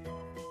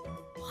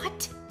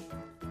 What?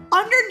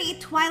 Underneath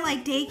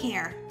Twilight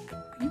Daycare.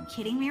 Are you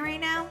kidding me right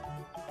now?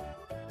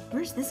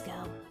 Where's this go?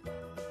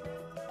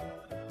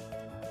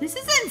 This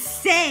is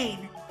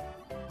insane.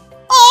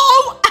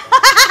 Oh!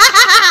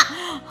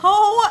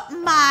 Oh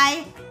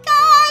my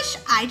gosh!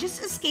 I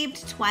just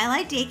escaped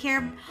Twilight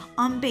Daycare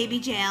baby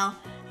jail.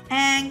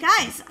 And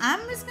guys,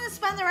 I'm just gonna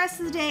spend the rest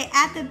of the day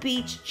at the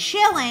beach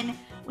chilling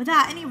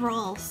without any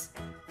rules.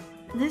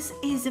 This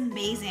is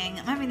amazing.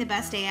 I'm having the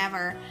best day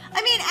ever.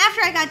 I mean,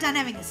 after I got done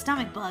having a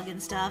stomach bug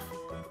and stuff.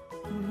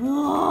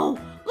 Whoa!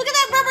 Look at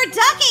that rubber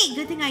ducky!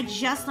 Good thing I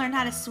just learned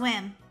how to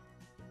swim.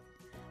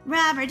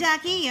 Rubber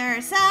ducky,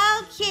 you're so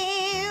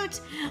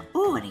cute.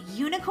 Ooh, and a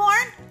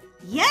unicorn?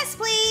 Yes,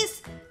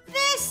 please.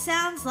 This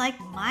sounds like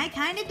my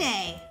kind of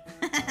day.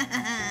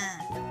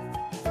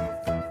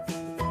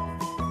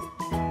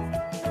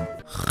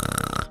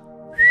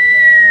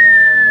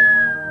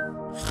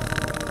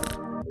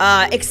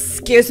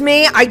 Excuse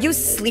me? Are you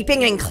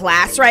sleeping in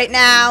class right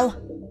now?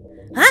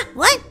 Huh?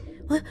 What?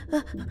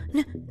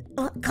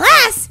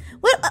 Class?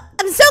 What?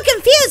 I'm so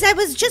confused. I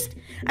was just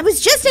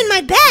in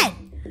my bed.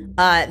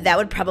 That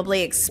would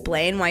probably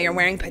explain why you're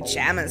wearing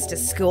pajamas to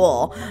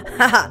school.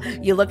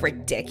 You look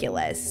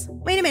ridiculous.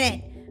 Wait a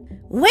minute.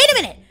 Where's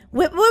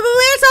all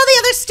the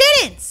other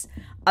students?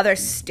 Other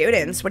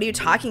students? What are you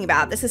talking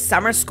about? This is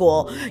summer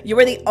school. You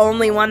were the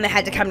only one that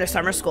had to come to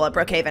summer school at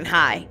Brookhaven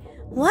High.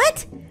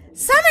 What?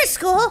 Summer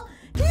school?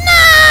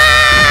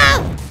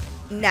 No!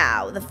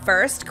 Now, the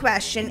first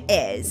question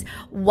is,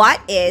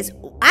 what is...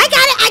 I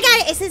got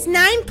it. It says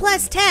 9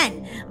 plus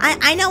 10.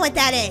 I know what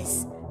that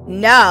is.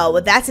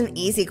 No, that's an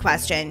easy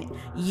question.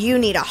 You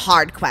need a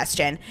hard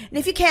question. And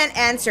if you can't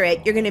answer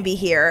it, you're going to be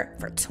here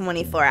for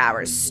 24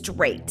 hours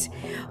straight.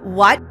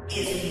 What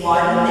is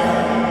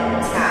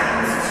 1,000,000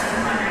 times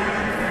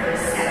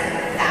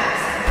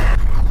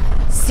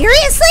 237,000?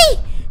 Seriously?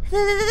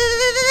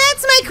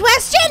 That's my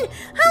question?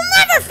 I'll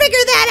never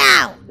figure that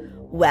out.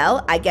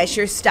 Well, I guess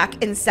you're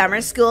stuck in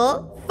summer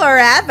school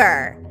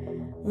forever.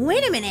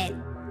 Wait a minute.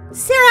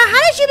 Sarah,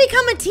 how did you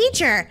become a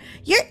teacher?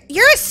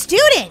 You're a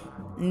student.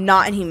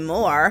 Not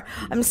anymore.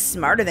 I'm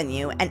smarter than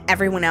you and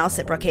everyone else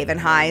at Brookhaven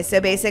High.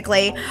 So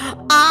basically,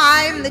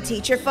 I'm the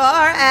teacher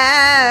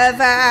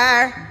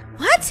forever.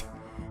 What?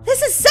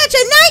 This is such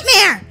a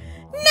nightmare.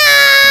 No!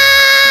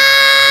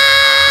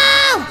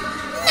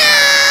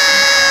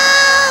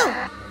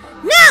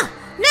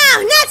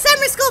 Not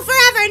summer school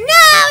forever. No.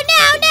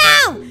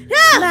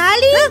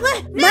 Molly?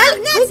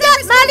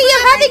 Molly,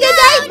 you're having a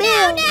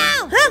nightmare.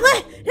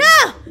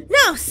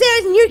 No,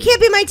 Sarah, you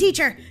can't be my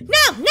teacher.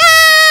 No.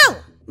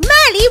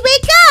 Molly,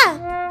 wake up.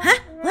 Huh?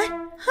 What?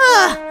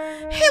 Oh,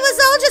 it was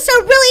all just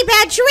a really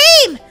bad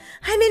dream.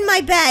 I'm in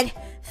my bed.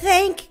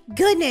 Thank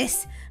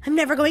goodness. I'm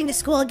never going to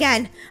school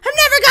again. I'm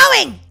never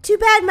going. Too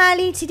bad,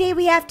 Molly. Today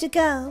we have to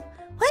go.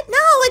 What?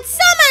 No, it's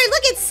summer.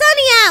 Look, it's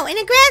sunny out and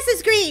the grass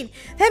is green.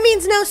 That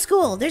means no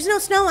school. There's no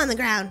snow on the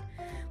ground.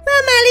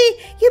 Well, Molly,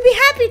 you'll be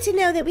happy to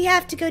know that we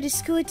have to go to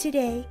school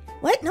today.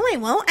 What? No, I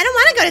won't. I don't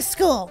want to go to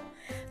school.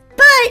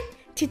 But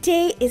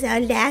today is our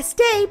last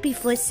day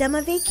before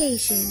summer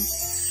vacation.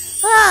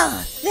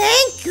 Oh,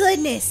 thank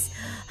goodness.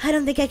 I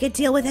don't think I could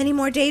deal with any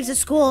more days of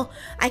school.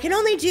 I can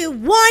only do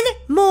one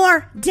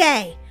more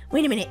day.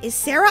 Wait a minute. Is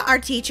Sarah our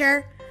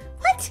teacher?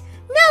 What?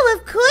 No,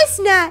 of course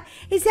not.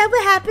 Is that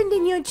what happened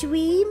in your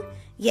dream?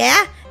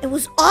 Yeah, it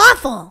was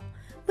awful.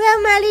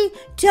 Well, Molly,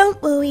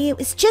 don't worry. It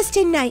was just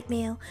a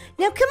nightmare.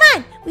 Now, come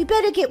on. We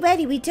better get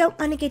ready. We don't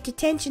want to get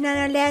detention on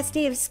our last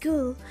day of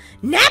school.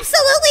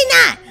 Absolutely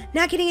not.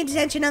 Not getting a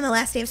detention on the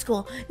last day of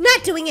school.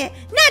 Not doing it.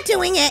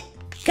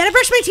 Gotta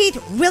brush my teeth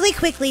really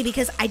quickly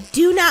because I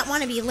do not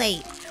want to be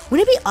late.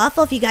 Wouldn't it be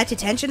awful if you got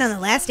detention on the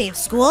last day of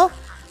school?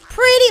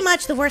 Pretty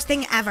much the worst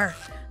thing ever.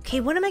 Okay,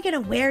 what am I going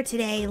to wear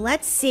today?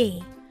 Let's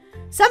see.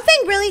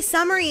 Something really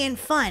summery and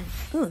fun.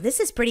 Ooh, this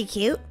is pretty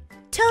cute.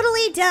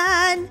 Totally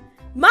done.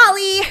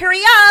 Molly,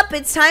 hurry up.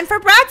 It's time for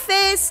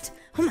breakfast.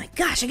 Oh my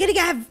gosh, I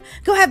gotta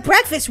go have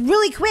breakfast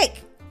really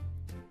quick.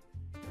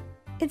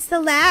 It's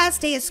the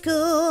last day of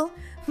school.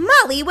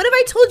 Molly, what have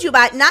I told you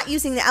about not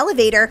using the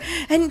elevator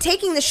and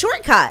taking the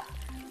shortcut?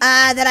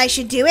 That I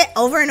should do it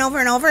over and over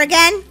and over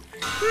again?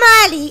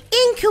 Molly,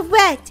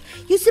 incorrect.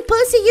 You're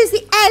supposed to use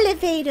the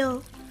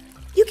elevator.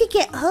 You could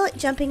get hurt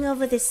jumping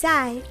over the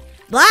side.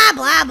 Blah,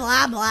 blah,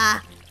 blah,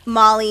 blah.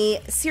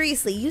 Molly,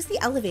 seriously, use the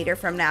elevator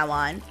from now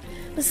on.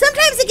 But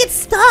sometimes it gets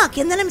stuck,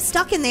 and then I'm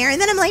stuck in there,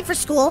 and then I'm late for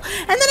school,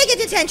 and then I get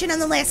detention on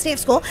the last day of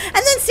school, and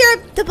then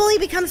Sarah, the bully,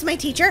 becomes my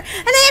teacher, and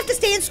I have to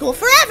stay in school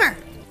forever.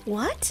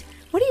 What?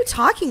 What are you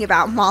talking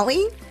about,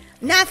 Molly?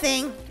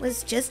 Nothing. It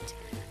was just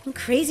a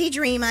crazy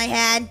dream I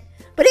had.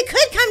 But it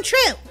could come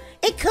true.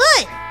 It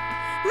could.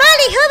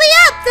 Molly, hurry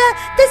up.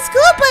 The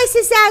school bus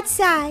is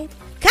outside.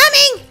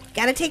 Coming.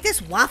 Gotta take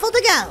this waffle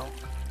to go.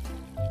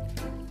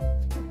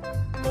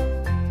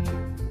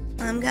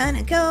 I'm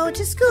gonna go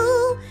to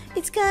school.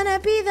 It's gonna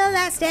be the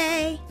last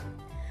day.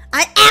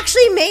 I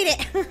actually made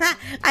it.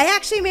 I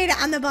actually made it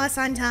on the bus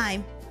on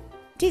time.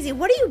 Daisy,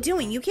 what are you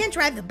doing? You can't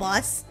drive the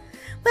bus.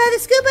 Well, the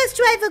school bus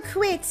driver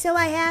quit, so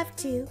I have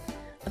to.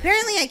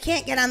 Apparently, I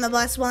can't get on the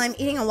bus while I'm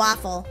eating a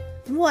waffle.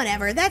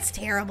 Whatever, that's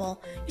terrible.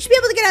 You should be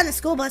able to get on the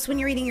school bus when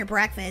you're eating your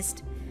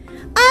breakfast.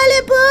 All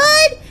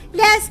aboard!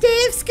 Last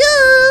day of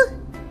school!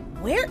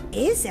 Where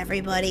is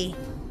everybody?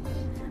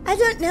 I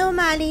don't know,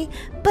 Molly,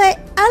 but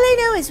all I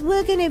know is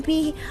we're gonna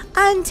be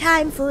on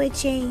time for a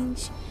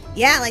change.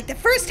 Yeah, like the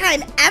first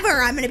time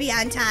ever I'm gonna be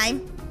on time.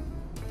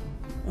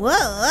 Whoa,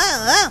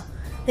 whoa, whoa.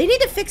 They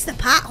need to fix the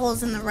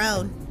potholes in the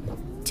road.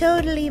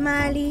 Totally,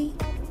 Molly.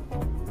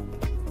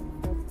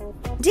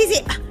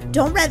 Daisy,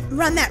 don't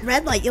run that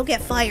red light. You'll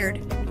get fired.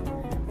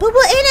 But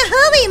we're in a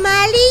hurry,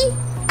 Molly.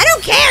 I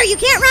don't care. You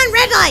can't run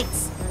red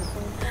lights.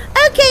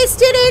 Okay,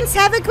 students,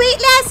 have a great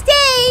last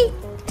day.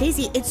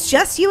 Daisy, it's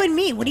just you and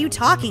me. What are you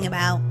talking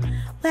about?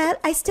 Well,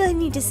 I still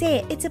need to say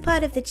it. It's a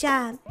part of the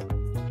job.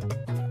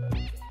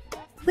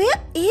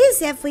 Where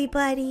is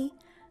everybody?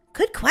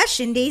 Good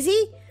question,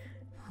 Daisy.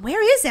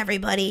 Where is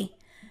everybody?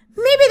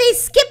 Maybe they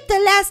skipped the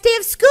last day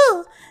of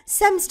school.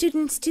 Some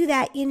students do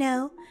that, you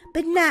know.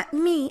 But not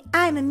me.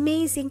 I'm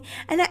amazing,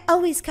 and I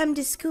always come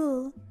to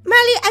school.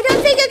 Molly, I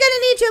don't think you're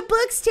gonna need your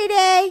books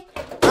today.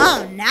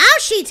 Oh, now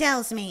she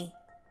tells me.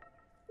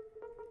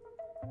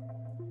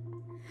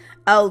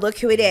 Oh, look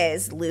who it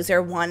is.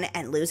 Loser 1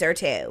 and loser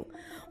 2.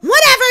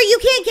 Whatever, you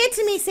can't get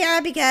to me,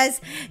 Sarah,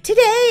 because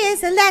today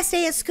is the last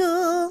day of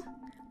school.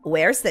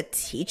 Where's the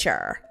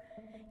teacher?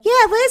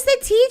 Yeah, where's the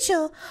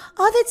teacher?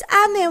 All that's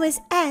on there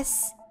is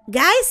S.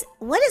 Guys,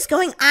 what is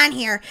going on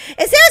here?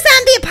 Is there a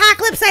zombie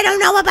apocalypse I don't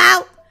know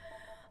about?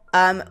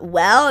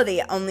 Well,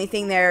 the only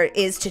thing there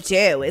is to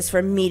do is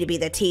for me to be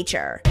the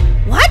teacher.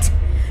 What?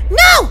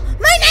 No!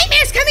 My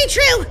nightmare's coming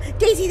true!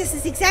 Daisy, this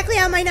is exactly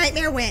how my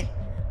nightmare went.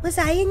 Was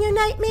I in your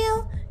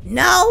nightmare?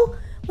 No.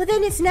 Well,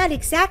 then it's not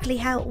exactly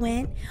how it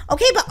went.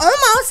 Okay, but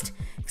almost.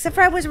 Except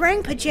for I was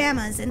wearing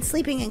pajamas and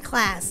sleeping in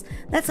class.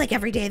 That's like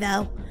every day,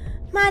 though.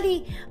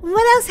 Marty,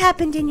 what else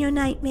happened in your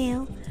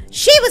nightmare?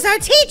 She was our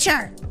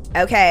teacher!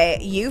 Okay,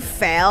 you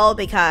fail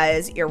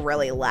because you're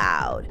really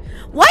loud.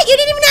 What? You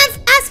didn't even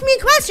ask me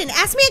a question.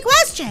 Ask me a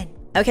question.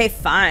 Okay,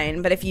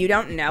 fine, but if you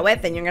don't know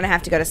it, then you're gonna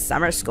have to go to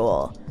summer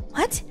school.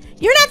 What?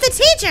 You're not the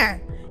teacher!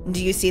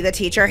 Do you see the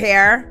teacher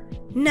here?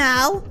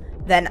 No.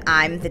 Then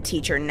I'm the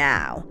teacher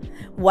now.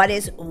 What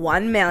is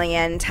 1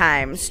 million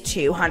times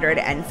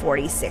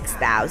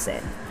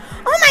 246,000?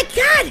 Oh my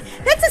god!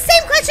 That's the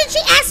same question she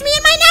asked me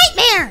in my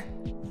nightmare!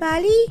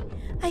 Molly,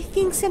 I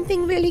think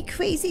something really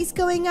crazy's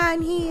going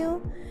on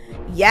here.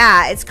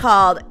 Yeah, it's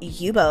called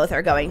You Both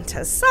Are Going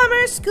to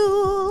Summer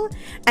School,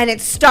 and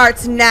it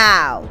starts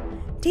now.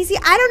 Daisy,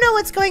 I don't know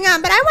what's going on,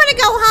 but I want to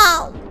go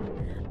home.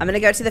 I'm going to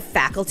go to the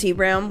faculty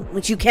room,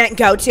 which you can't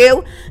go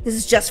to. This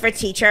is just for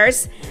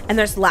teachers, and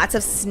there's lots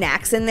of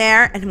snacks in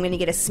there, and I'm going to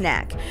get a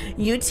snack.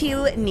 You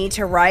two need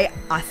to write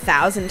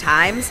 1,000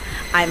 times,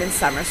 I'm in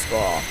summer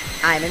school.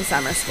 I'm in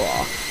summer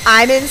school.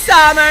 I'm in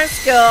summer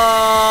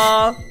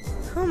school.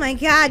 Oh my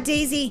god,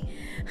 Daisy.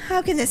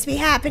 How can this be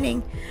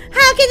happening?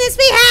 How can this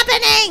be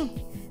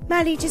happening?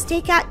 Molly, just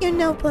take out your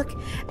notebook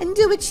and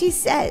do what she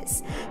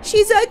says.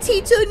 She's our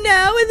teacher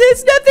now, and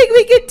there's nothing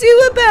we can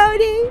do about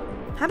it.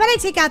 How about I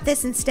take out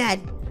this instead?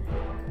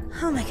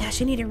 Oh my gosh,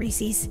 I need a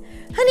Reese's.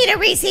 I need a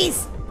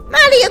Reese's.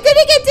 Molly, you're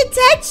gonna get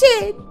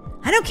detention.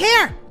 I don't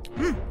care.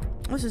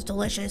 This is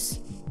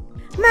delicious.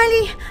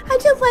 Molly, I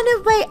don't want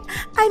to write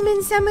I'm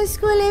in summer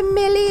school a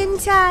million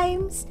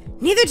times.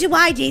 Neither do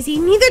I, Daisy.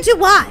 Neither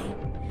do I.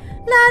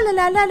 La la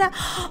la la la.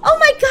 Oh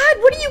my god,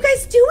 what are you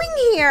guys doing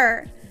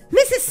here?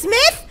 Mrs.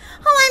 Smith?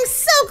 Oh, I'm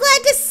so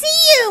glad to see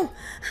you.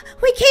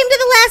 We came to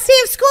the last day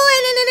of school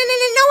and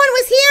no one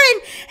was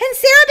here and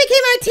Sarah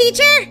became our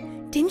teacher.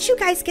 Didn't you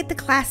guys get the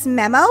class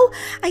memo?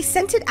 I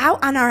sent it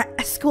out on our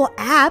school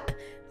app.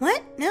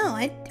 What? No,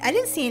 I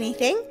didn't see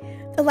anything.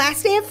 The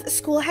last day of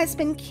school has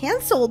been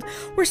canceled.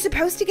 We're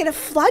supposed to get a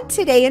flood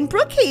today in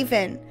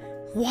Brookhaven.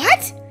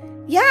 What?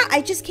 Yeah,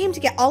 I just came to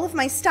get all of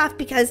my stuff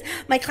because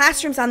my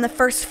classroom's on the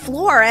first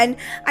floor and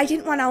I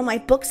didn't want all my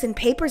books and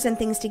papers and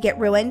things to get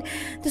ruined.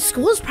 The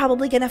school's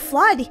probably gonna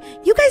flood.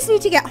 You guys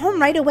need to get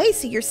home right away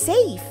so you're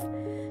safe.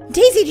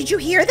 Daisy, did you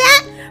hear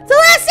that? The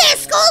last day of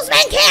school's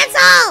been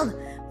canceled!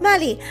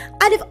 Molly,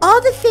 out of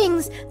all the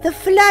things, the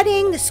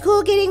flooding, the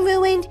school getting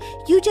ruined,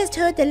 you just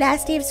heard the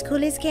last day of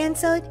school is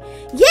canceled?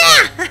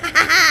 Yeah!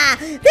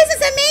 This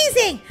is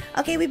amazing!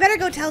 Okay, we better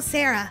go tell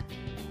Sarah.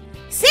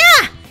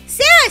 Sarah!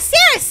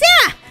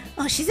 Sarah!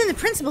 Oh, she's in the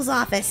principal's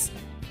office.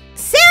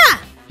 Sarah!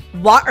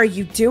 What are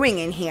you doing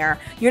in here?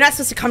 You're not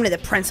supposed to come to the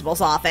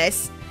principal's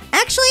office.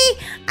 Actually,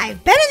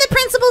 I've been in the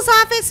principal's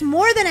office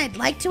more than I'd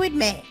like to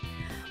admit.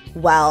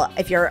 Well,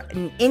 if you're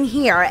in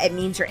here, it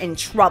means you're in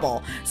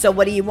trouble. So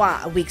what do you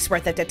want, a week's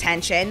worth of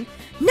detention?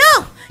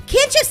 No!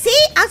 Can't you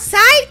see?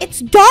 Outside,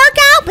 it's dark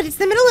out, but it's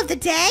the middle of the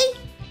day.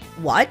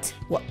 What?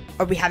 What?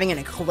 Are we having an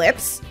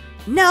eclipse?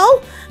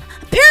 No.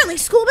 Apparently,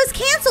 school was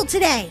canceled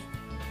today.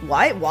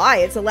 What? Why?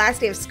 It's the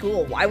last day of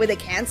school. Why would they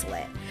cancel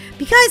it?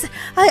 Because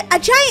a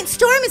giant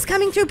storm is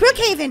coming through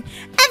Brookhaven.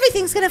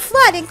 Everything's gonna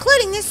flood,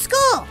 including this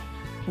school.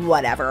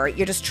 Whatever,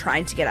 you're just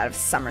trying to get out of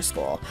summer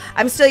school.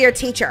 I'm still your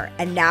teacher,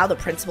 and now the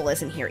principal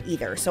isn't here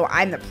either, so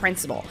I'm the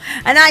principal.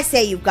 And I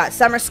say you've got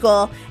summer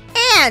school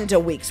and a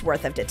week's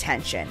worth of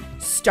detention,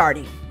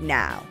 starting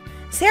now.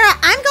 Sarah,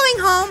 I'm going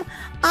home.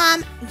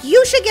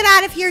 You should get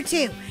out of here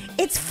too.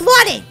 It's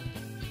flooding.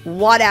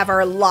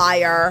 Whatever,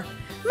 liar.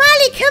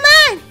 Molly, come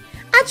on.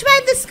 I'll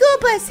drive the school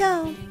bus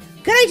home.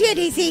 Good idea,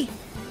 Daisy.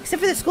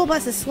 Except for the school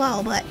bus is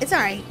slow, but it's all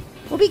right.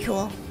 We'll be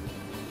cool.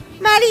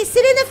 Molly,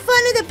 sit in the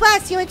front of the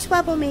bus. You're a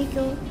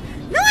troublemaker.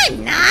 No,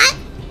 I'm not.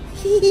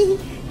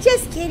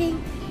 Just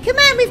kidding. Come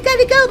on, we've got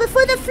to go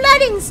before the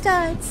flooding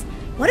starts.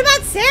 What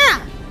about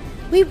Sarah?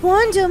 We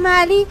warned her,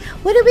 Molly.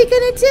 What are we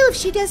going to do if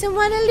she doesn't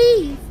want to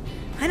leave?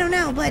 I don't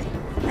know, but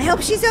I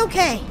hope she's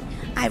okay.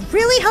 I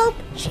really hope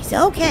she's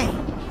okay.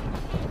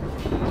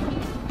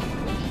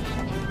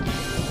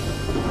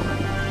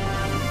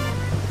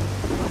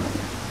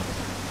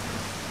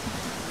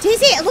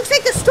 Daisy, it looks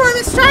like the storm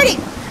is starting.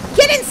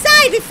 Get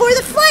inside before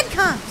the flood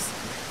comes.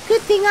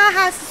 Good thing our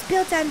house is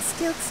built on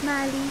stilts,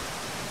 Molly.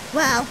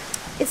 Well,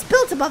 it's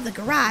built above the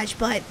garage,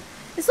 but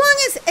as long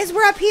as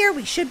we're up here,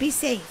 we should be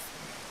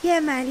safe. Yeah,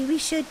 Molly, we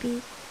should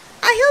be.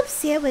 I hope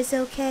Sarah's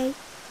okay.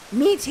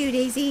 Me too,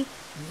 Daisy.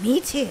 Me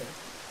too.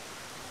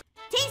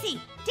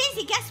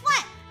 Daisy, guess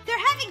what? They're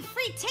having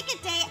free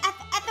ticket day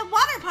at the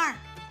water park.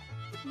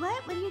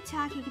 What are you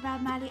talking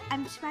about, Molly?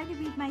 I'm trying to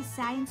read my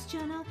science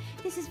journal.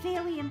 This is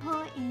very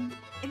important.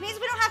 It means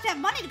we don't have to have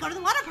money to go to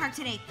the water park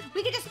today.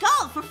 We can just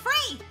go for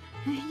free.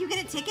 You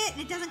get a ticket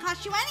and it doesn't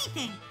cost you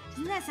anything.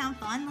 Doesn't that sound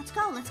fun? Let's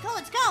go.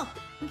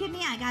 Look at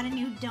me, I got a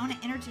new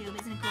donut inner tube.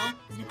 Isn't it cool?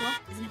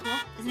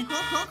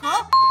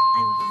 Cool.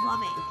 I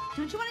love it.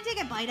 Don't you want to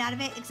take a bite out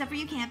of it? Except for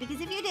you can't, because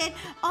if you did,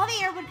 all the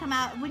air would come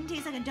out. It wouldn't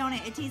taste like a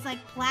donut. It tastes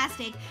like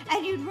plastic,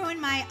 and you'd ruin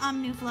my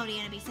new floaty,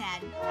 and I'd be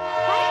sad.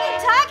 Why are you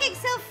talking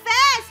so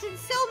fast and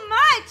so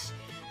much?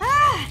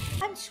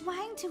 I'm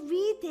trying to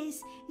read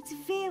this. It's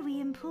very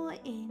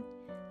important.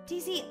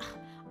 Daisy,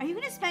 are you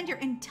going to spend your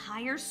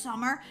entire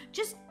summer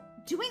just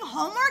doing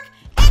homework?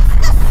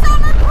 It's the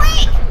summer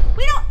break!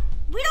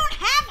 We don't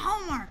have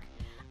homework.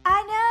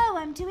 I know,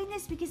 I'm doing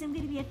this because I'm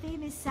going to be a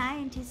famous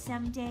scientist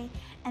someday,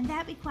 and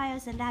that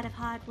requires a lot of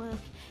hard work,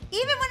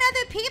 even when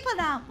other people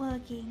aren't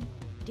working.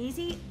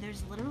 Daisy,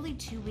 there's literally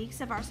 2 weeks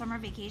of our summer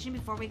vacation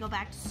before we go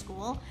back to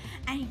school,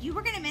 and you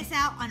were going to miss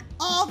out on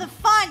all the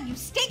fun, you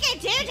stinking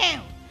doo-doo!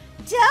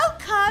 Don't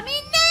call me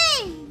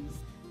names!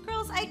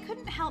 Girls, I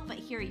couldn't help but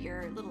hear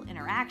your little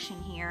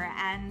interaction here,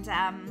 and,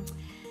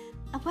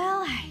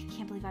 well, I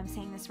can't believe I'm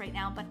saying this right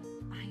now, but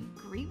I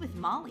agree with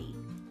Molly.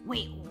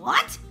 Wait,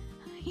 what?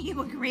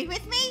 You agree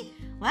with me?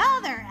 Well,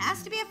 there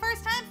has to be a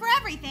first time for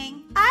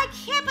everything. I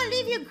can't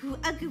believe you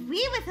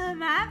agree with her,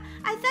 Mom.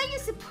 I thought you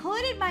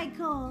supported my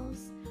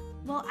goals.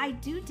 Well, I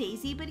do,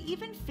 Daisy, but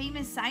even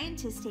famous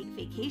scientists take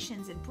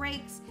vacations and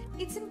breaks.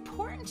 It's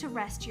important to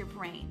rest your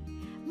brain.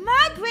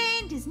 My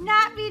brain does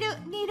not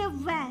need a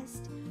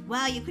rest.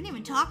 Well, you couldn't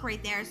even talk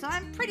right there, so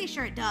I'm pretty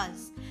sure it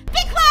does.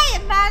 Be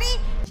quiet, Molly!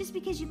 Just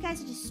because you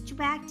guys are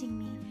distracting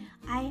me,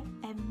 I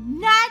am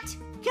not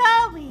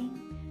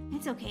going.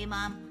 It's okay,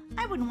 Mom.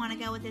 I wouldn't want to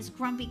go with this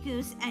grumpy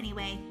goose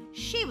anyway.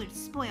 She would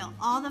spoil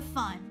all the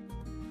fun.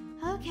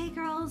 Okay,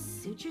 girls,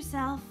 suit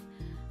yourself.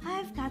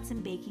 I've got some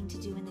baking to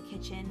do in the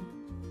kitchen.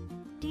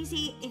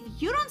 Daisy, if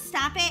you don't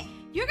stop it,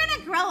 you're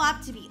gonna grow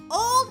up to be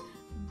old,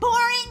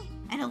 boring,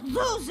 and a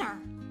loser.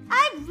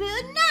 I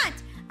will not.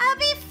 I'll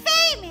be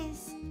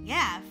famous.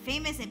 Yeah,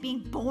 famous at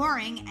being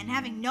boring and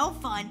having no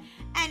fun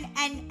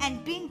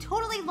and being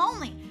totally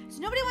lonely.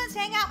 So nobody wants to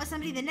hang out with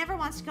somebody that never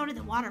wants to go to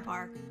the water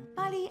park.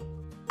 Molly,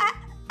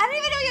 I don't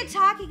even know what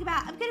you're talking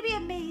about. I'm gonna be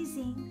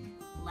amazing.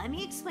 Let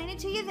me explain it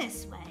to you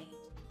this way.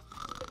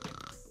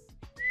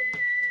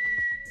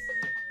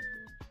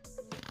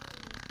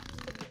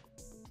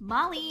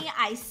 Molly,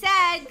 I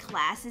said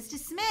class is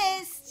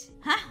dismissed.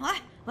 Huh?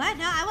 What?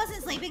 No, I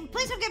wasn't sleeping.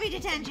 Please don't give me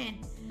detention.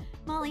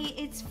 Molly,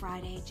 it's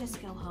Friday.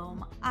 Just go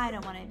home. I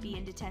don't want to be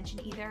in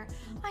detention either.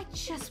 I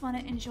just want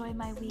to enjoy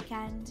my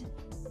weekend.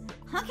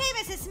 Okay,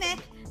 Mrs.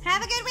 Smith.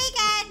 Have a good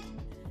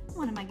weekend.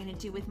 What am I going to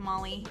do with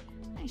Molly?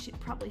 I should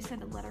probably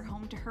send a letter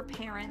home to her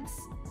parents.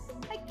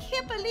 I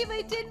can't believe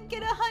I didn't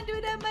get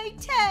 100 on my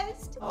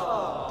test.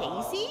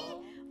 Aww. Daisy,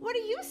 what are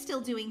you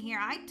still doing here?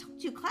 I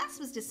told you class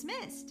was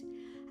dismissed.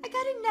 I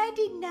got a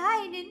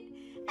 99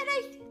 and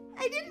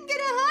I didn't get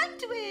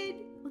 100.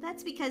 Well,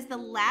 that's because the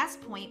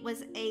last point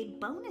was a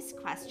bonus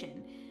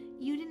question.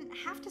 You didn't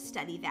have to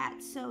study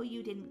that, so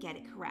you didn't get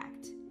it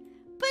correct.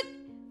 But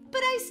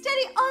I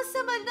study all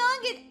summer long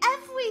and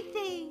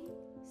everything.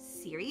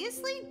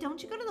 Seriously?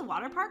 Don't you go to the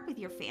water park with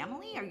your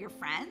family or your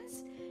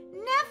friends?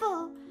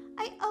 Never.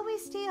 I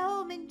always stay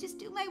home and just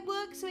do my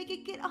work so I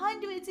can get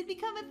hundreds and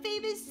become a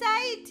famous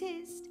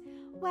scientist.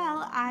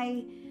 Well,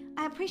 I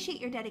appreciate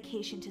your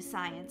dedication to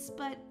science,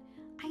 but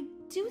I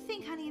do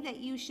think, honey, that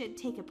you should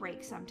take a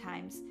break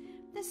sometimes.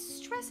 The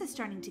stress is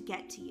starting to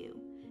get to you.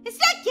 It's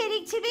not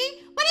getting to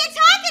me. What are you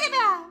talking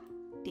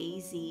about?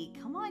 Daisy,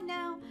 come on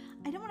now.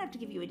 I don't want to have to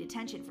give you a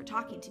detention for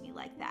talking to me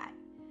like that.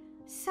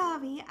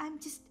 Sorry, I'm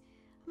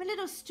I'm a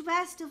little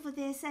stressed over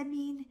this. I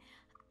mean,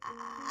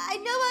 I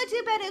know I'll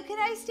do better. Can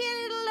I stay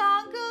a little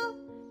longer?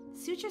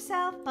 Suit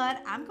yourself,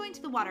 but I'm going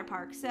to the water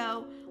park,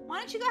 so why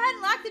don't you go ahead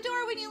and lock the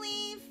door when you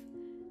leave?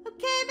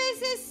 Okay,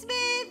 Mrs.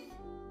 Smith.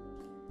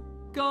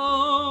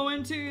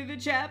 Going to the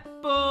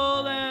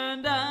chapel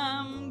and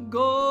I'm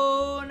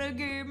gonna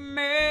get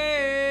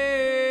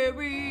married.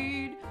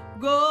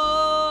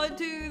 Go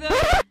to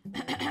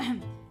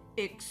the...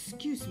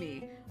 Excuse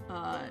me,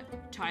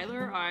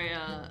 Tyler,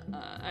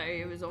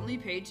 I was only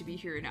paid to be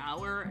here an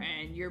hour,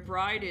 and your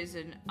bride is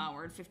an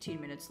hour and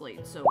 15 minutes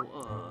late, so,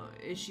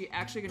 is she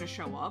actually gonna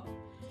show up?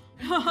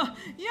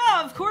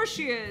 Yeah, of course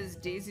she is.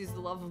 Daisy's the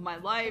love of my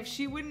life.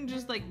 She wouldn't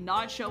just, like,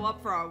 not show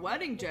up for our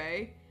wedding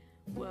day.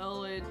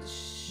 Well, it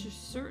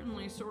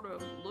certainly sort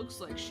of looks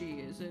like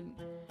she isn't.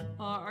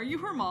 Are you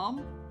her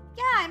mom?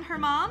 Yeah, I'm her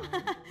mom.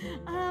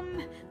 Let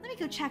me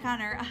go check on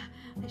her.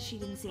 She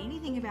didn't say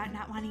anything about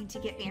not wanting to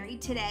get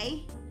married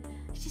today.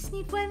 I just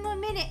need one more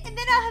minute, and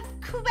then I'll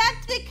have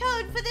cracked the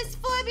code for this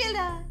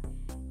formula.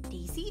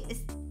 Daisy,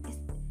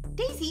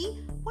 Daisy,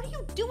 what are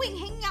you doing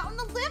hanging out in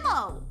the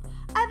limo?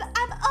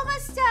 I'm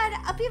almost done.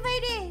 I'll be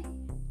right in.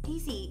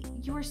 Daisy,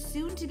 your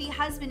soon-to-be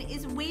husband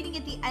is waiting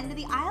at the end of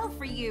the aisle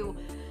for you.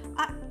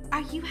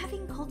 Are you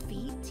having cold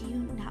feet? Do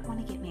you not want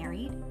to get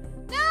married?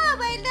 No,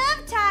 I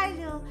love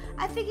Tyler.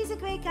 I think he's a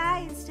great guy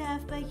and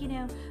stuff, but you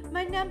know,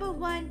 my number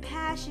one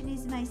passion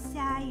is my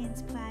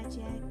science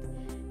project.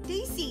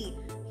 Daisy,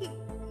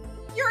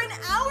 you're an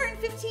hour and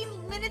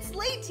 15 minutes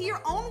late to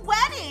your own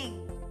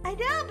wedding. I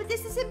know, but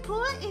this is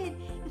important.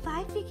 If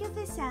I figure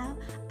this out,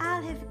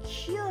 I'll have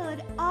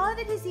cured all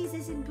the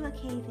diseases in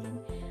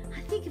Brookhaven. I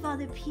think of all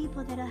the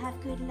people that'll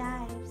have good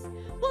lives.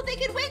 Well, they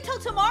could wait till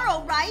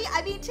tomorrow, right?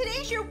 I mean,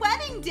 today's your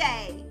wedding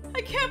day.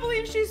 I can't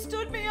believe she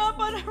stood me up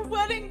on her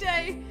wedding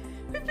day.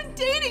 We've been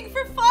dating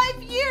for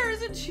 5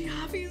 years, and she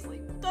obviously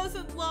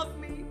doesn't love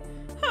me.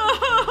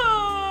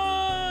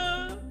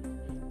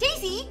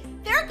 Daisy,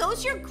 there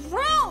goes your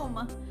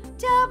groom.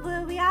 Don't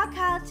worry, I'll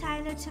call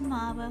Tyler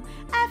tomorrow,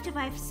 after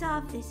I've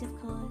solved this, of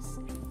course.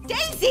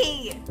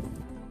 Daisy!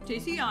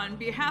 Daisy, on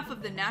behalf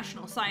of the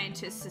National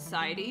Scientist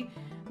Society,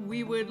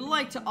 we would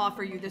like to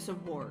offer you this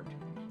award.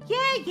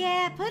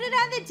 Yeah, put it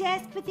on the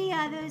desk with the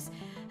others.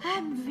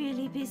 I'm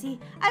really busy.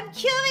 I'm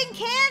curing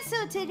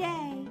cancer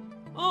today.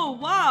 Oh,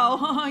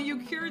 wow, you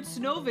cured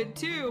Snowvid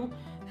too.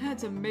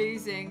 That's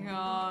amazing.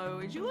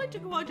 Would you like to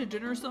go out to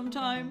dinner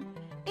sometime?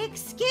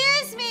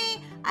 Excuse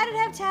me, I don't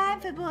have time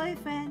for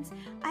boyfriends.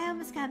 I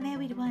almost got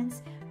married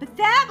once, but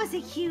that was a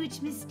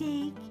huge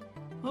mistake.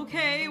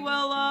 Okay,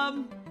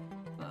 well,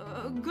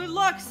 good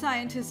luck,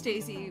 Scientist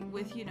Daisy,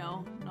 with, you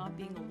know, not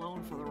being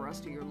alone for the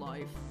rest of your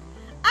life.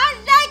 I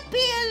like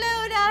being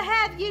alone, I'll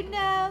have you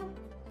know.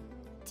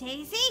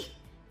 Daisy,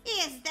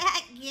 is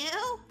that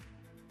you?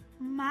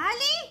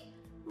 Molly?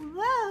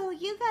 Whoa,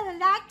 you got a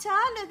lot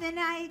taller than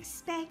I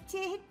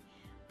expected.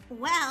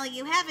 Well,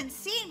 you haven't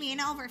seen me in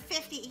over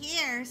 50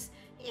 years.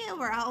 You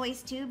were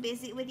always too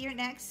busy with your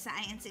next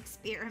science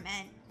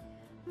experiment.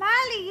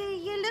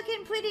 Molly, you're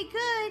looking pretty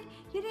good.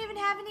 You don't even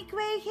have any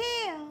gray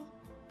hair.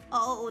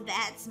 Oh,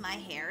 that's my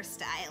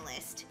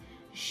hairstylist.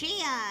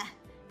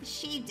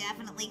 She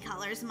definitely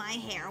colors my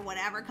hair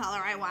whatever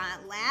color I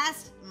want.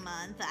 Last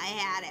month I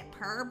had it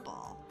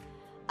purple.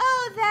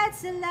 Oh,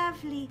 that's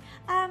lovely.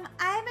 I'm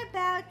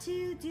about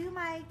to do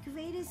my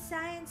greatest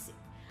science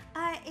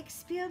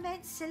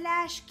experiment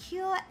 /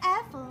 cure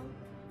ever.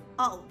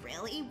 Oh,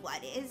 really?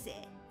 What is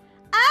it?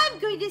 I'm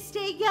going to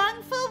stay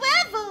young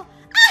forever.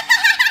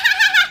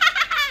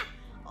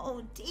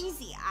 Oh,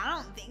 Daisy, I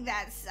don't think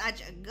that's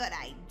such a good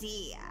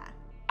idea.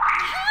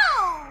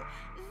 Ow!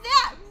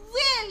 That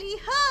really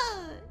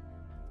hurt.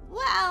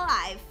 Well,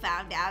 I've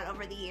found out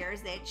over the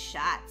years that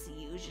shots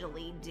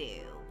usually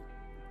do.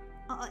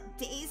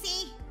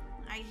 Daisy,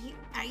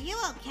 are you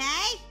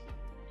okay?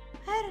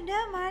 I don't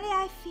know, Marty.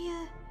 I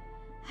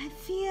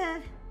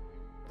feel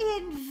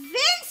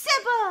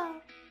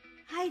invincible.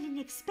 I didn't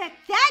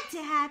expect that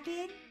to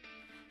happen.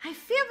 I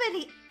feel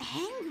really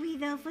angry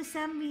though for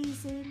some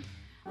reason.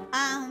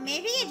 Oh,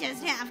 maybe you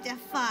just have to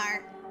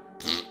fart.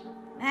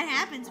 That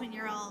happens when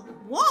you're old.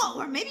 Whoa,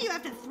 or maybe you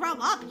have to throw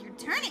up. You're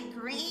turning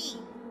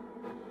green.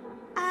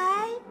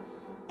 I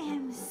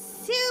am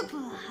super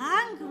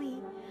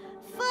hungry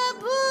for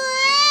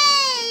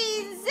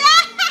brains.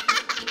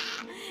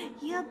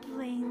 Your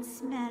brains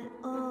smell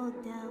old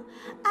though.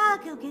 I'll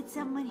go get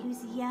someone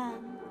who's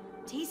young.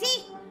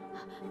 Daisy?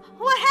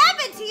 What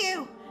happened to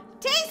you?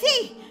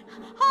 Daisy!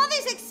 All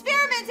these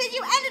experiments and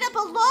you ended up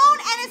alone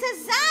and as a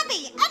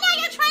zombie! And now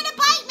you're trying to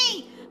bite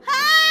me!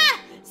 Ah!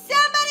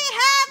 Somebody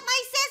help!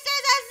 My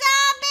sister's a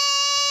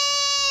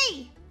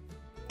zombie!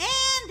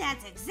 And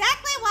that's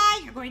exactly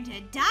why you're going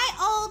to die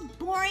old,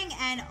 boring,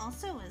 and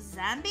also a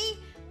zombie?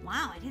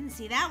 Wow, I didn't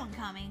see that one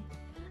coming.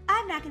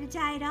 I'm not going to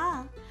die at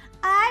all.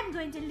 I'm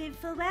going to live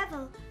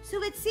forever.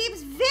 So it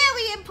seems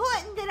very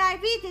important that I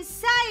read this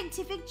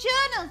scientific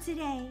journal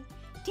today.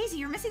 Daisy,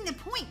 you're missing the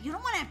point. You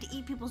don't want to have to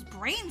eat people's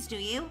brains, do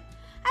you?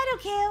 I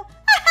don't care.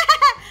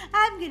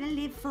 I'm gonna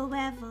live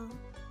forever.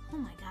 Oh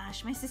my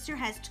gosh, my sister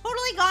has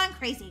totally gone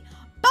crazy.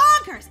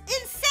 Bonkers!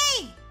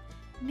 Insane!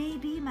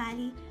 Maybe,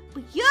 Molly,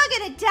 but you're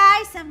gonna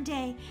die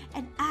someday,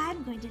 and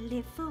I'm going to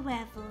live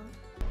forever.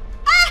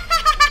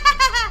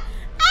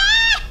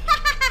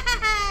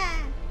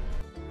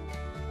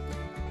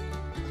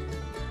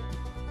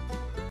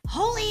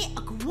 Holy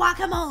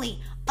guacamole!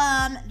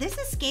 This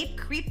escape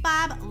creep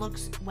Bob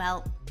looks,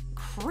 well,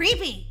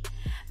 creepy.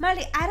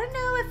 Molly, I don't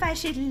know if I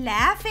should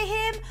laugh at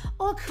him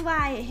or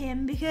cry at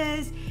him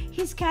because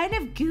he's kind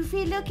of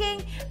goofy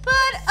looking,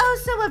 but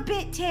also a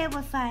bit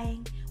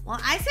terrifying. Well,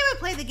 I say we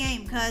play the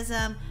game, because,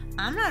 I'm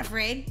not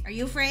afraid. Are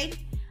you afraid?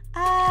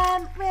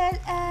 Come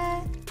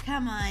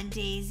on,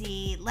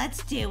 Daisy.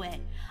 Let's do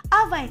it.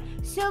 Alright,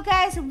 so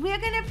guys, we're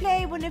gonna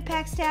play one of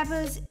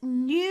Packstabber's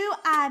new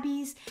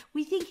obbies.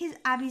 We think his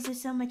obbies are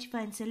so much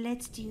fun, so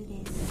let's do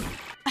this.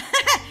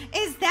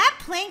 Is that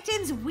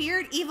Plankton's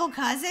weird evil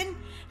cousin?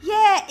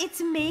 Yeah, it's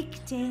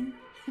Maketon.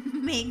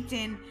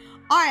 Maketon.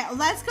 Alright,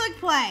 let's click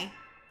play.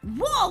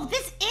 Whoa,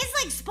 this is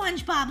like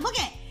SpongeBob. Look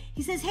at.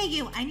 He says, hey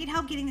you, I need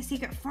help getting the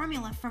secret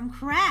formula from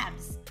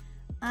crabs.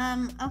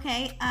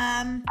 Okay,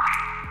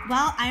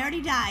 well, I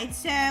already died,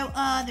 so,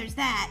 there's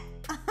that.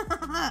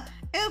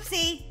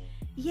 Oopsie.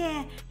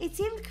 Yeah, it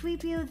seemed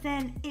creepier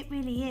than it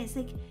really is.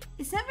 Like,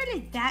 it's not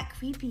really that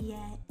creepy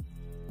yet.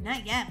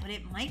 Not yet, but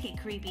it might get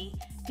creepy.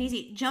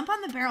 Daisy, jump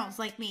on the barrels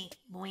like me.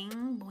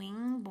 Boing,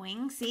 boing,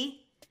 boing,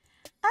 see?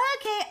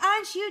 Okay,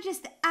 aren't you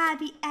just the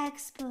obby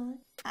expert?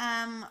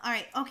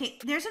 Alright, okay,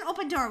 there's an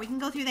open door. We can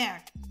go through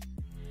there.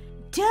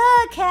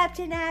 Duh,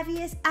 Captain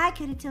Obvious. I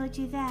could have told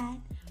you that.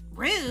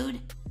 Rude.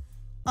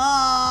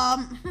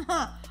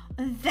 That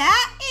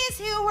is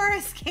who we're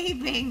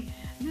escaping.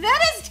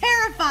 That is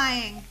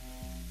terrifying.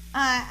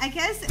 I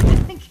guess,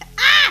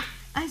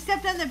 I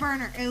stepped on the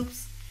burner.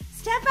 Oops.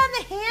 Step on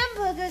the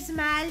hamburgers,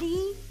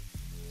 Molly.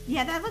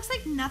 Yeah, that looks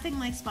like nothing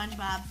like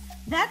SpongeBob.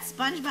 That's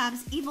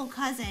SpongeBob's evil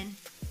cousin,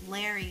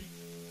 Larry.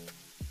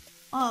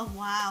 Oh,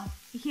 wow.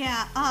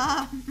 Yeah,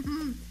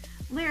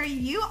 Larry,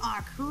 you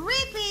are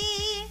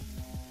creepy.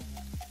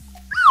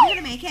 I'm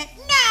gonna make it.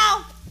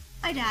 No!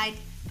 I died.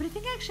 But I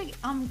think I actually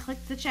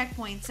clicked the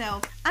checkpoint,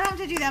 so I don't have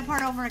to do that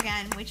part over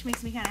again, which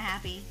makes me kind of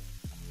happy.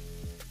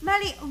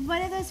 Molly,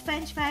 one of those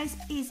French fries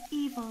is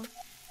evil,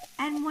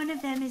 and one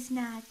of them is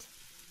not.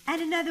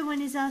 And another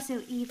one is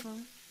also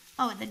evil.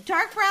 Oh, the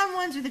dark brown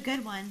ones are the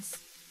good ones.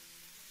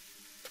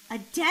 A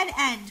dead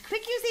end.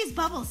 Quick, use these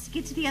bubbles to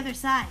get to the other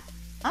side.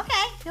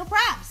 Okay, no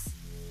props.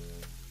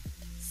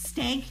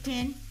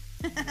 Stankton.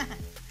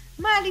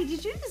 Molly,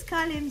 did you just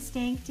call him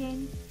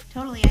Stankton?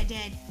 Totally, I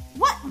did.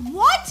 What?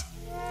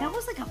 That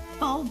was like a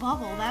faux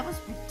bubble. That was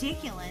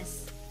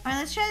ridiculous. All right,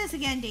 let's try this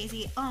again,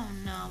 Daisy. Oh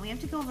no, we have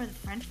to go over the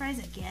French fries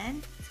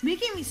again? It's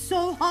making me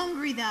so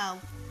hungry, though.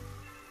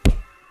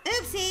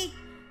 Oopsie.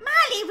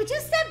 Molly, would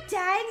you stop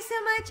dying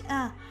so much?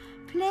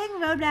 Playing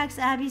Roblox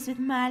obbies with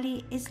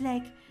Molly is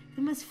like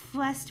the most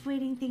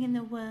frustrating thing in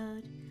the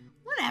world.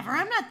 Whatever,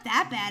 I'm not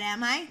that bad,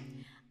 am I?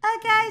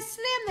 Guys,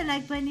 slam the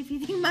like button if you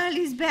think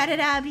Molly's bad at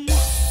obbies.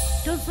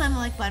 Don't slam the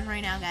like button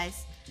right now,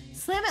 guys.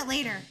 Slam it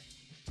later.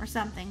 Or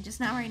something, just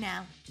not right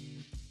now.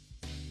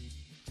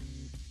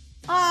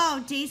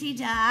 Oh, Daisy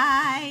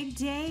died.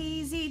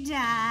 Daisy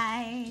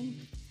died.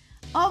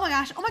 Oh my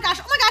gosh, oh my gosh,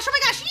 oh my gosh, oh my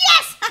gosh,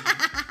 yes!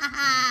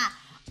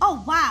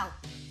 Oh, wow.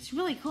 It's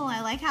really cool. I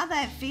like how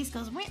that face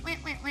goes wah, wah,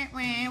 wah, wah,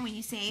 wah, when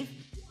you save.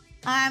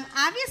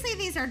 Obviously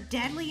these are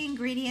deadly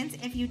ingredients.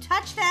 If you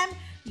touch them,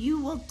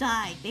 you will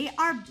die. They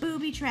are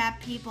booby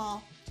trap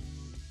people.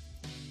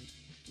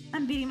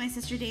 I'm beating my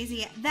sister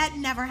Daisy. That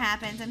never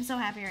happens. I'm so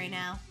happy right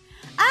now.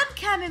 I'm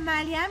coming,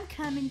 Molly. I'm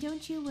coming.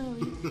 Don't you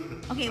worry.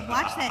 Okay,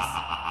 watch this.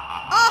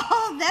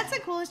 Oh, that's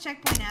the coolest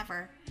checkpoint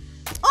ever.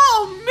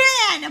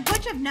 Oh, man! A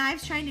bunch of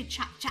knives trying to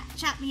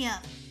chop me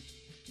up.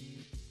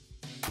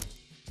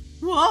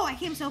 Whoa, I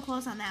came so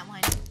close on that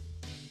one.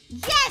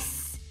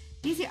 Yes!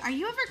 Daisy, are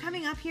you ever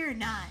coming up here or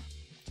not?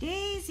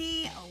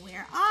 Daisy, oh,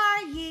 where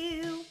are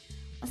you?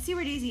 Let's see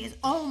where Daisy is.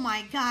 Oh,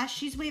 my gosh.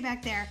 She's way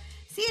back there.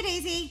 See you,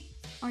 Daisy.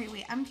 Oh,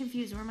 wait. I'm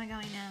confused. Where am I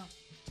going now?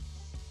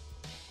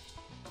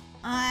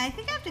 I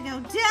think I have to go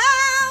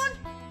down.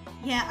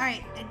 Yeah, all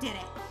right, I did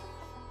it.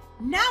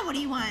 Now what do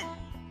you want,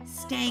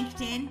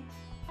 Stankton?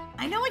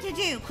 I know what to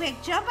do.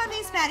 Quick, jump on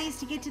these fatties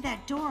to get to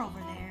that door over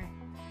there.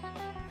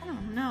 I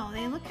don't know.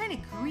 They look kind of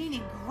green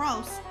and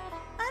gross.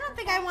 I don't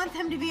think I want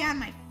them to be on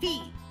my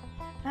feet.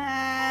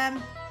 How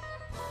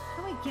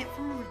do I get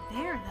from over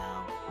there,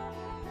 though?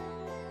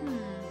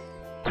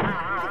 I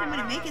don't think I'm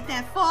going to make it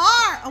that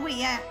far. Oh, wait,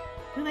 yeah.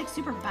 They're like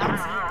super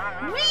bouncy.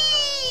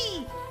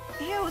 Whee!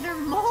 Ew, they're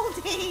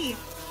moldy.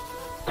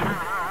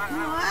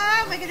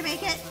 Am I gonna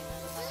make it?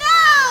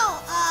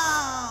 No!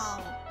 Oh,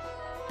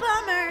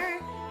 bummer.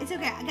 It's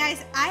okay,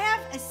 guys. I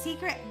have a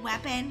secret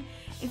weapon.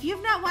 If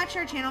you've not watched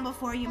our channel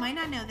before, you might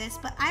not know this,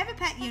 but I have a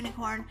pet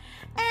unicorn,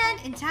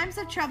 and in times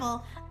of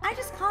trouble, I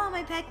just call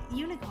my pet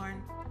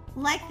unicorn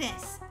like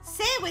this.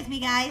 Say it with me,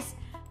 guys.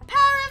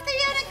 Power of the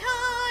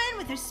unicorn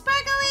with her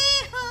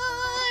sparkly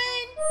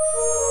horn.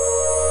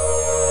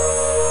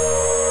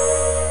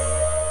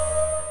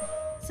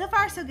 So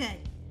far, so good.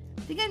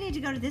 I think I need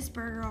to go to this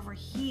burger over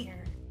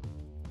here.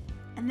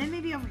 And then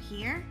maybe over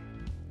here.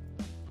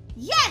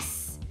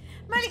 Yes!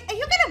 Marty, are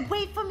you gonna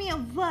wait for me or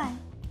what?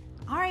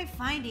 Alright,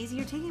 fine, Daisy.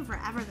 You're taking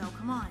forever, though.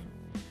 Come on.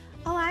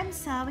 Oh, I'm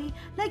sorry.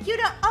 Like, you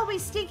don't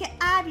always stink at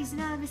obbies,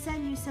 and all of a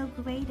sudden you're so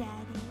great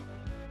at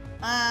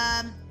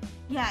it.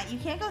 Yeah, you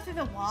can't go through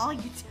the wall.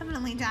 You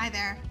definitely die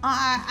there.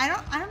 I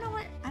don't know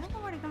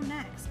where to go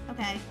next.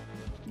 Okay.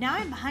 Now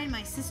I'm behind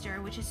my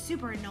sister, which is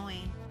super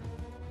annoying.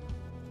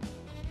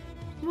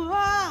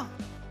 Whoa!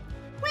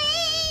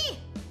 Whee!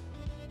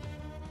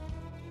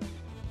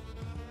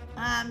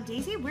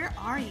 Daisy, where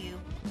are you?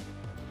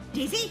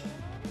 Daisy?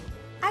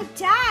 I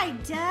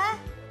died, duh. I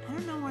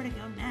don't know where to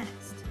go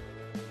next.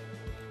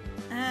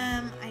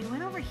 I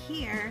went over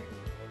here.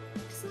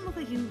 Doesn't look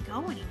like you can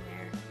go anywhere.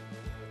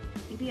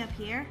 Maybe up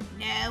here?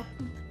 No.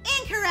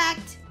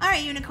 Incorrect!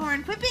 Alright,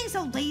 Unicorn, quit being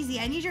so lazy.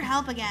 I need your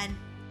help again.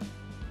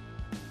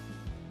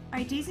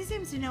 Alright, Daisy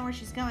seems to know where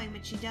she's going,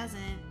 but she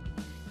doesn't.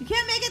 You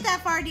can't make it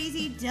that far,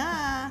 Daisy.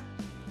 Duh.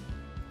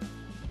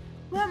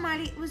 Well,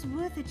 Marty, it was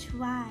worth a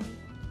try.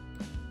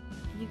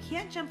 You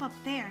can't jump up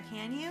there,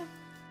 can you?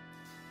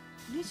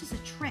 Maybe it's just a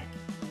trick.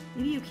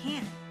 Maybe you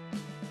can.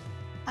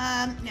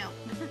 No.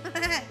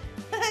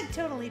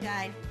 Totally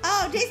died.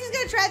 Oh, Daisy's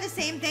gonna try the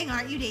same thing,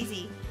 aren't you,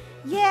 Daisy?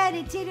 Yeah, and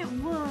it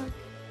didn't work.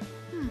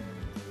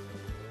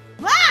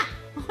 Ah!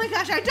 Oh my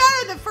gosh, I done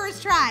it the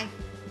first try.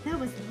 That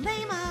was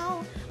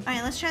lame-o.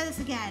 Alright, let's try this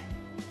again.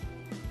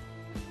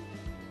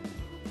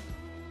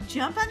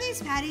 Jump on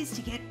these patties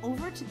to get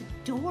over to the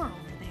door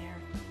over there.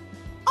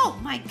 Oh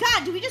my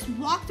god, do we just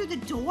walk through the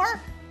door?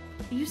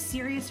 Are you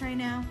serious right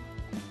now?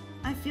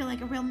 I feel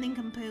like a real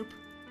nincompoop.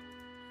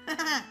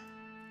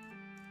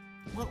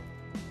 Whoa.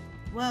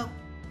 Whoa.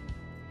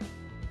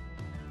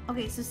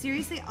 Okay, so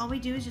seriously, all we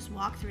do is just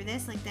walk through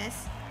this like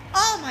this?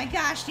 Oh my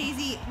gosh,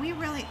 Daisy, we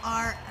really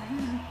are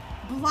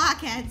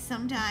blockheads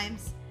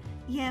sometimes.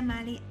 Yeah,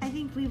 Marty, I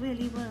think we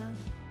really will.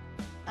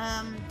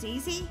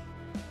 Daisy?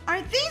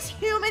 Are these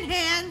human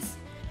hands?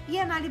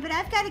 Yeah, Marty, but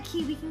I've got a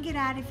key. We can get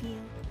out of here.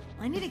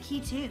 I need a key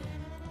too.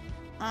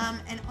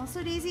 And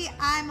also, Daisy,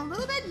 I'm a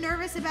little bit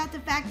nervous about the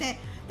fact that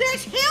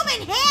there's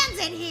human hands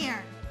in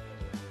here.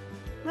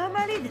 Well,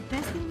 Marty, the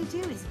best thing to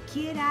do is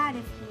get out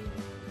of here.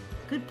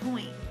 Good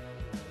point.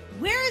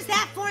 Where is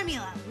that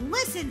formula?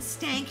 Listen,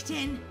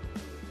 Stankton.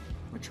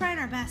 We're trying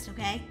our best,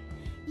 okay?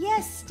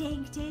 Yes,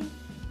 Stankton.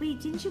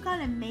 Wait, didn't you call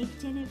him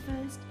Maketon at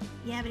first?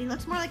 Yeah, but he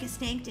looks more like a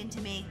Stankton to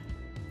me.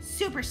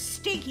 Super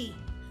stinky.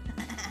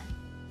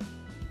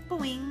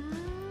 Boing,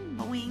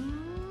 boing,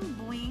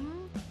 boing.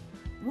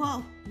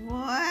 Whoa,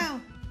 whoa.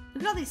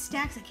 Look at all these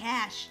stacks of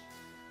cash.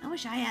 I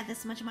wish I had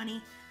this much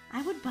money.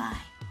 I would buy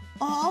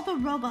all the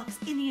Robux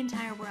in the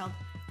entire world.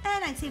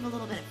 And I'd save a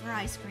little bit for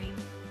ice cream.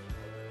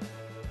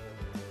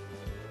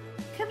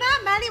 Come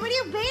on, Marty, what are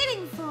you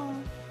waiting for?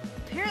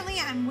 Apparently,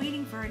 I'm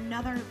waiting for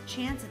another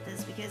chance at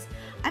this because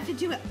I have to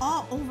do it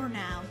all over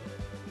now.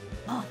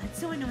 Oh, that's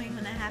so annoying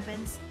when that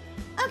happens.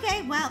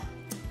 Okay, well,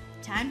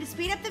 time to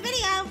speed up the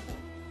video.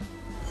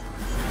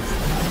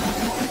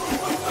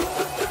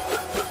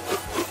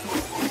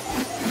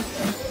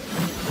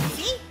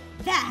 See?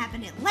 That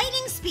happened at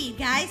lightning speed,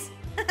 guys.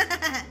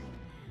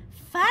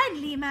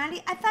 Finally,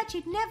 Marty, I thought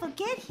you'd never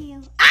get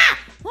here. Ah!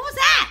 What was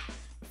that?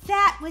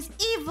 That was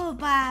Evil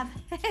Bob.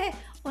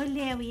 Or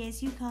Larry,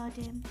 as you called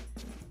him.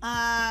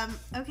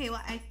 Okay,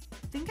 well, I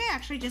think I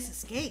actually just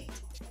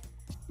escaped.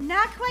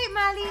 Not quite,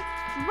 Molly.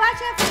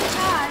 Watch out for the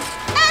cars.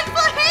 And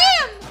for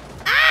him!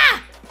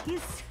 Ah!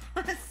 He's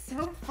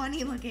so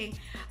funny looking.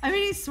 I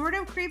mean, he's sort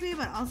of creepy,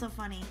 but also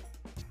funny.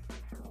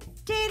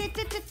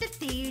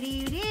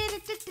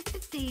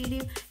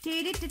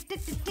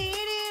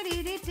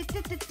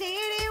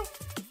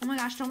 Oh my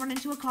gosh, don't run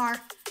into a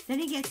car. Then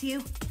he gets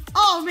you.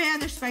 Oh man,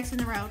 there's spikes in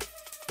the road.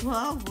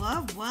 Whoa,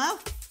 whoa, whoa.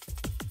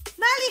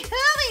 Molly,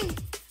 hurry!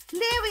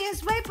 Larry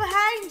is right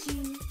behind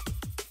you.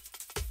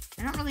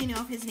 I don't really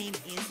know if his name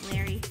is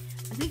Larry.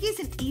 I think he's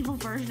an evil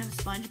version of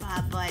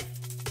SpongeBob, but...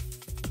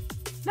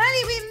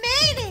 Molly, we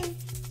made it!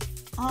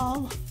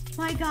 Oh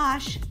my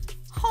gosh.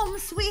 Home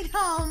sweet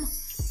home.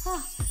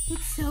 Oh,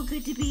 it's so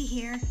good to be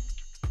here.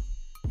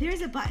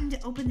 There's a button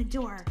to open the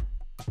door.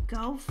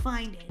 Go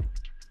find it.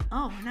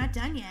 Oh, we're not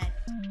done yet.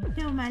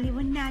 No, Molly,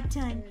 we're not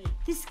done.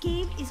 This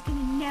game is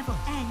gonna never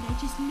end. I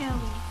just know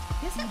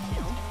it. Yes, it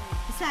will.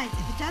 Besides,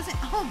 if it doesn't...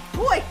 Oh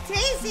boy,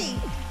 Daisy!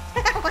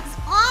 That was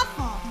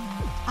awful!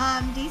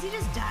 Daisy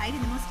just died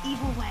in the most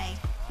evil way.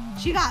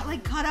 She got,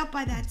 like, cut up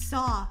by that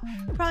saw.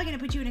 Probably gonna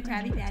put you in a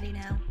Krabby Patty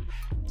now.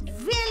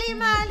 Really,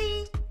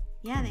 Molly?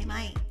 Yeah, they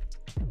might.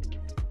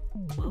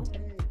 Whoa.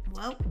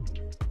 Whoa.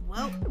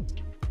 Whoa.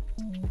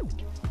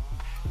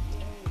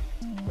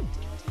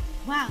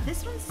 Wow,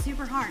 this one's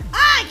super hard.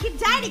 Ah, I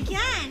died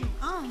again!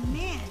 Oh,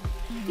 man.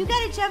 You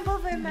gotta jump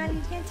over it, Molly.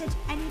 You can't touch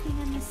anything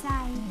on the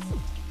sides.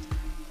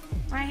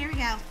 Alright, here we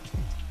go.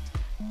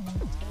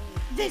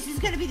 This is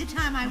gonna be the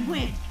time I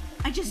win.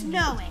 I just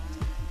know it.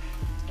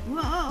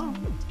 Whoa.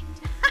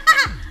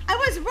 I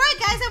was right,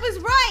 guys. I was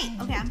right.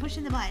 Okay, I'm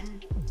pushing the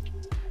button.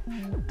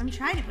 I'm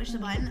trying to push the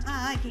button.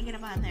 I can't get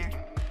up on there.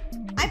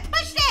 I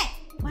pushed it!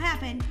 What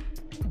happened?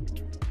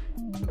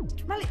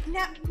 Molly,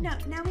 now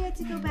we have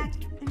to go back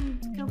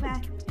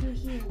through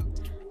here.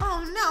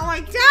 Oh no, I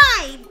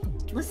died!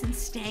 Listen,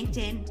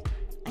 Stankton,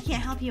 I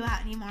can't help you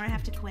out anymore. I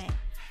have to quit.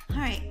 All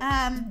right,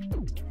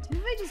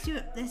 maybe if I just do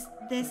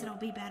this, it'll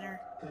be better.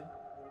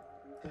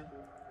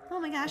 Oh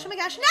my gosh,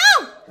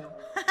 no!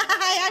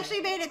 I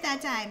actually made it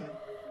that time.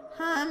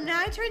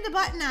 Now I turned the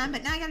button on,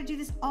 but now I gotta do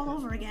this all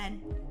over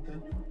again.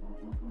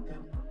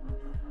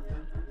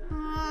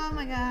 Oh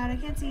my god, I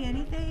can't see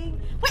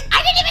anything. Wait,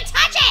 I didn't even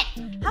touch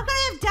it! How could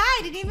I have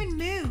died? It didn't even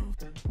move.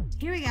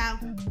 Here we go.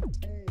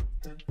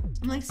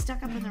 I'm like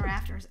stuck up in the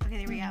rafters. Okay,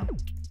 there we go.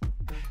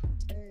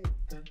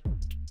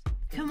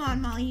 Come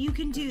on, Molly, you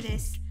can do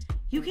this.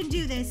 You can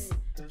do this.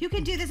 You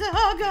can do this.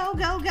 Oh,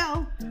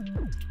 go.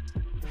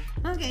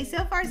 Okay,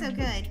 so far so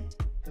good.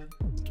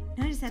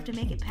 Now I just have to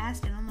make it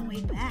past it on the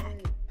way back.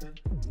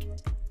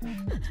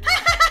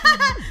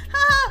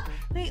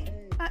 Wait,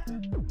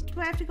 do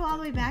I have to go all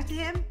the way back to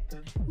him?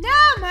 No,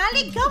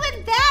 Molly, go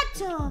in that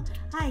door.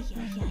 Ay.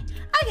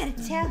 I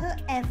gotta tell her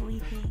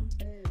everything.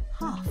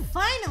 Oh,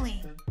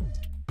 finally.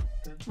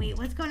 Wait,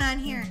 what's going on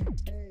here?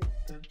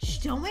 Shh,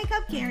 don't wake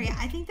up Gary.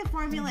 I think the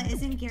formula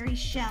is in Gary's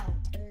shell.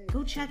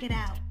 Go check it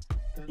out.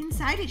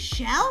 Inside his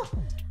shell?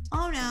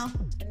 Oh no,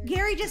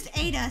 Gary just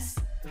ate us.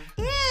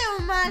 Ew,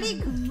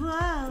 Molly,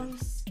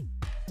 gross.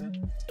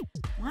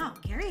 Wow,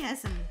 Gary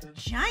has some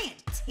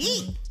giant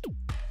teeth.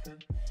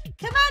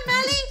 Come on,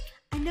 Molly.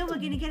 I know we're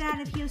gonna get out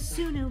of here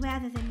sooner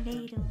rather than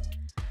later.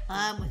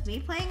 With me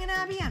playing an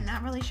obby, I'm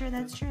not really sure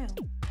that's true.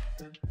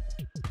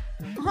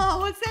 Oh,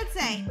 what's that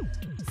say?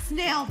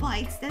 Snail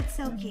bites, that's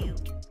so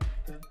cute.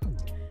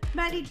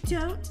 Molly,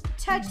 don't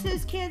touch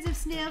those cans of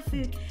snail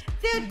food.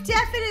 They're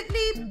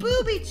definitely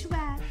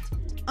booby-trapped.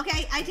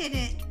 Okay, I did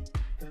it.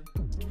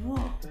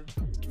 Whoa,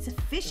 it's a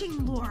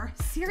fishing lure.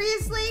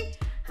 Seriously?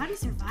 How do you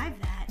survive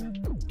that?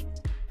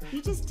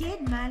 We just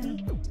did,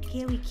 Molly.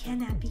 Gary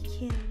cannot be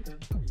killed.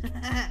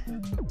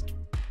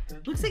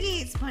 Looks like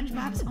he ate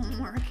SpongeBob's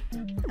homework.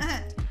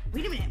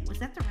 Wait a minute, was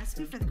that the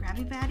recipe for the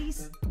Krabby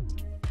Patties?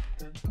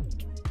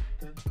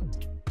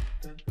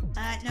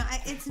 No,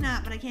 it's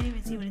not, but I can't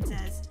even see what it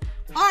says.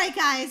 All right,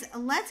 guys,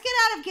 let's get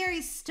out of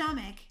Gary's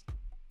stomach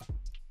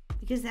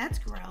because that's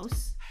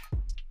gross.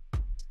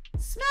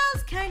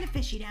 Smells kind of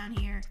fishy down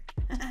here.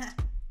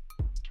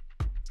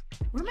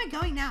 Where am I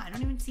going now? I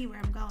don't even see where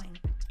I'm going.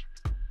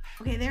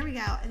 Okay, there we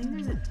go. I think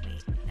there's a...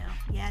 Wait, no.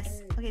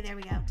 Yes. Okay, there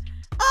we go.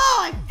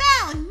 Oh, I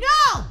fell!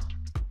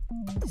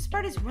 No! This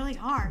part is really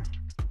hard.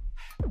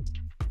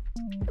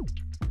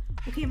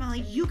 Okay,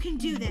 Molly, you can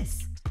do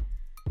this.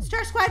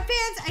 Star Squad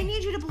fans, I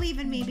need you to believe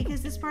in me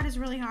because this part is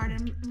really hard.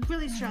 I'm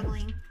really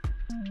struggling.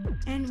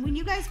 And when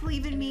you guys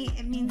believe in me,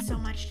 it means so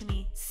much to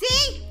me.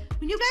 See?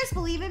 When you guys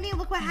believe in me,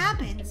 look what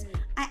happens.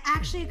 I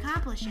actually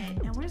accomplish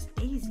it. Now, where's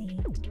Daisy?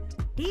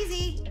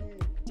 Daisy,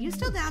 you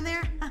still down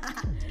there?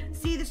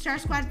 See, the Star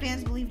Squad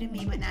fans believed in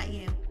me, but not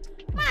you.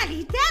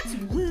 Molly, that's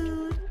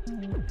rude.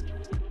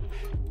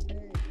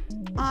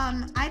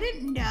 I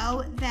didn't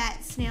know that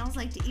snails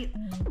like to eat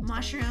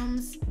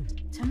mushrooms,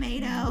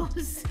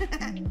 tomatoes,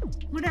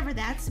 whatever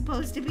that's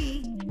supposed to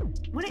be.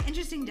 What an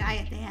interesting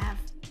diet they have.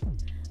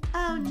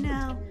 Oh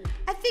no,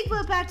 I think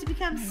we're about to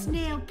become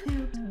snail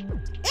poop.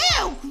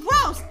 Ew,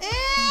 gross,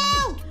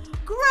 ew,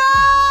 gross.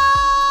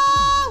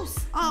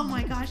 Oh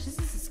my gosh, this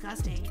is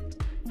disgusting.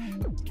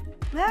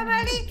 Well,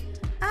 Molly,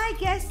 I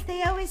guess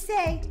they always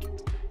say,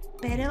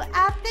 better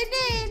out than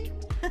in.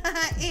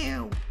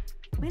 Ew.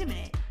 Wait a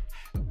minute.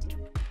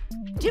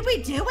 Did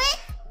we do it?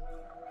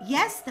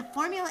 Yes, the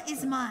formula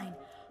is mine.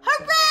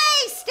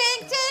 Hooray,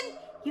 Stankton!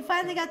 You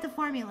finally got the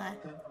formula.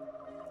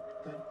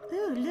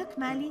 Ooh, look,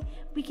 Molly.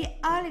 We get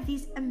all of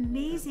these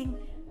amazing,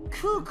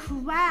 cool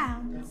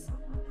crowns.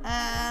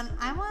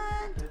 I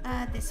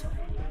want, this one.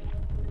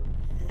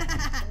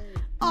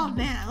 Oh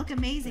man, I look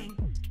amazing.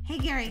 Hey,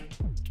 Gary,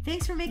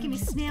 thanks for making me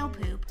snail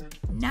poop.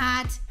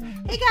 Not.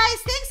 Hey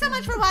guys, thanks so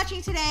much for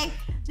watching today.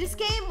 This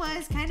game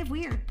was kind of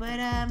weird, but,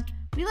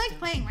 we like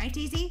playing, right,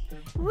 Daisy?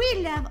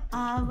 We love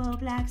all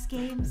Roblox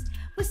games.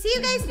 We'll see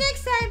you guys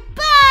next time.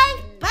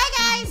 Bye! Bye,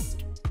 guys!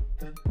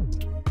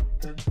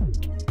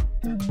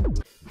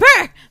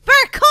 Burr,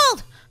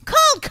 cold!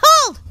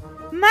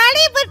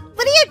 Molly,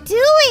 what are you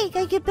doing?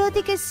 Are you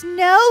building a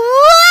snow?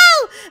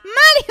 Whoa!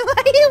 Molly, why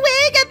are you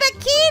wearing a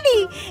bikini?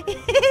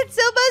 It's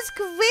almost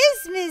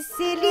Christmas,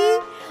 silly.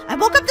 I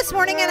woke up this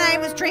morning and I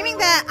was dreaming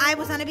that I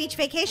was on a beach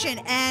vacation,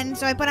 and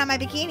so I put on my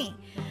bikini.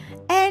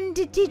 And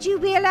did you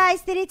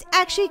realize that it's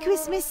actually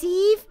Christmas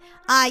Eve?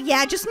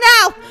 Yeah, just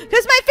now,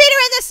 because my feet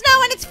are in the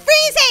snow and it's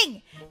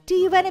freezing! Do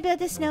you want to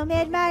build a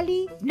snowman,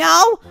 Molly?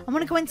 No, I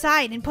want to go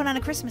inside and put on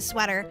a Christmas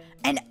sweater.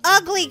 An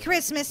ugly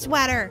Christmas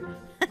sweater.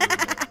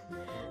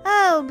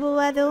 Oh,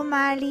 brother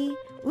Molly.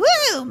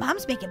 Woo,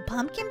 Mom's making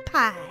pumpkin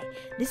pie.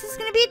 This is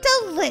going to be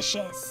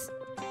delicious.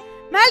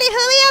 Molly,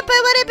 hurry up,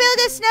 I want to build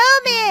a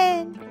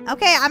snowman.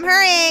 Okay, I'm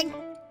hurrying.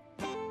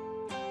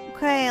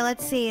 Okay,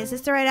 let's see. Is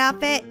this the right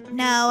outfit?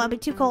 No, I'll be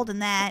too cold in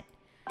that.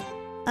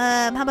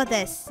 How about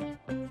this?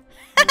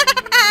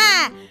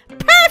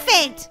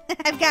 Perfect!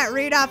 I've got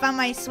Rudolph on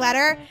my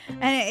sweater,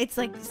 and it's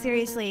like,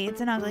 seriously,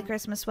 it's an ugly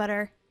Christmas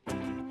sweater.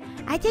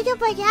 I did it,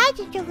 but I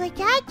did it, but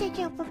I did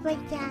it, but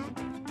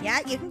Yeah,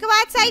 you can go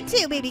outside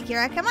too, baby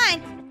Kira. Come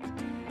on.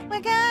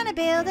 We're gonna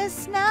build a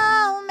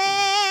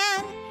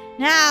snowman.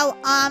 Now,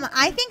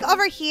 I think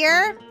over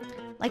here,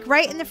 like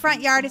right in the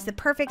front yard, is the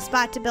perfect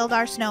spot to build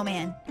our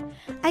snowman.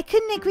 I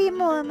couldn't agree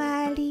more,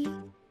 Molly.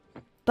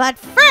 But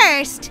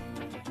first,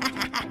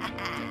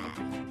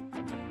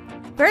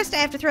 I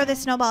have to throw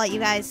this snowball at you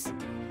guys.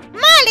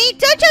 Molly,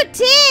 don't you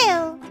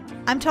dare!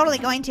 I'm totally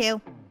going to.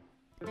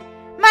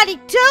 Molly,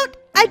 don't!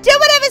 I don't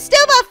want to have a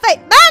snowball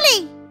fight!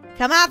 Molly!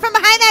 Come out from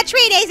behind that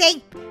tree,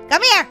 Daisy.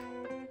 Come here.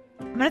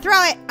 I'm gonna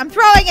throw it. I'm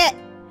throwing it.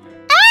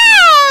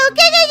 Ow!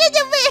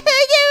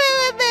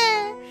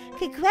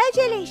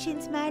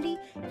 Congratulations, Molly.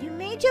 You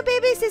made your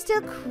baby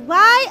sister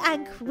cry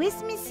on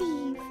Christmas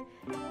Eve.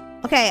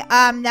 Okay,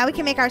 now we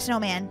can make our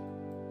snowman.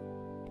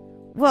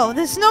 Whoa,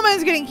 this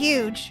snowman's getting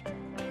huge.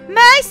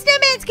 My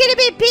snowman's gonna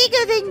be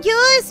bigger than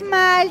yours,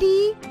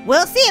 Molly.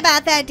 We'll see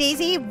about that,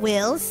 Daisy.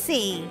 We'll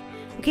see.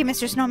 Okay,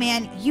 Mr.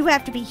 Snowman, you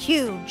have to be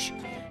huge.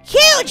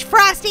 Huge,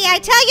 Frosty! I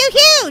tell you,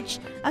 huge!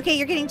 Okay,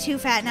 you're getting too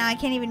fat now. I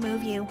can't even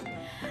move you.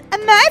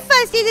 My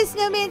Frosty the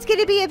Snowman's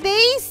gonna be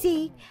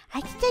amazing.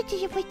 Watch out,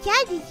 baby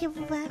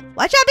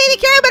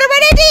Kira, better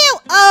run into you!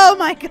 Oh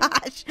my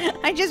gosh.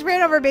 I just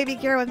ran over baby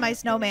Kira with my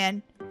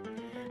snowman.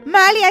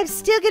 Molly, I'm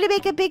still gonna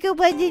make a bigger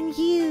one than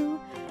you.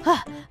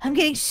 I'm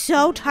getting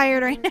so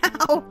tired right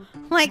now.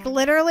 Like,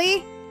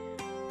 literally.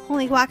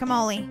 Holy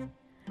guacamole.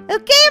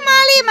 Okay,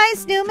 Molly, my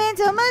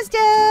snowman's almost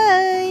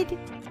done.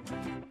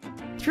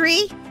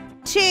 3,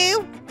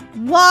 2,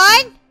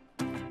 1.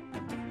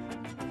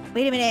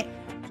 Wait a minute.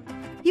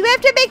 You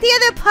have to make the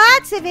other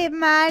parts of it,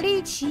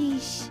 Molly.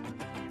 Jeez.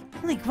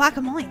 Holy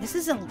guacamole. This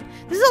is a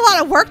lot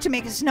of work to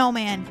make a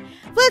snowman.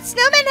 Well,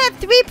 snowmen have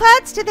 3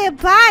 parts to their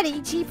body.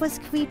 Jeepers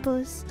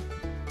creepers.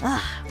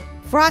 Ugh.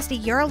 Frosty,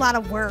 you're a lot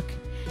of work.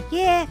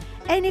 Yeah,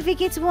 and if it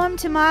gets warm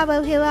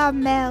tomorrow, he'll all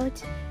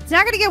melt. It's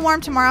not going to get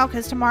warm tomorrow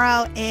because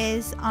tomorrow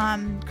is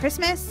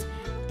Christmas.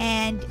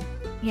 And,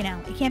 you know,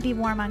 it can't be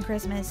warm on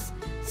Christmas.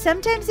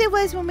 Sometimes it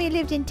was when we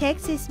lived in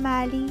Texas,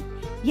 Molly.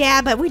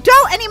 Yeah, but we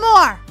don't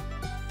anymore.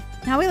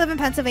 Now we live in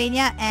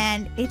Pennsylvania,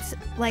 and it's,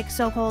 like,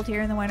 so cold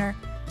here in the winter.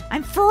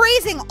 I'm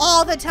freezing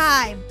all the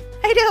time.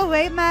 I know,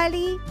 right,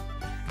 Molly?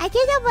 I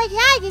did it was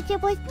it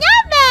was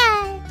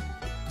number.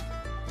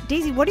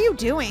 Daisy, what are you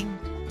doing?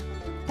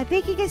 I'm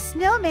making a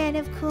snowman,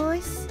 of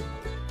course.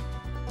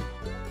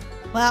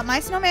 Well, my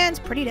snowman's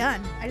pretty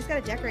done. I just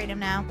gotta decorate him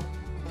now.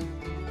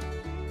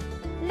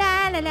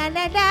 La la la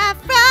la la,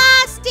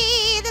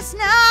 Frosty the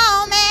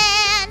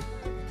Snowman.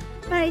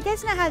 Molly,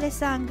 that's not how the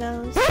song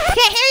goes.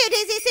 Can't hear you,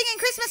 Daisy, singing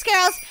Christmas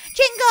carols.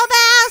 Jingle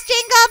bells,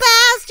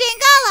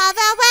 jingle all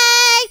the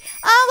way.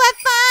 Oh, what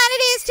fun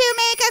it is to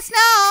make a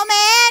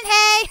snowman.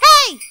 Hey,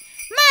 hey!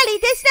 Molly,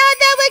 that's not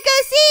how it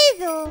goes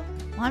either.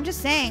 Well, I'm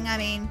just saying, I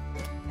mean,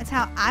 that's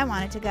how I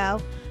want it to go.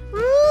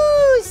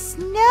 Ooh,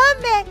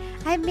 snowman.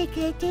 I'm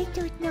making a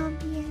little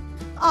snowman.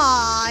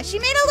 Aw, she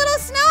made a little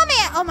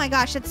snowman. Oh my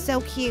gosh, that's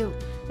so cute.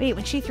 Wait,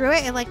 when she threw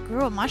it, it like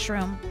grew a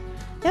mushroom.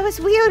 That was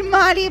weird,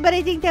 Molly, but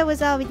I think that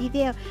was already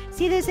there.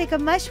 See, there's like a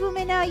mushroom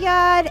in our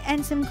yard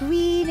and some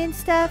green and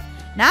stuff.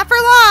 Not for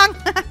long.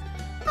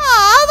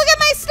 Oh, look at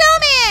my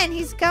snowman.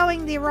 He's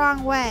going the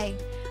wrong way.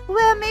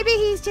 Well, maybe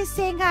he's just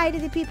saying hi to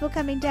the people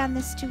coming down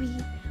the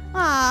street.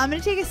 Aw, I'm going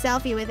to take a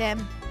selfie with him.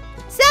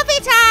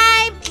 Selfie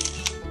time.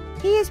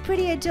 He is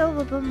pretty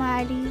adorable,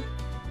 Molly.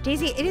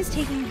 Daisy, it is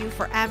taking you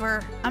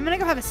forever. I'm going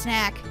to go have a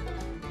snack.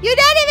 You're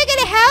not even going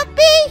to help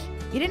me?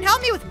 You didn't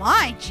help me with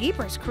mine.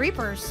 Jeepers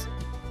creepers.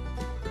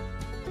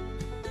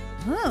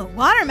 Ooh,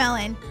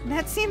 watermelon.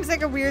 That seems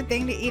like a weird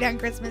thing to eat on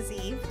Christmas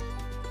Eve.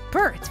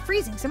 Brr, it's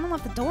freezing. Someone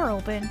left the door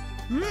open.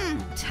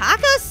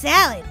 Taco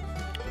salad.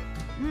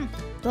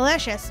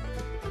 Delicious.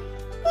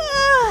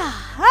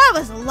 That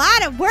was a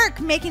lot of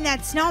work making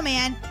that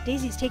snowman.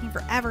 Daisy's taking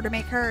forever to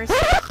make hers.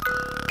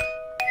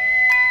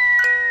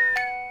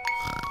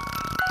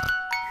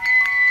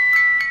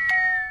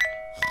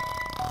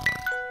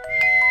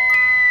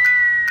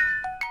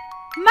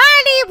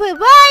 Molly, where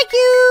are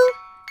you?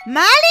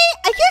 Molly,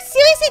 are you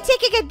seriously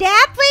taking a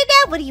nap right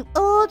now? What, are you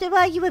old or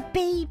are you a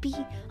baby?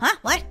 Huh?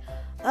 What?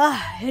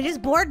 It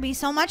just bored me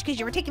so much because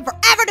you were taking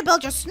forever to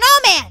build your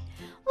snowman.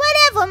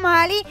 Whatever,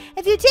 Molly.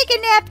 If you take a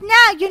nap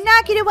now, you're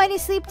not going to want to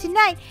sleep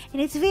tonight.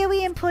 And it's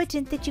very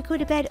important that you go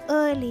to bed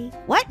early.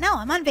 What? No,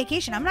 I'm on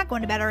vacation. I'm not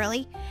going to bed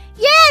early.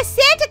 Yeah,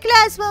 Santa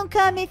Claus won't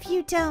come if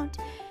you don't.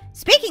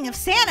 Speaking of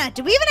Santa,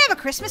 do we even have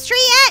a Christmas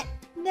tree yet?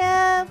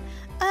 No.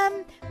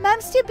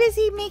 Mom's too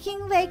busy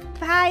making, like,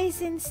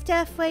 pies and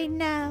stuff right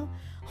now.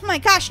 Oh my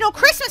gosh, no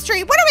Christmas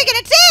tree! What are we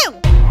gonna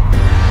do?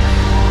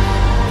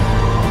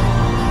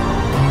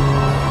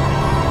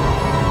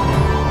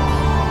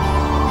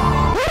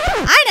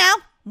 I know!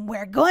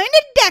 We're going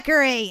to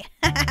decorate!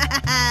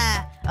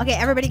 Okay,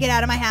 everybody get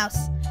out of my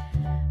house.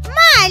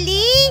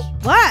 Molly!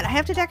 What? I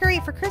have to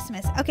decorate for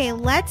Christmas. Okay,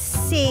 let's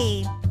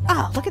see.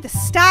 Oh, look at the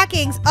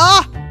stockings.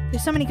 Oh,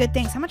 there's so many good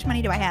things. How much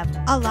money do I have?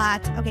 A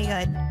lot. Okay,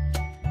 good.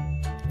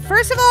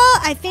 First of all,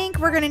 I think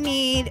we're going to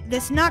need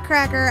this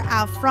nutcracker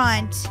out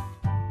front.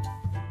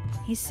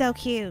 He's so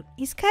cute.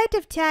 He's kind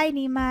of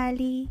tiny,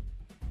 Molly.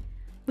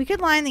 We could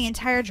line the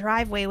entire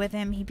driveway with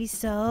him. He'd be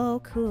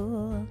so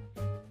cool.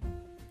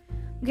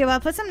 Okay, well,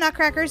 I'll put some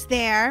nutcrackers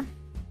there.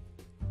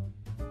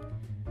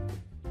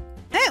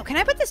 Oh, can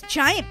I put this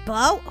giant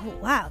bow? Oh,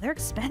 wow, they're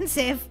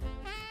expensive.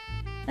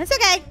 That's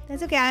okay.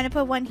 That's okay. I'm going to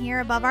put one here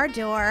above our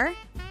door.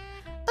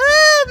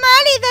 Oh,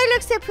 Molly, that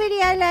looks so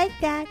pretty. I like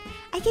that.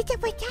 I get to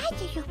put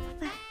that.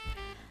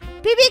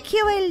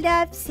 BBQ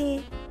loves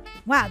it.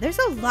 Wow, there's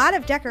a lot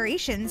of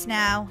decorations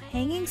now.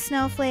 Hanging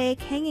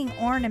snowflake, hanging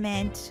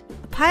ornament,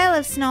 a pile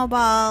of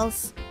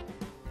snowballs,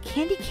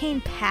 candy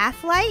cane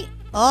path light.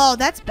 Oh,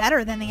 that's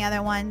better than the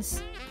other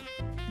ones.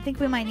 I think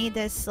we might need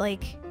this,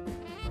 like,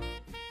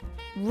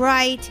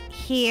 right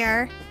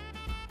here,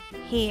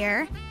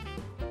 here,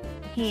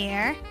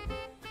 here.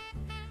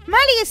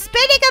 Molly, you're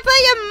spending up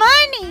all your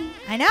money.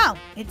 I know.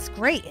 It's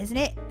great, isn't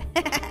it?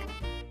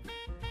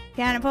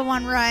 Okay, I'm gonna put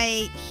one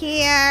right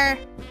here.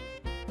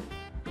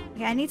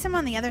 Okay, I need some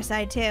on the other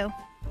side, too.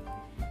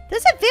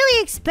 Those are very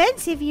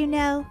expensive, you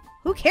know.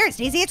 Who cares,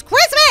 Daisy? It's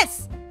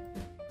Christmas!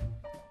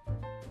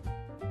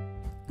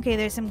 Okay,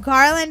 there's some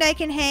garland I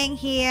can hang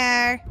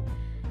here.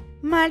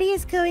 Molly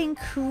is going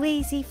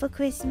crazy for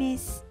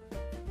Christmas.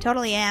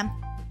 Totally am.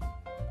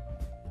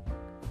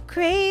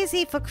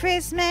 Crazy for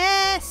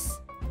Christmas.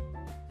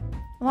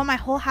 I want my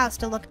whole house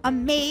to look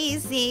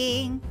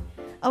amazing.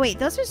 Oh, wait,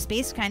 those are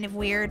spaced kind of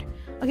weird.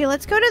 Okay,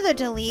 let's go to the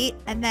delete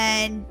and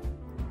then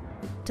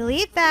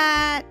delete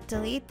that,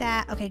 delete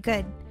that. Okay,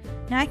 good.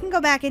 Now I can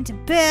go back into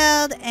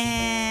build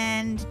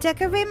and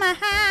decorate my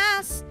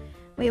house.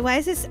 Wait, why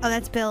is this? Oh,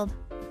 that's build.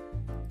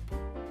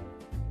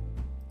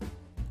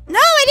 No,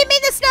 I didn't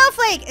mean the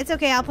snowflake. It's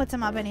okay. I'll put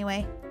some up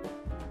anyway.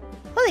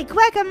 Holy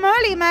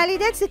guacamole, Molly.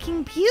 That's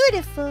looking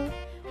beautiful.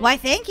 Why,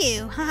 thank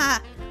you.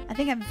 Haha. I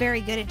think I'm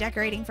very good at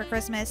decorating for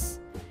Christmas.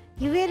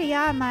 You really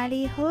are,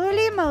 Molly.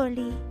 Holy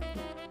moly.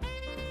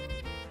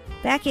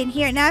 Back in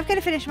here. Now I've got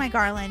to finish my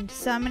garland.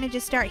 So I'm going to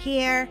just start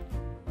here.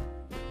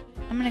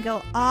 I'm going to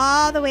go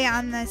all the way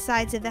on the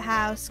sides of the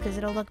house because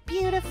it'll look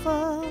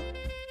beautiful.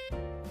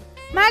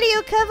 Molly,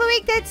 you're covering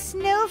that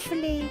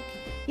snowflake.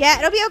 Yeah,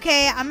 it'll be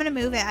okay. I'm going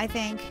to move it, I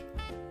think.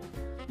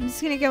 I'm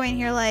just going to go in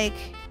here like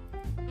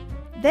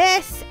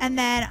this, and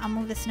then I'll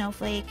move the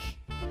snowflake.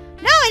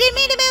 No, I didn't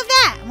mean to move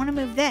that. I want to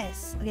move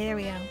this. Okay, there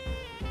we go.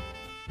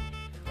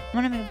 I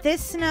want to move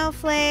this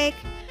snowflake.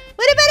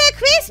 What about a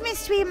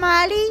Christmas tree,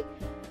 Molly?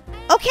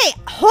 Okay,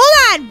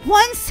 hold on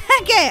 1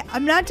 second.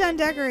 I'm not done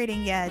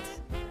decorating yet.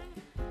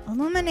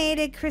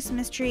 Illuminated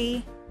Christmas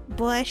tree,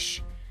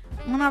 bush.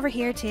 One over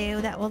here,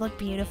 too. That will look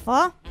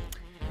beautiful.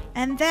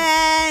 And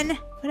then,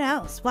 what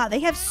else? Wow, they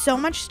have so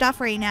much stuff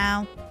right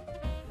now.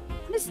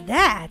 What is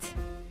that?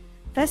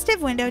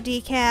 Festive window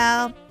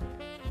decal.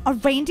 A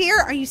reindeer?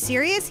 Are you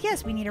serious?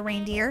 Yes, we need a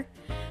reindeer.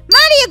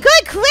 Molly, you're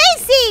going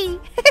crazy!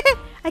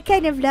 I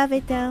kind of love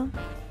it, though.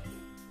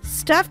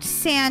 Stuffed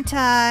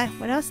Santa.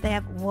 What else do they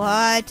have?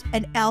 What?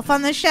 An elf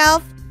on the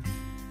shelf?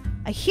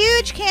 A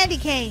huge candy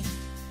cane.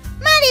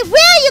 Molly,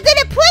 where are you going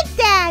to put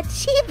that?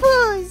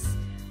 Cheapos.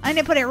 I'm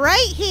going to put it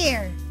right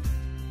here.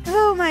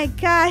 Oh, my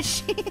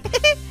gosh.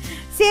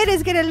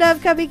 Santa's going to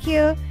love coming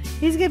here.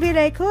 He's going to be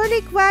like,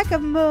 holy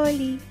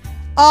guacamole.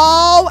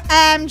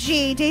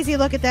 OMG. Daisy,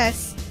 look at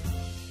this.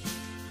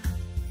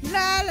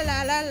 La, la,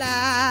 la, la,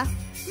 la.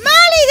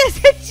 Molly, there's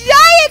a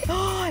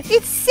giant...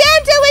 It's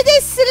Santa with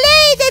his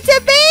sleigh. That's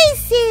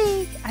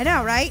amazing. I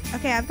know, right?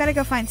 Okay, I've got to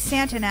go find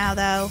Santa now,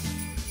 though.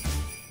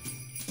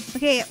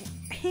 Okay,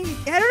 I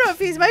don't know if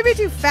he might be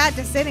too fat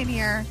to sit in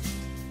here.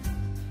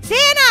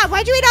 Santa,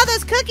 why'd you eat all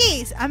those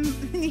cookies?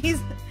 He's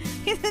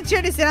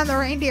trying to sit on the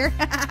reindeer.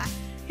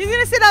 He's going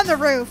to sit on the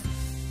roof.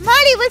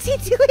 Molly, what's he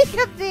doing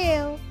up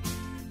there?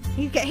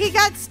 He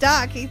got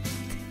stuck.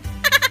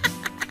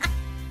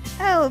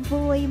 Oh,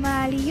 boy,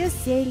 Molly, you're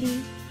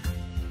silly.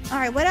 All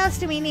right, what else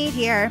do we need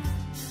here?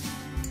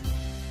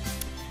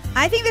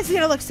 I think this is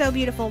going to look so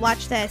beautiful.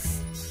 Watch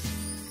this.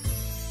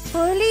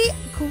 Holy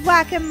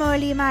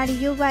guacamole, Molly,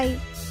 you're right.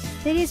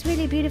 That is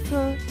really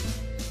beautiful.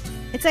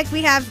 It's like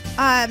we have,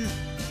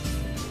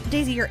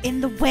 Daisy, you're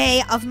in the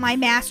way of my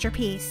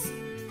masterpiece.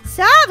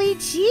 Sorry,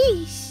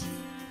 jeez.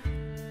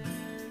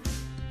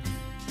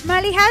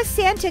 Molly, how's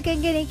Santa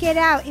gonna get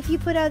out if you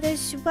put all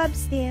those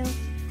shrubs there?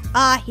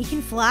 He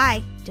can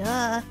fly.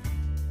 Duh.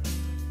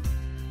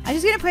 I'm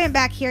just gonna put him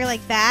back here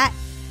like that.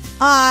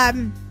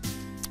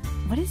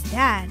 What is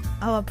that?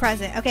 Oh, a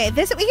present. Okay,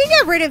 we can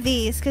get rid of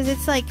these because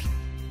it's like,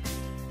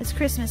 it's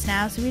Christmas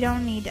now, so we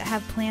don't need to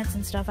have plants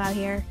and stuff out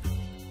here.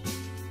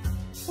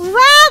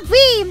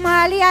 Wowee,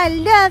 Molly, I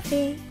love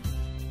it.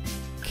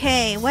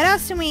 Okay, what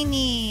else do we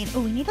need?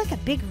 Oh, we need like a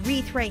big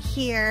wreath right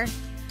here.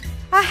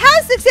 Our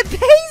house looks amazing.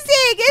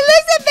 It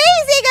looks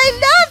amazing. I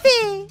love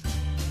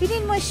it. We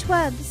need more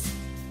shrubs.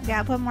 Okay,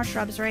 I'll put more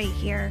shrubs right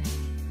here.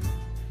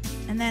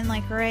 And then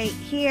like right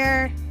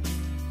here.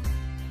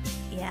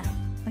 Yeah.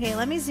 Okay,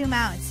 let me zoom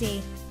out and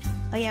see.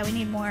 Oh yeah, we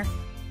need more.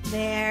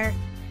 There.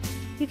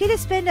 You gonna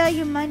spend all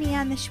your money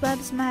on the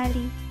shrubs,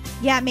 Molly?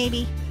 Yeah,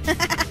 maybe.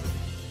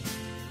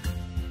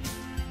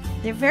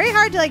 They're very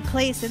hard to like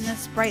place in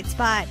this bright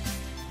spot.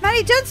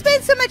 Molly, don't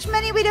spend so much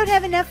money we don't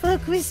have enough for a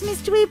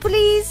Christmas tree,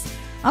 please.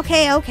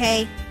 Okay,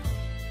 okay.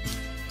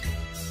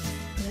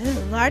 Ooh,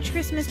 large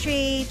Christmas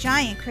tree,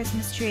 giant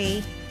Christmas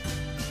tree.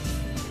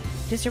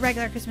 Just a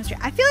regular Christmas tree.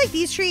 I feel like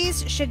these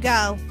trees should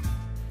go.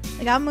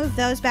 Like, I'll move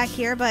those back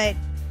here, but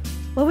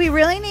what we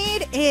really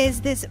need is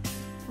this,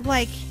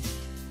 like...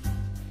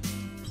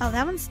 Oh,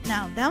 that one's...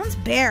 No, that one's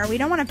bare. We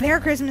don't want a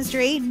bare Christmas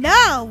tree.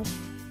 No!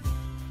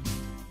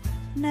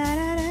 Na,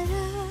 na, na,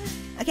 na.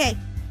 Okay.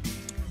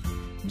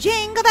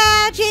 Jingle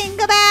bell,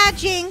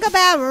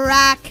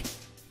 rock.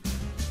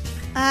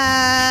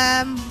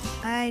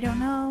 I don't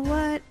know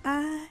what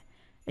a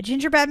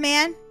gingerbread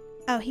man?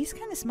 Oh, he's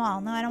kind of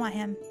small. No, I don't want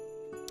him.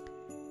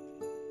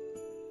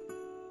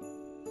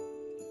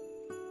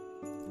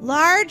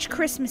 Large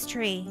Christmas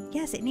tree.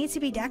 Yes, it needs to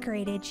be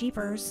decorated.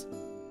 Jeepers.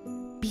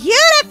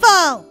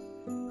 Beautiful!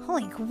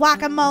 Holy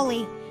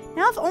guacamole.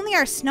 Now if only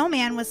our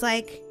snowman was,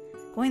 like,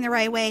 going the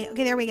right way.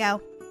 Okay, there we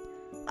go.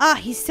 Oh,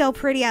 he's so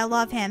pretty. I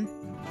love him.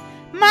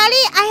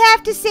 Molly, I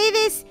have to say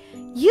this.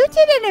 You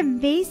did an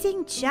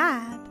amazing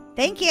job.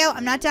 Thank you.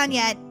 I'm not done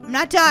yet. I'm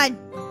not done.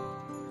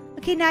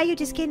 Okay, now you're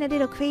just getting a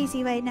little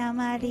crazy right now,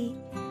 Molly.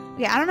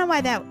 Okay, I don't know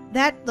why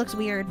that looks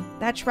weird.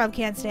 That shrub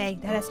can't stay.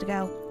 That has to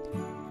go.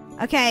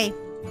 Okay.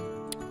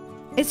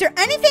 Is there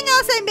anything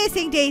else I'm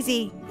missing,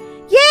 Daisy?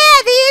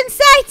 Yeah, the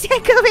inside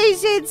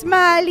decorations,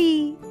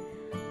 Molly.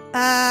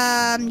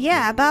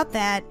 Yeah, about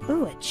that.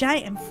 Ooh, a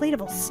giant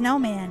inflatable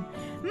snowman.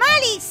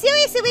 Molly,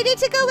 seriously, we need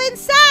to go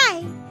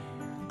inside.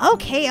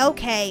 Okay,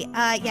 okay.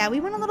 Yeah, we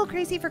went a little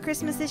crazy for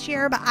Christmas this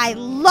year, but I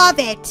love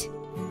it.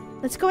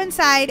 Let's go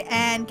inside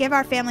and give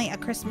our family a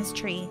Christmas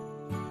tree.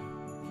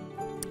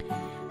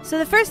 So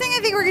the first thing I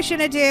think we're going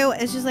to do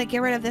is just like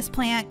get rid of this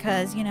plant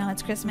because, you know,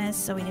 it's Christmas,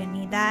 so we didn't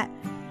need that.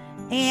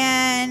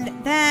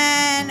 And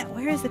then,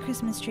 where is the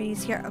Christmas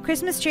trees here? Oh,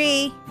 Christmas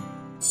tree.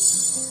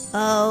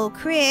 Oh,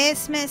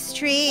 Christmas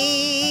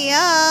tree.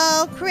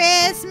 Oh,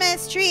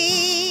 Christmas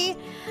tree.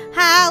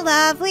 How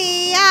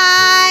lovely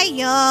are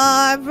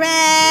your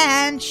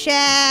branches.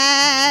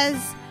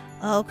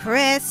 Oh,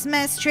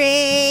 Christmas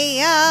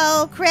tree.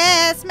 Oh,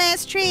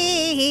 Christmas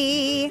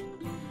tree.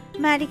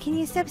 Molly, can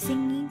you stop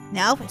singing?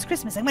 No, it's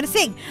Christmas. I'm going to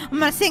sing. I'm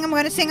going to sing. I'm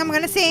going to sing. I'm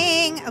going to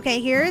sing. Okay,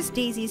 here's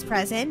Daisy's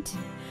present.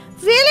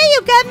 Really?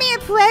 You got me a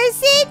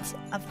present?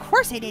 Of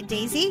course I did,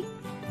 Daisy.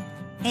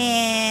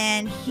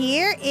 And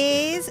here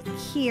is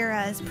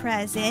Kira's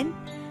present.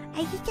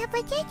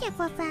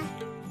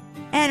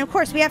 And of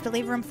course, we have to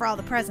leave room for all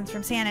the presents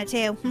from Santa,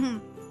 too.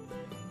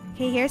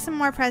 Okay, here's some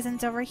more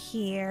presents over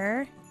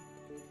here.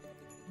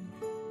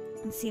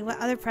 Let's see, what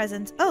other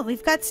presents? Oh,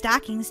 we've got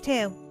stockings,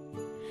 too.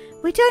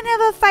 We don't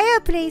have a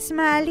fireplace,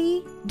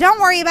 Molly. Don't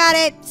worry about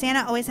it.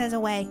 Santa always has a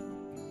way.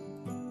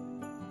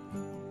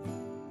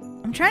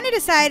 I'm trying to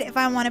decide if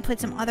I want to put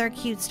some other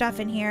cute stuff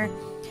in here.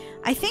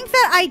 I think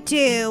that I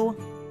do.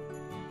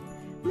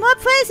 More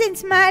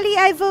presents, Molly.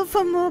 I vote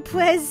for more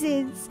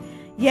presents.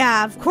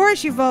 Yeah, of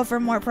course you vote for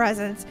more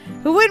presents.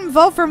 Who wouldn't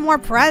vote for more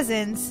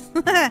presents?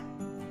 Okay,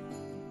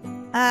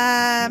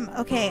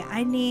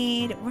 I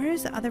need...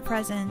 Where's the other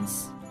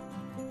presents?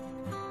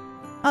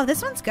 Oh,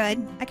 this one's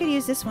good. I could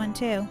use this one,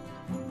 too.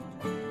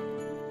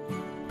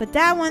 Put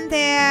that one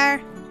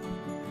there.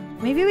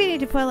 Maybe we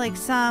need to put, like,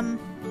 some...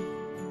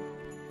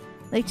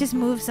 Like, just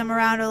move some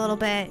around a little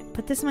bit.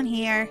 Put this one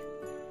here.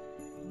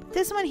 Put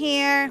this one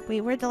here. Wait,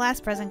 where'd the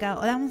last present go?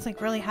 Oh, that one's,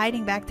 like, really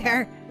hiding back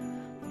there.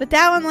 Put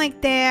that one, like,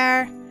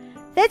 there.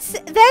 That's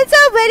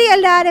already a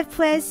lot of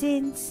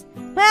presents.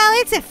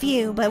 Well, it's a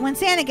few, but when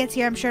Santa gets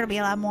here, I'm sure it'll be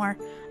a lot more.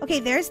 Okay,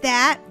 there's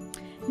that.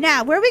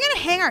 Now, where are we going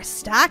to hang our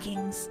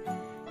stockings?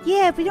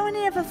 Yeah, we don't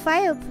have a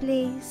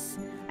fireplace.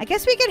 I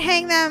guess we could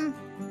hang them...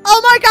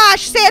 Oh my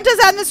gosh, Santa's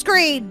on the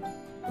screen!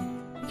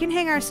 We can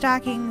hang our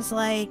stockings,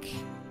 like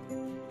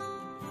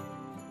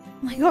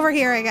over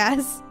here, I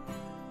guess.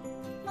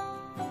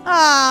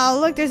 Oh,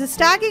 look, there's a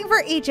stocking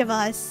for each of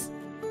us.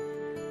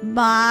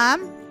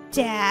 Mom,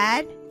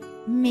 Dad,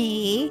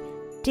 me,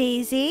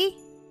 Daisy,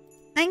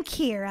 and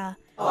Kira.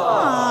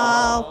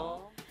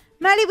 Oh.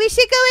 Molly, we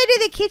should go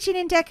into the kitchen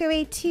and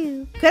decorate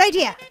too. Good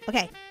idea.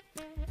 Okay.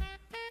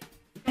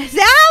 Is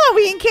that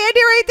Halloween candy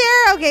right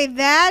there? Okay,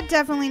 that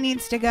definitely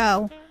needs to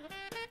go.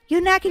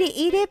 You're not going to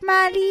eat it,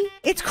 Molly?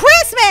 It's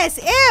Christmas!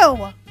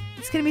 Ew!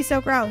 It's going to be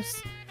so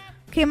gross.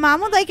 Okay,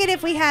 Mom would like it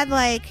if we had,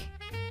 like,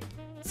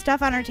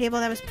 stuff on our table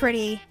that was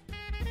pretty.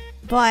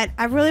 But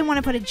I really want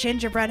to put a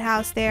gingerbread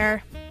house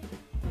there.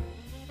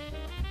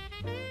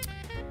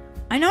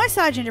 I know I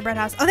saw a gingerbread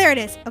house. Oh, there it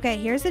is. Okay,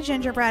 here's the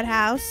gingerbread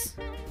house.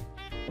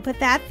 We'll put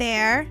that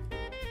there.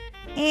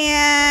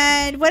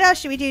 And what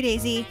else should we do,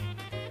 Daisy?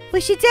 We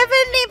should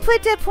definitely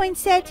put the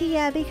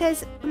poinsettia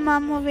because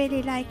Mom will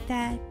really like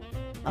that.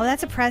 Oh,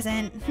 that's a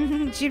present.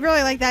 She'd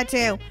really like that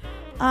too.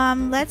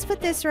 Let's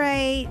put this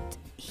right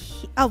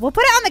Oh, we'll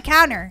put it on the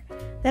counter.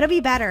 That'll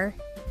be better.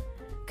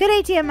 Good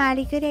idea,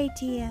 Molly. Good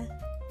idea.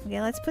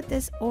 Okay, let's put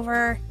this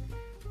over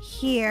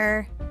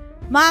here.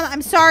 Mom,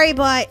 I'm sorry,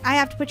 but I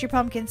have to put your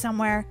pumpkin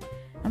somewhere.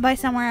 And by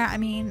somewhere, I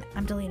mean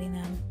I'm deleting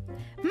them.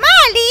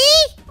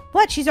 Molly!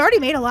 What? She's already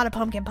made a lot of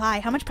pumpkin pie.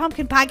 How much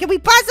pumpkin pie can we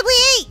possibly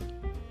eat?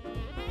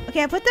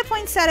 Okay, I put the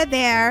poinsettia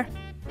there.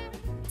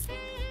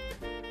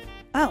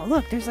 Oh,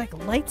 look, there's like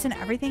lights and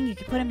everything. You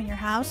can put them in your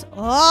house.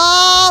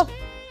 Oh,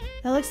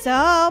 that looks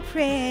so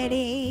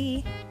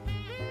pretty.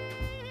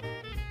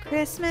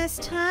 Christmas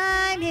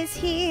time is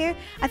here.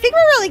 I think we're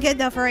really good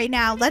though for right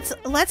now. Let's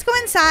go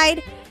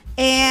inside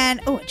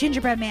and oh,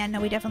 gingerbread man. No,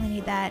 we definitely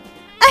need that.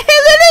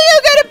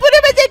 You gotta put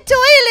him in the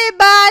toilet,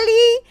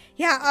 Molly.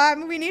 Yeah,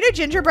 we need a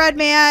gingerbread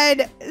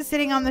man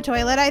sitting on the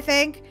toilet, I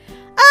think.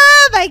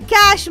 Oh my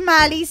gosh,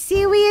 Molly,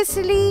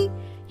 seriously?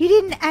 You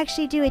didn't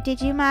actually do it,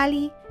 did you,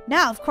 Molly?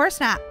 No, of course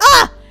not.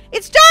 Ah!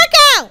 It's dark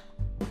out!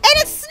 And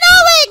it's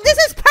snowing! This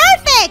is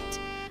perfect!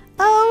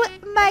 Oh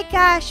my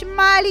gosh,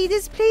 Molly,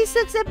 this place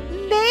looks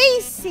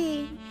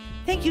amazing.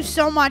 Thank you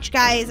so much,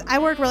 guys. I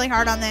worked really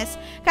hard on this.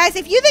 Guys,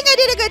 if you think I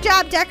did a good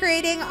job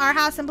decorating our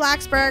house in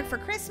Bloxburg for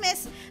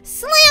Christmas,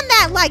 slam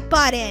that like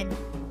button.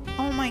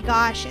 Oh my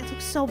gosh, it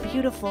looks so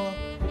beautiful.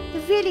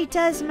 It really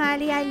does,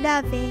 Molly. I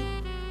love it.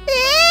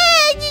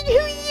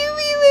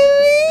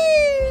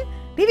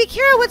 Baby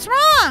Kira, what's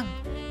wrong?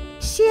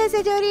 She has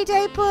a dirty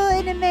diaper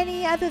and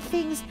many other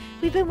things.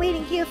 We've been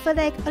waiting here for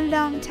like a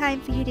long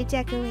time for you to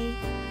decorate.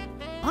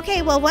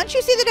 Okay, well, once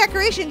you see the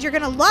decorations, you're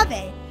gonna love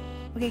it.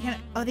 Okay,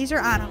 oh, these are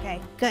on. Okay,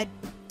 good.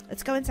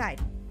 Let's go inside.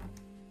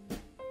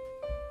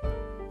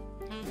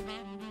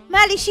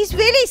 Molly, she's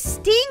really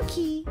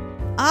stinky.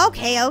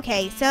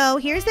 Okay. So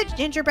here's the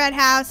gingerbread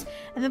house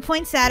and the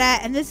poinsettia,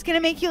 and this is gonna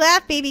make you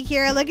laugh, baby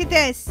Kira. Look at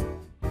this.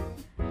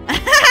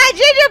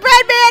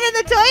 Gingerbread man in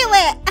the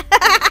toilet.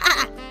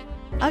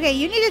 Okay,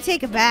 you need to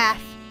take a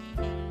bath.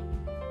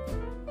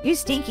 You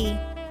stinky.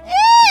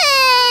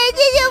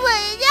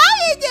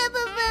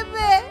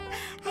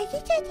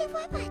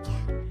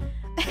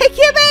 I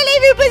can't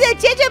believe you put that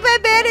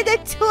gingerbread man in the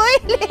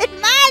toilet,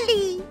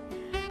 Molly.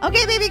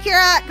 Okay, baby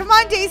Kira, come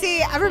on,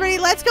 Daisy. Everybody,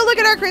 let's go look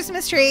at our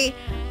Christmas tree.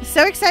 I'm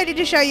so excited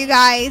to show you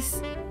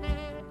guys.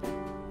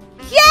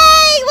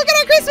 Yay! Look at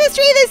our Christmas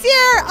tree this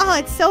year. Oh,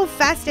 it's so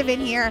festive in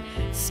here.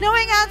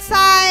 Snowing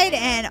outside,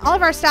 and all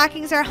of our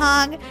stockings are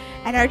hung,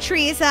 and our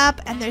tree is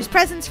up, and there's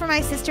presents for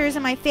my sisters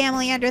and my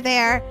family under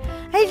there.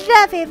 I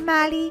love it,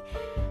 Molly.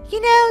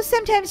 You know,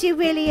 sometimes you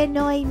really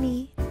annoy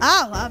me.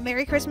 Oh, well,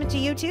 Merry Christmas to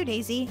you too,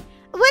 Daisy.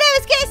 What I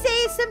was gonna say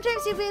is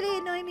sometimes you really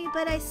annoy me,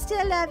 but I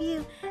still love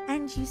you,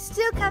 and you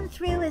still come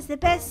through as the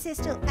best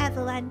sister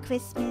ever on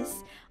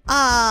Christmas.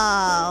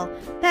 Oh,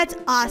 that's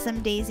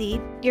awesome,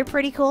 Daisy. You're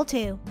pretty cool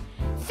too.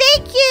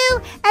 Thank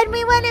you, and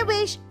we want to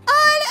wish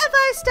all of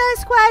our Star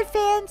Squad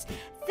fans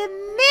the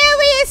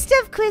merriest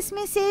of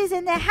Christmases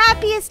and the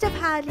happiest of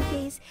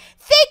holidays.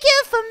 Thank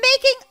you for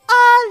making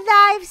our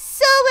lives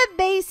so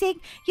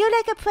amazing. You're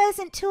like a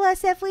present to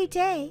us every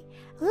day.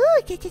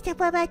 Ooh,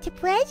 what about the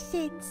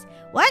presents?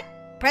 What?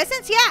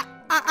 Presents? Yeah,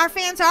 our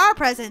fans are our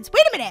presents.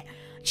 Wait a minute.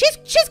 She's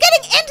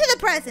getting into the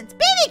presents.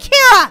 Baby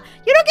Kira,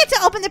 you don't get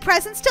to open the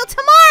presents till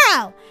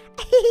tomorrow.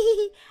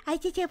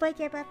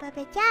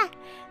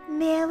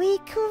 Merry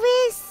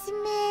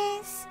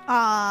Christmas.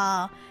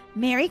 Aw,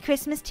 Merry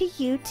Christmas to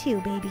you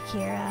too, baby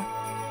Kira.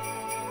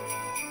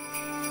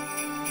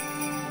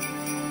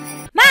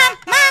 Mama.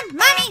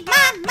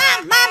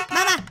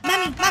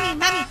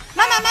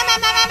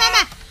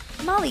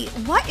 Molly,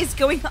 what is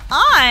going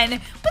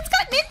on? What's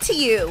gotten into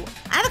you?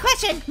 I have a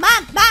question.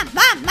 Mom.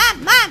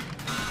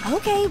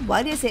 Okay,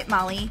 what is it,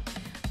 Molly?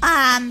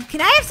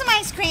 Can I have some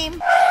ice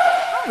cream?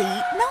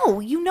 Molly, no,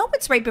 you know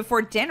it's right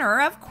before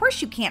dinner. Of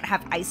course you can't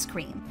have ice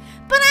cream.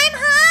 But I'm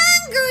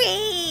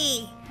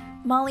hungry.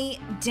 Molly,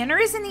 dinner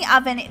is in the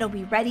oven. It'll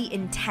be ready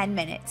in 10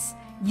 minutes.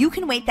 You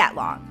can wait that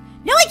long.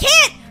 No, I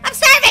can't. I'm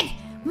starving.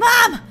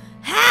 Mom,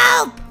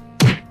 help.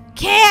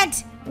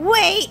 Can't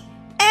wait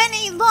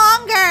any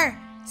longer.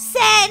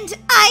 Send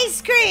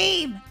ice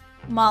cream.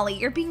 Molly,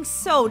 you're being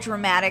so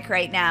dramatic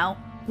right now.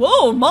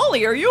 Whoa,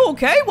 Molly, are you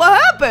okay? What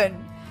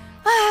happened?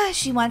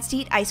 She wants to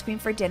eat ice cream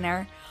for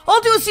dinner. I'll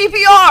do a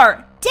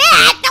CPR.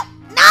 Dad,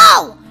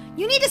 no.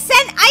 You need to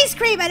send ice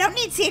cream. I don't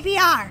need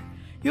CPR.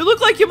 You look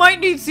like you might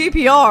need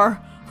CPR.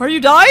 Are you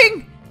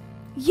dying?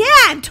 Yeah,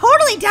 I'm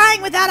totally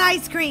dying without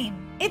ice cream.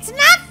 It's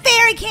not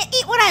fair. I can't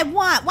eat what I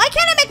want. Why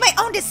can't I make my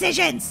own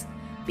decisions?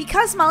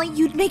 Because, Molly,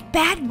 you'd make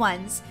bad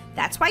ones.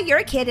 That's why you're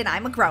a kid and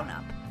I'm a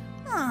grown-up.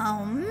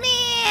 Oh,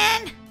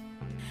 man.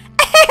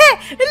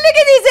 Look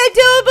at these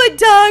adorable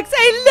dogs.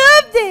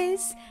 I love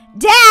this.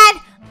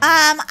 Dad,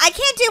 I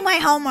can't do my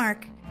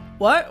homework.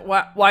 What?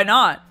 Why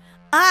not?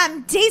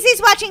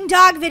 Daisy's watching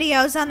dog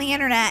videos on the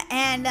internet,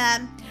 and,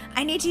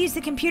 I need to use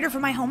the computer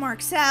for my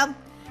homework, so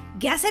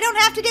guess I don't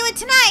have to do it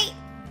tonight.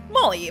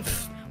 Molly,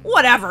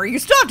 whatever. You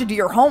still have to do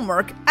your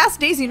homework. Ask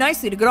Daisy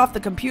nicely to get off the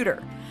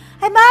computer.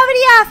 I'm already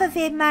off of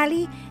it,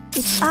 Molly.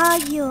 It's all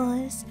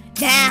yours.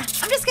 Nah,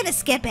 I'm just gonna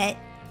skip it.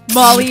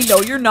 Molly,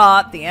 no you're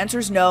not. The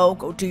answer's no.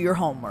 Go do your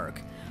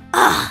homework.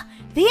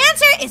 The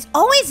answer is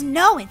always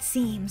no, it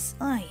seems.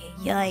 Ay,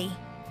 ay, ay.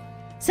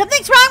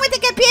 Something's wrong with the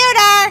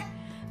computer!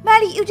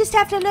 Molly, you just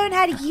have to learn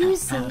how to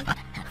use it. Look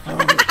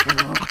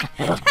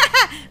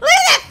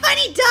at that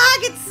funny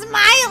dog, it's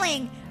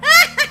smiling.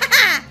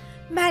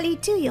 Molly,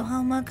 do your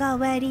homework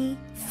already.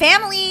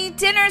 Family,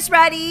 dinner's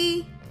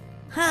ready.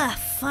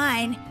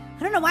 Fine. I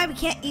don't know why we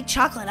can't eat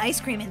chocolate ice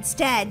cream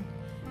instead.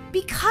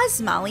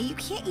 Because, Molly, you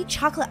can't eat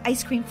chocolate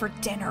ice cream for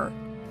dinner.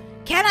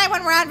 Can I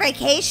when we're on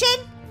vacation?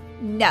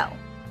 No.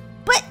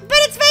 But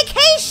it's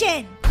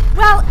vacation!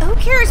 Well, who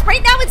cares?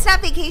 Right now it's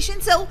not vacation,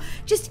 so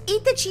just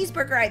eat the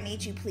cheeseburger I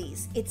made you,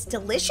 please. It's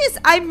delicious.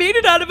 I made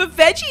it out of a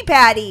veggie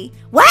patty.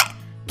 What?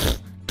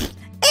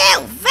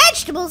 Ew,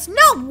 vegetables?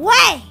 No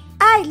way!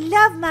 I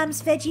love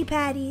Mom's veggie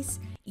patties.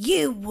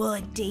 You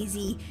would,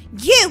 Daisy.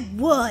 You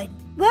would.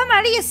 Well,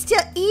 Molly, you're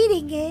still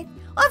eating it.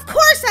 Of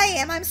course I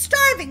am. I'm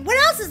starving. What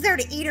else is there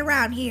to eat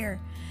around here?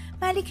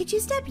 Molly, could you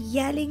stop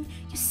yelling?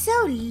 You're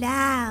so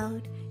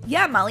loud.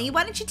 Yeah, Molly,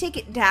 why don't you take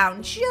it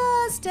down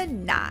just a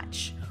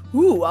notch?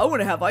 Ooh, I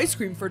want to have ice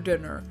cream for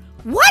dinner.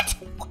 What?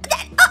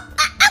 That's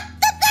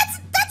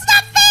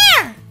not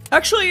fair!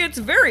 Actually, it's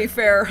very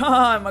fair.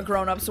 I'm a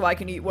grown-up, so I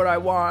can eat what I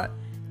want.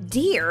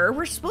 Dear,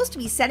 we're supposed to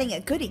be setting a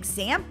good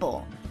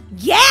example.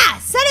 Yeah,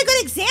 set a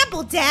good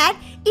example, Dad.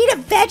 Eat a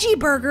veggie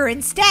burger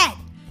instead.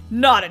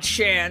 Not a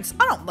chance.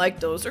 I don't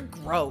like those. They're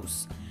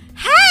gross.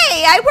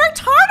 Hey, I worked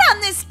hard on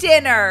this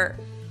dinner.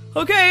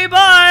 Okay,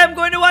 bye. I'm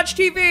going to watch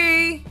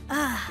TV.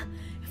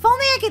 If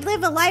only I could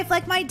live a life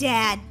like my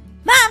dad.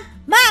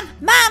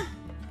 Mom!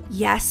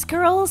 Yes,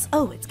 girls?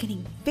 Oh, it's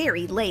getting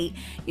very late.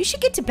 You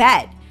should get to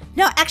bed.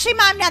 No, actually,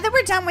 Mom, now that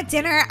we're done with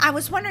dinner, I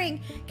was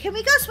wondering, can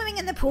we go swimming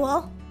in the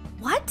pool?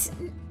 What?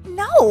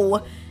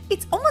 No.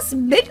 It's almost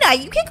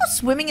midnight. You can't go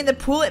swimming in the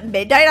pool at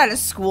midnight on a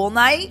school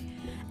night.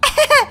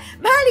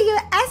 Molly,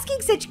 you're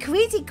asking such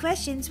crazy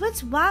questions.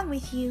 What's wrong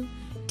with you?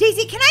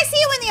 Daisy, can I see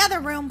you in the other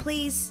room,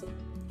 please?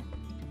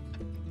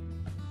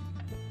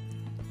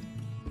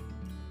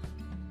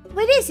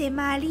 What is it,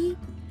 Molly?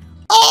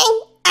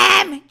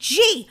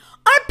 OMG!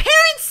 Our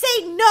parents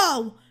say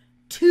no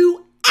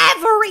to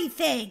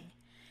everything!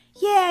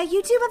 Yeah,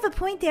 you do have a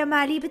point there,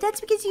 Molly, but that's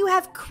because you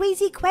have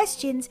crazy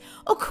questions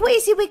or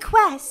crazy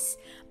requests.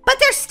 But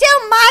they're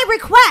still my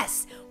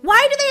requests!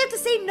 Why do they have to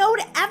say no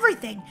to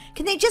everything?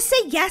 Can they just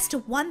say yes to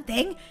one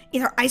thing?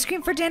 Either ice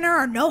cream for dinner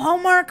or no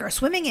homework or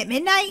swimming at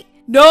midnight?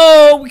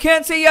 No, we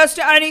can't say yes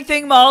to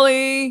anything,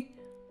 Molly.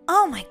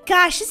 Oh my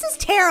gosh, this is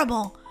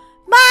terrible.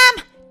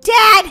 Mom!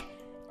 Dad!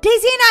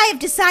 Daisy and I have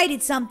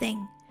decided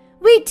something.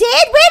 We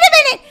did? Wait a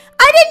minute!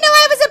 I didn't know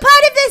I was a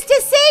part of this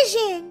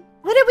decision!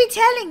 What are we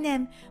telling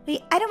them?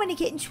 Wait, I don't want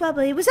to get in trouble.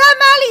 It was all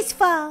Molly's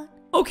fault.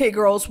 Okay,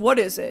 girls, what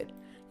is it?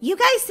 You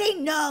guys say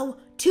no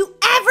to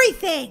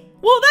everything.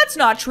 Well, that's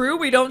not true.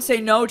 We don't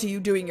say no to you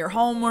doing your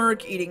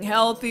homework, eating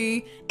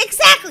healthy.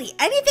 Exactly.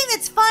 Anything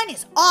that's fun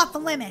is off the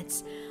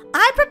limits.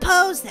 I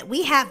propose that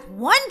we have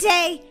one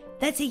day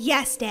that's a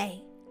yes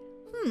day.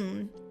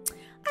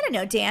 I don't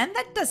know, Dan.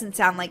 That doesn't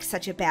sound like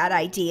such a bad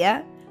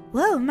idea.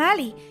 Whoa,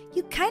 Molly,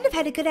 you kind of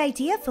had a good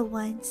idea for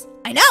once.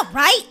 I know,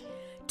 right?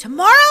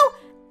 Tomorrow,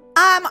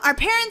 our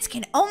parents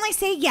can only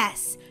say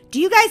yes. Do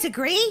you guys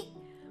agree?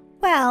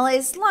 Well,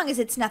 as long as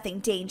it's nothing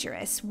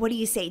dangerous. What do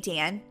you say,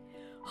 Dan?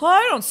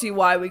 I don't see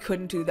why we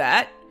couldn't do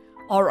that.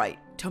 All right,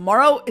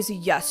 tomorrow is a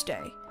yes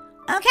day.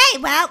 Okay,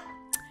 well,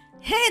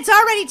 it's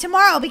already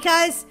tomorrow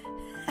because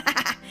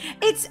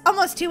it's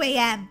almost 2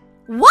 a.m.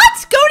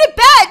 What? Go to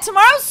bed.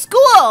 Tomorrow's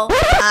school.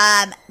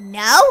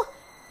 No.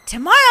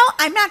 Tomorrow,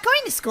 I'm not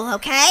going to school,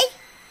 okay?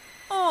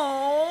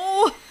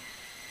 Oh.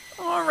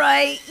 All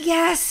right.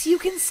 Yes, you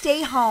can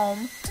stay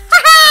home.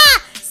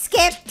 Ha-ha!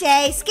 Skip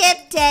day,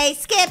 skip day,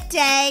 skip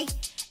day.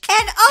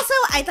 And also,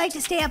 I'd like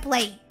to stay up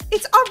late.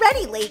 It's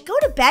already late. Go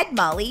to bed,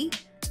 Molly.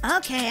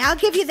 Okay, I'll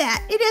give you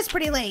that. It is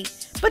pretty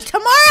late. But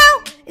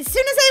tomorrow, as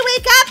soon as I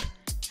wake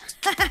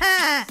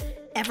up,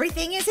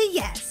 everything is a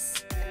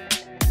yes.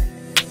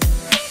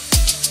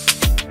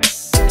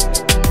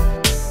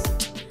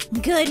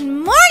 Good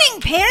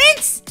morning,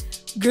 parents!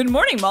 Good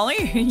morning,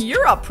 Molly.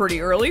 You're up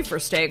pretty early for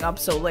staying up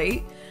so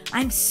late.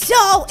 I'm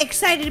so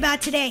excited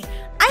about today.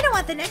 I don't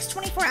want the next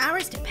 24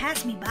 hours to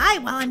pass me by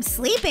while I'm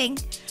sleeping.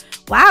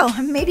 Wow,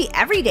 maybe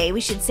every day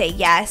we should say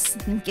yes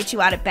and get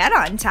you out of bed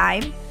on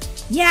time.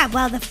 Yeah,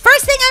 well, the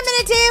first thing I'm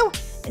going to do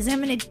is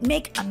I'm going to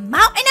make a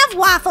mountain of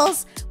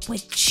waffles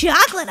with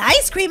chocolate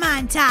ice cream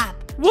on top.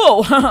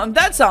 Whoa,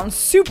 that sounds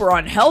super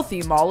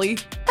unhealthy, Molly.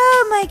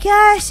 Oh my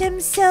gosh, I'm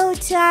so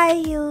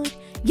tired.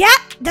 Yeah,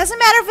 doesn't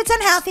matter if it's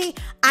unhealthy.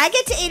 I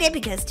get to eat it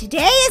because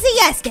today is a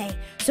yes day.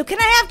 So can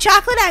I have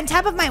chocolate on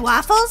top of my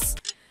waffles?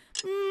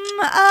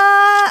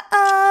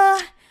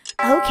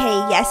 Okay,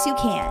 yes you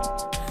can.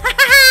 Ha ha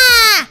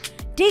ha!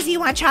 Daisy, you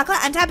want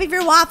chocolate on top of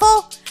your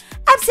waffle?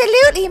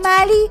 Absolutely,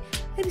 Molly.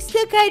 I'm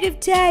still kind of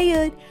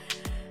tired.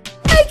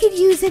 I could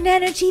use an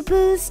energy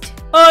boost.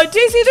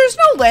 Daisy, there's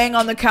no laying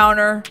on the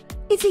counter.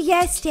 It's a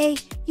yes day.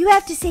 You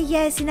have to say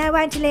yes, and I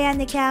want to lay on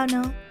the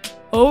counter.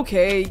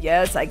 Okay,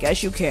 yes, I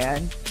guess you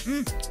can.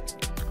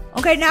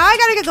 Okay, now I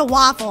gotta get the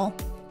waffle.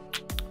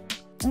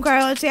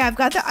 Okay, let's see. I've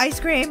got the ice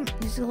cream.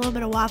 Just a little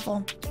bit of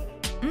waffle.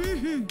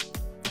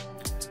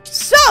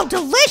 So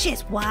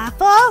delicious.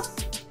 Waffle,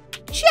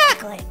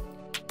 chocolate,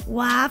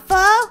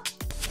 waffle,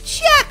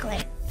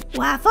 chocolate,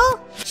 waffle,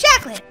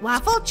 chocolate,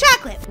 waffle,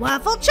 chocolate,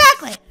 waffle,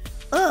 chocolate.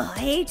 Ugh,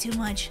 I ate too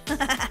much.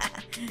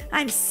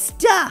 I'm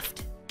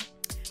stuffed.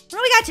 What do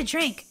we got to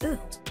drink? Ooh,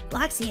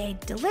 Bloxy,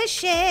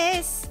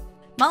 delicious.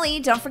 Molly,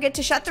 don't forget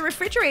to shut the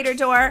refrigerator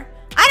door.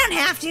 I don't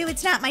have to.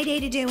 It's not my day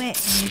to do it.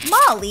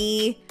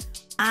 Molly.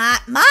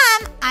 Mom,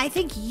 I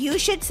think you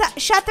should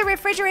shut the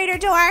refrigerator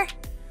door.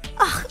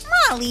 Ugh,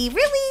 Molly,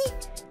 really?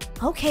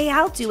 Okay,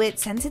 I'll do it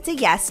since it's a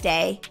yes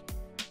day.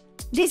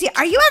 Daisy,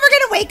 are you ever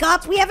gonna wake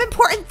up? We have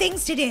important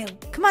things to do.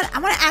 Come on, I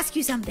wanna ask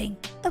you something.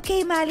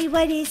 Okay, Molly,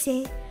 what is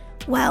it?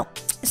 Well,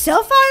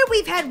 so far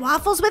we've had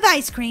waffles with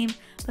ice cream,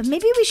 but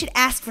maybe we should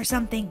ask for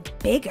something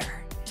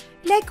bigger.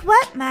 Like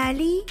what,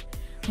 Molly?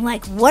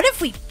 Like, what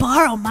if we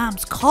borrow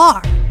Mom's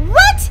car?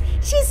 What?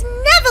 She's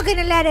never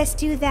gonna let us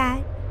do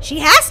that. She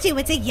has to.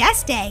 It's a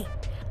yes day.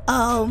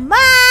 Oh,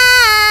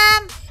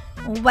 Mom!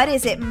 What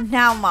is it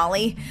now,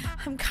 Molly?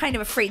 I'm kind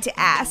of afraid to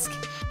ask.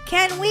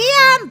 Can we,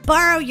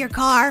 borrow your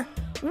car?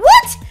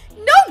 What?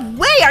 No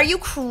way! Are you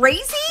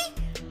crazy?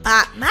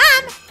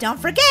 Mom, don't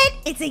forget,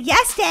 it's a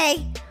yes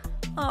day.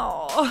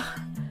 Oh,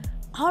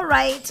 all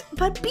right.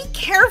 But be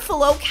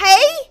careful,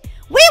 okay?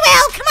 We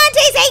will! Come on,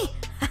 Daisy!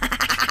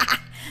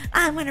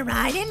 I'm gonna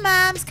ride in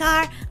Mom's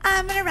car.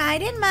 I'm gonna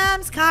ride in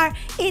Mom's car.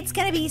 It's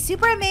gonna be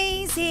super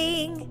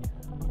amazing.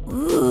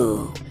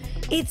 Ooh,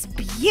 it's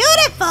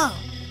beautiful.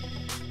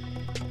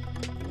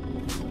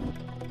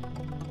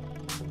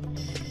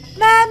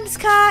 Mom's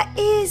car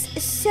is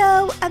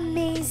so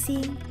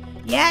amazing.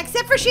 Yeah,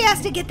 except for she has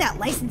to get that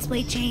license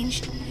plate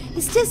changed.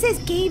 It still says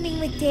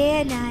gaming with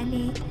Dan on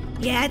it.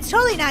 Yeah, it's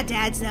totally not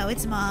Dad's though,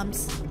 it's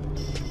Mom's.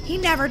 He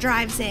never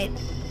drives it.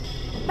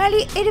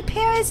 Molly, it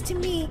appears to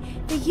me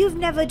that you've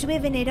never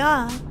driven it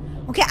all.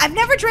 Okay, I've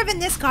never driven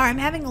this car. I'm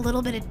having a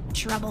little bit of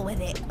trouble with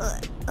it. Okay,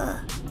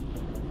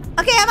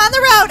 I'm on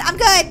the road. I'm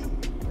good.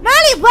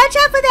 Molly, watch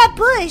out for that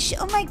bush.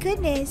 Oh my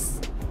goodness.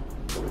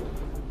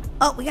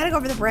 Oh, we gotta go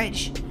over the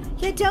bridge.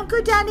 Yeah, don't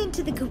go down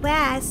into the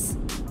grass.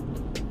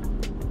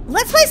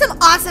 Let's play some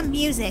awesome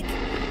music.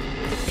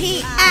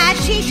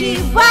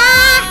 P-I-G-G-Y.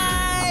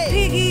 A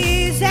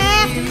piggy is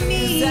after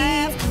me.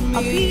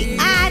 A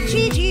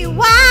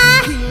P-I-G-G-Y.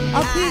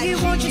 Oh, piggy,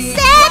 won't you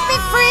set me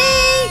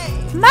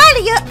free?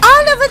 Molly, you're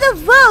all over the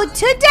road.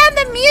 Turn down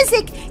the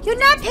music. You're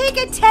not paying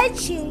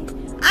attention.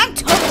 I'm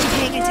totally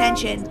paying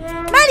attention.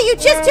 Molly, you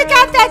just took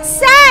out that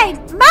sign.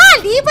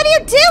 Molly, what are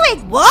you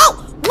doing?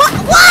 Whoa!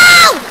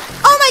 Whoa!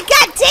 Oh my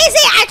God,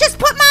 Daisy, I just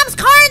put Mom's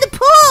car in the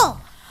pool.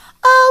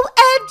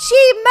 OMG,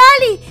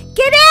 Molly,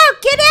 get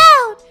out, get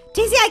out.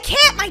 Daisy, I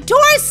can't. My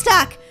door is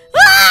stuck.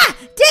 Ah!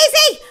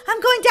 Daisy,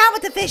 I'm going down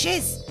with the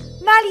fishes.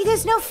 Molly,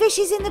 there's no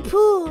fishes in the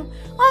pool.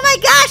 Oh my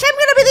gosh, I'm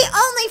gonna be the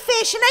only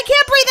fish and I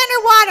can't breathe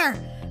underwater.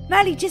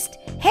 Molly, just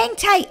hang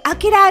tight. I'll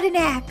get out an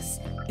axe.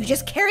 You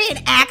just carry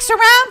an axe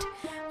around?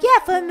 Yeah,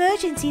 for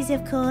emergencies,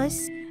 of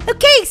course.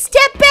 Okay,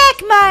 step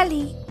back,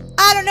 Molly.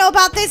 I don't know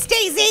about this,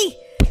 Daisy.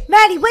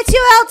 Molly, what's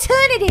your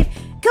alternative?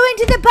 Going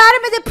to the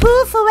bottom of the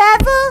pool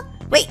forever?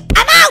 Wait,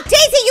 I'm out!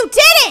 Daisy, you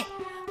did it!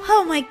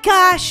 Oh my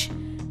gosh.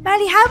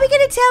 Molly, how are we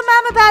gonna tell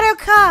Mom about our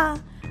car?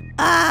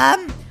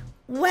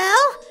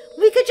 Well,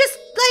 we could just,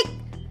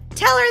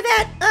 tell her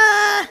that,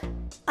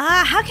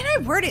 how can I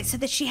word it so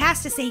that she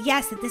has to say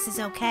yes, that this is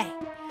okay?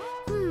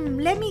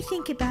 Let me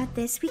think about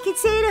this. We could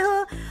say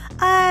to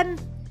her,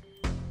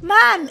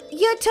 Mom,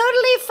 you're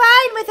totally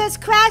fine with us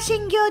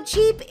crashing your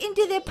Jeep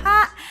into the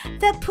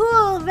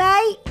pool,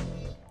 right?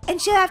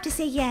 And she'll have to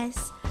say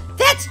yes.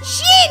 That's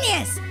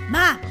genius!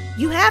 Mom,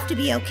 you have to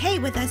be okay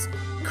with us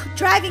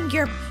driving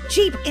your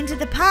Jeep into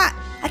the pond.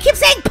 I keep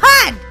saying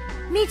pond!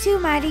 Me too,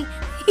 Molly.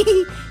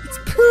 It's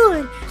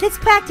pool. Let's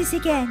practice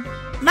again.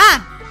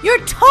 Mom, you're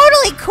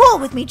totally cool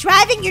with me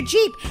driving your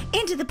Jeep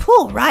into the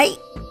pool, right?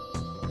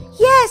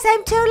 Yes,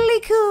 I'm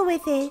totally cool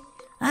with it.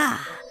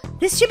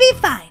 This should be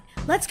fine.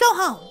 Let's go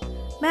home.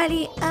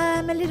 Molly,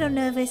 I'm a little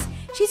nervous.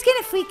 She's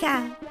gonna freak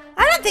out.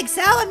 I don't think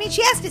so. I mean,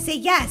 she has to say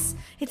yes.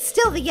 It's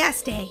still the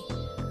yes day.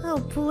 Oh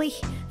boy,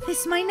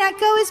 this might not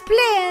go as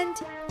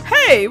planned.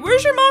 Hey,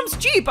 where's your mom's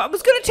Jeep? I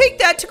was gonna take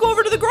that to go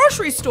over to the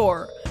grocery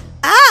store.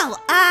 Oh,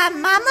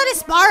 Mom let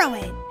us borrow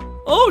it.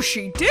 Oh,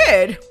 she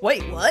did?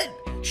 Wait, what?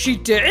 She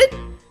did?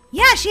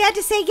 Yeah, she had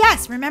to say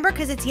yes, remember?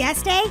 Because it's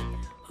yes day.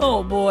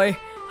 Oh boy,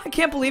 I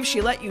can't believe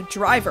she let you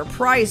drive her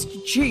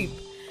prized Jeep.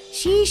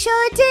 She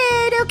sure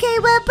did. Okay,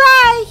 well,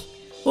 bye.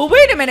 Well,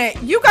 wait a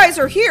minute. You guys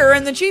are here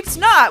and the Jeep's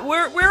not.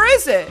 Where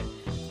is it?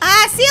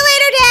 See you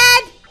later,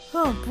 Dad.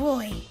 Oh,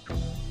 boy.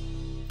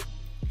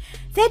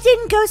 That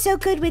didn't go so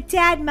good with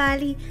Dad,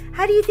 Molly.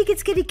 How do you think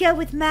it's going to go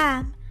with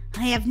Mom?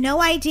 I have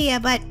no idea,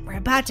 but we're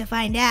about to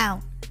find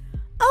out.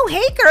 Oh,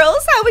 hey,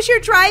 girls. How was your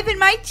drive in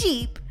my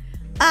Jeep?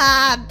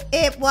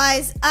 It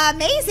was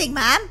amazing,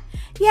 Mom.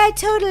 Yeah,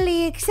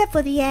 totally, except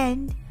for the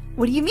end.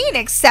 What do you mean,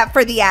 except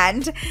for the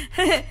end?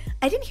 I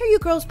didn't hear you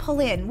girls pull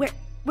in.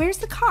 Where's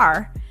the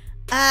car?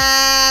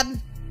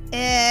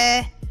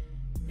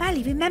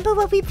 Molly, remember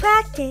what we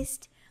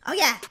practiced? Oh,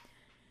 yeah.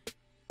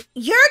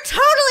 You're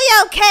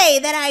totally okay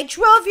that I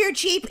drove your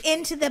Jeep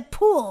into the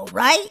pool,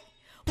 right?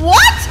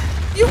 What?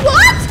 You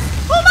what?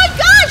 Oh my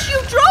gosh,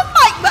 you drove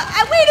my...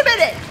 wait a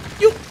minute.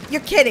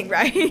 You're kidding,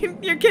 right?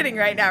 You're kidding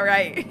right now,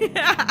 right?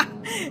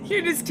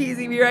 You're just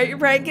teasing me, right? You're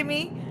pranking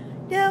me?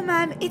 No,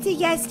 Mom, it's a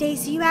yes day,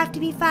 so you have to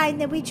be fine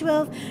that we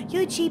drove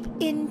your Jeep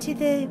into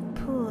the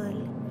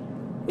pool.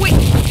 Wait,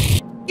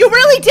 you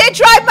really did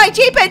drive my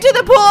Jeep into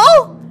the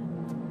pool?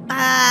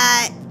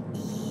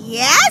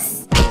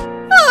 Yes?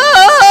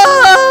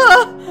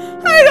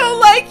 I don't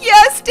like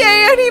yes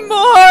day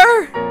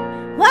anymore.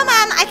 Well,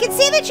 Mom, I can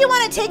see that you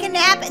want to take a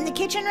nap in the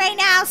kitchen right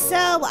now,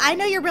 so I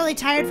know you're really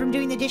tired from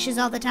doing the dishes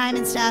all the time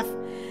and stuff.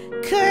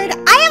 Could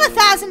I have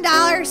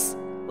 $1,000?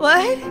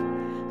 What?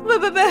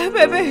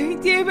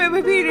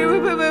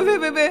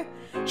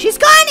 She's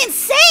gone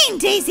insane,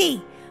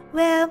 Daisy!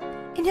 Well,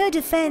 in her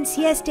defense,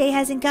 yes day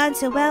hasn't gone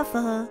so well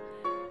for her.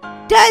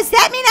 Does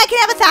that mean I can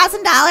have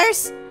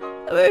 $1,000?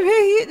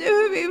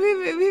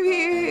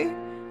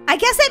 I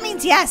guess that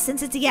means yes,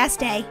 since it's a yes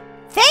day.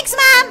 Thanks,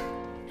 Mom!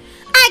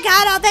 I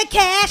got all the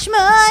cash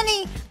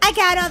money! I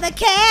got all the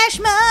cash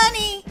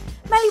money!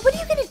 Molly, what are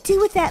you going to do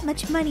with that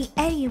much money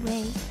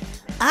anyway?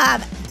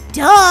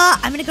 Duh!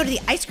 I'm gonna go to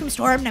the ice cream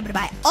store and I'm gonna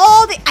buy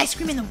all the ice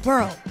cream in the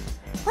world.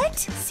 What?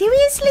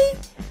 Seriously?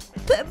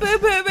 Don't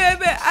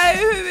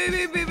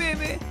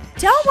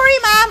worry,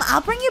 Mom. I'll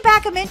bring you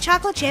back a mint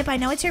chocolate chip. I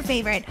know it's your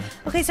favorite.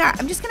 Okay, sorry.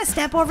 I'm just gonna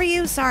step over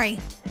you. Sorry.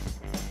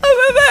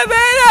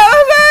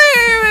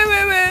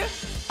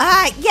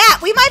 Yeah,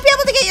 we might be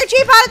able to get your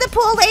Jeep out of the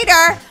pool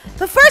later.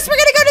 But first, we're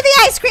gonna go to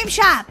the ice cream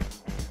shop.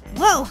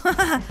 Whoa,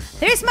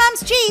 there's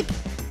Mom's Jeep.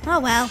 Oh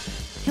well,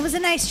 it was a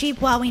nice Jeep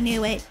while we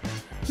knew it.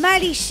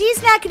 Molly,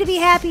 she's not going to be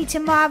happy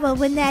tomorrow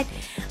when that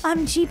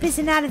Jeep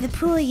isn't out of the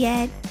pool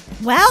yet.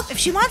 Well, if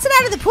she wants it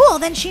out of the pool,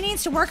 then she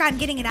needs to work on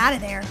getting it out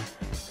of there.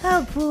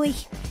 Oh boy.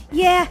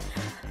 Yeah.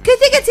 Good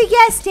thing it's a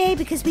yes day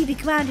because we'd be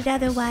grounded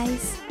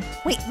otherwise.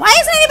 Wait, why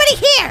isn't anybody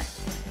here?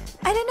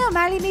 I don't know,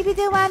 Molly. Maybe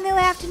they're on their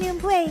afternoon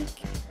break.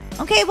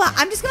 Okay, well,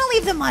 I'm just going to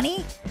leave the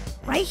money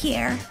right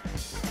here.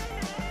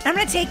 I'm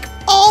going to take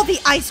all the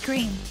ice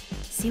cream.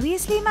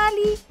 Seriously,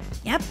 Molly?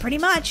 Yep, pretty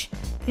much.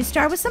 You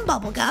start with some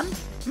bubble gum.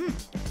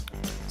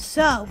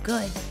 So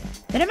good.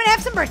 Then I'm going to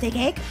have some birthday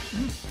cake.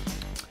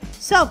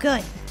 So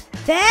good.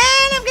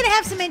 Then I'm going to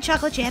have some mint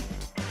chocolate chip.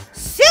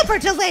 Super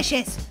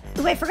delicious.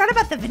 Ooh, I forgot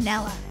about the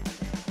vanilla.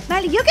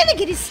 Molly, you're going to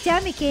get a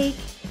stomachache.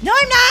 No,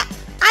 I'm not.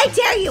 I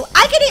dare you.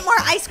 I can eat more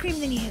ice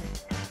cream than you.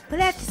 We'll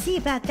have to see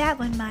about that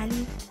one,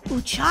 Molly.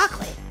 Ooh,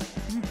 chocolate.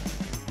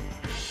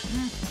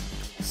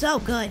 So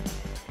good.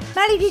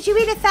 Molly, did you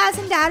eat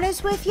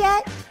 $1,000 worth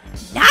yet?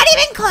 Not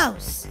even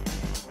close.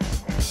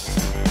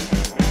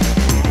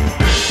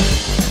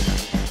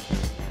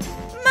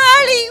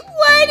 Molly,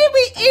 why did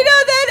we eat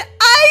all that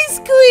ice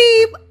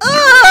cream?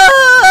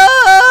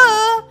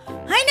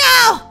 I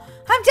know.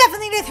 I'm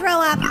definitely going to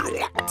throw up.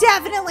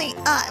 Definitely.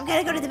 I'm going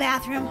to go to the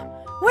bathroom.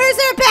 Where's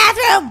their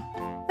bathroom?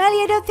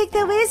 Molly, I don't think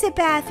there is a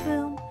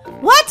bathroom.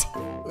 What?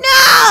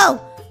 No!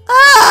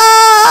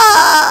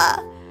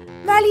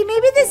 Molly,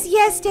 maybe this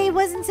yes day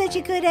wasn't such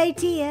a good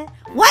idea.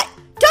 What?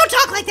 Don't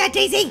talk like that,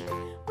 Daisy!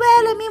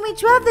 Well, I mean, we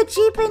drove the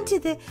Jeep into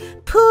the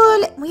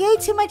pool. We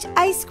ate too much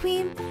ice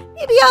cream.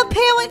 Maybe our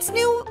parents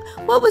knew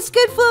what was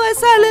good for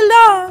us all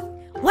along.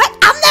 What?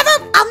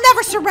 I'll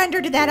never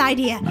surrender to that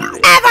idea.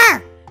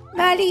 Ever!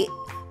 Molly,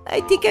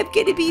 I think I'm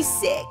gonna be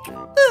sick.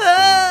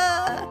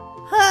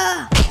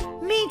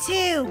 Me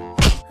too.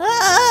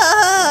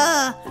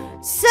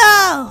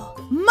 So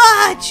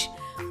much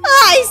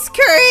ice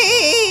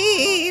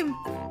cream!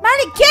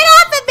 Molly, get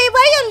off of me!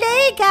 Why are you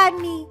laying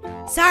on me?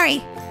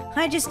 Sorry.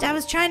 I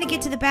was trying to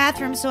get to the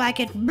bathroom so I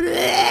could...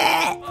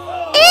 Bleh.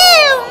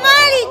 Ew,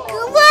 Molly,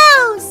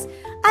 gross!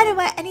 I don't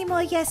want any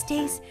more yes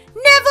days.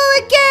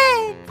 Never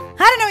again! I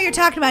don't know what you're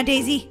talking about,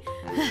 Daisy.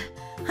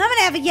 I'm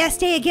gonna have a yes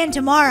day again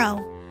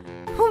tomorrow.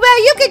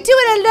 Well, you can do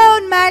it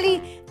alone,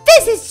 Molly.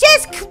 This is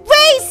just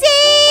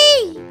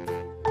crazy!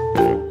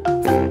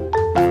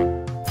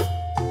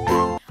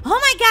 Oh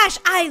my gosh,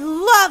 I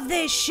love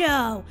this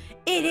show.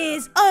 It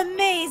is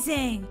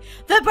amazing.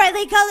 The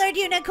brightly colored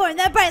unicorn,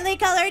 the brightly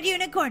colored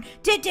unicorn.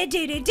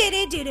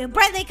 Do-do-do-do-do-do-do,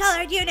 brightly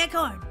colored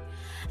unicorn.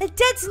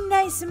 That's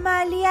nice,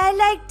 Molly. I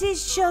like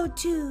this show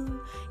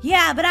too.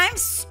 Yeah, but I'm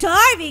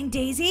starving,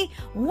 Daisy.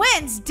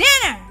 When's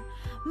dinner?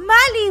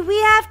 Molly, we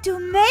have to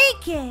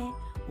make it.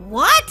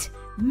 What?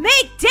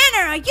 Make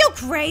dinner? Are you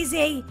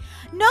crazy?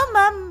 No,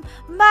 Mom.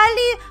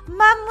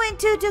 Mom went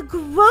to the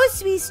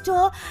grocery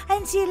store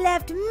and she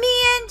left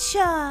me in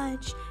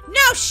charge.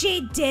 No,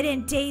 she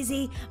didn't,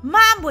 Daisy.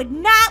 Mom would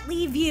not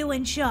leave you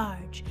in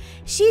charge.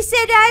 She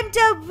said I'm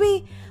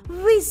the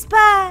what's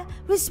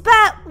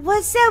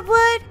that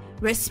word?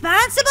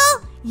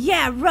 Responsible?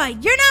 Yeah, right.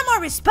 You're not more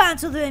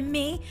responsible than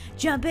me.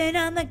 Jumping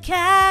on the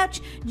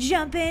couch,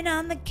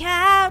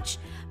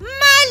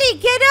 Molly,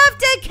 get off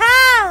the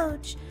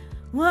couch!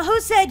 Well,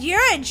 who said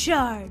you're in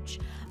charge?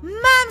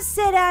 Mom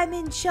said I'm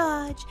in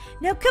charge.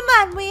 Now come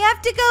on, we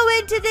have to go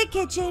into the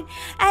kitchen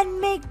and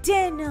make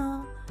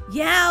dinner.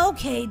 Yeah,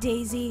 okay,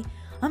 Daisy.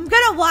 I'm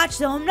gonna watch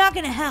though, I'm not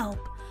gonna help.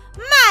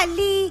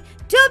 Molly,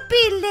 don't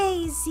be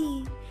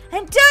lazy.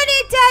 And don't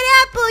eat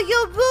that apple,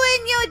 you'll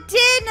ruin your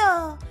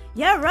dinner.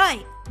 Yeah,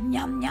 right.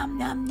 Yum, yum,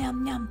 yum,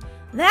 yum, yum.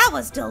 That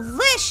was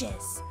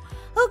delicious.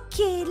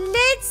 Okay,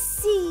 let's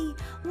see.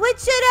 What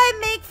should I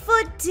make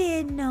for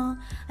dinner?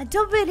 I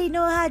don't really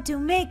know how to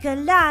make a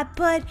lot,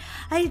 but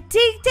I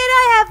think that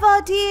I have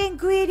all the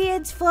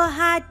ingredients for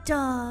hot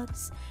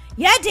dogs.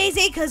 Yeah,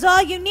 Daisy, because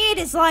all you need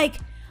is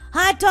like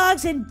hot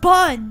dogs and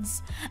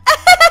buns.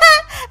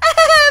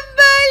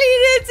 Molly,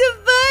 that's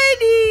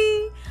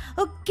funny.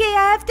 Okay,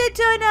 I have to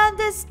turn on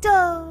the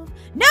stove.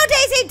 No,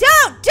 Daisy,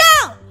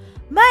 don't!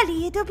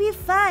 Molly, it'll be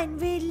fine.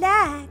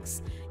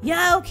 Relax.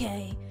 Yeah,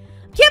 okay.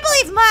 Can't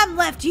believe Mom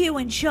left you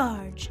in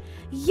charge.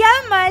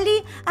 Yeah,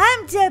 Molly,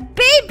 I'm the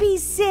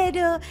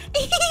babysitter.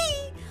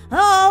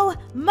 Oh,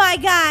 my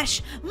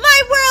gosh.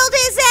 My world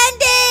is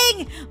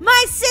ending.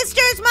 My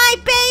sister's my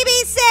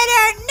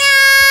babysitter.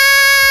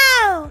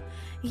 No!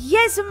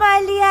 Yes,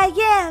 Molly, I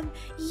am.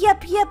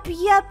 Yup.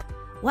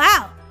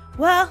 Wow.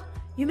 Well,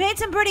 you made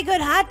some pretty good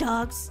hot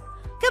dogs.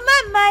 Come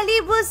on,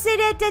 Molly, we'll sit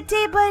at the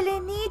table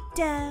and eat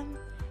them.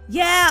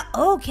 Yeah,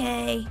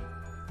 okay.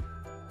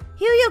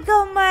 Here you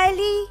go,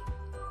 Molly.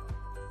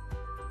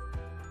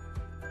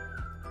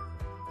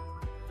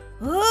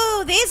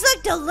 Ooh, these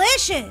look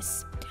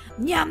delicious.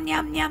 Yum,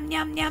 yum, yum,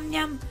 yum, yum,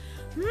 yum.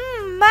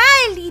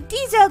 Molly,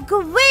 these are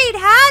great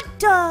hot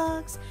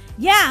dogs.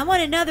 Yeah, I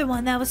want another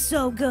one. That was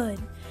so good.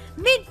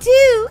 Me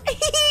too.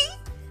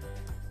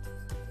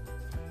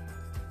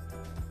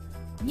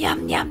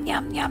 Yum, yum,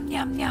 yum, yum,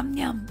 yum, yum,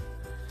 yum.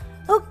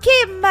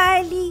 Okay,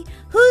 Molly,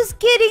 who's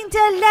getting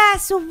the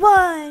last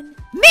one?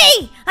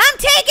 Me! I'm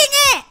taking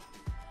it!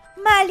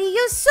 Molly,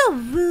 you're so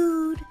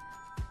rude.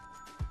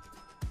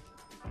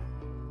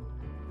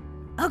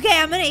 Okay,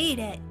 I'm gonna eat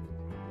it.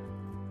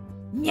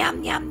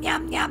 Yum, yum,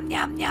 yum, yum,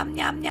 yum, yum,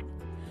 yum, yum.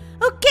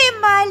 Okay,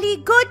 Molly,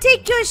 go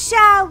take your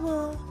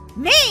shower.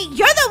 Me?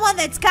 You're the one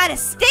that's got a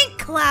stink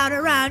cloud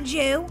around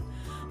you.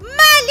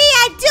 Molly,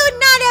 I do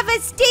not have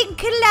a stink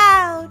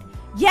cloud.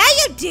 Yeah,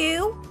 you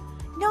do.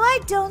 No, I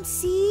don't,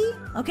 see.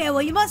 Okay,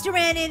 well, you must have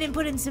ran in and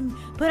put on some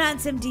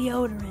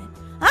deodorant.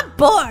 I'm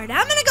bored.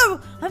 I'm gonna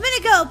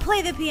go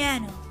play the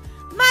piano.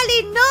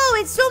 Molly, no,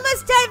 it's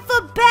almost time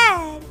for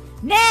bed.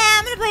 Nah,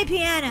 I'm gonna play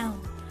piano.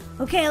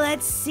 Okay,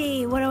 let's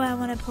see. What do I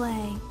want to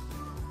play?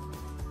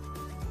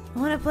 I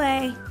want to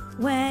play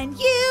When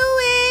You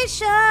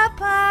Wish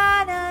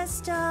Upon a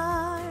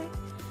Star.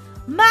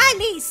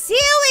 Molly,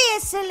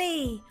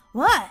 seriously.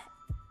 What?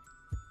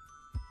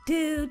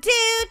 Do do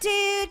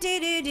do do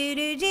do do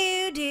do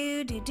do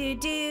do do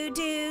do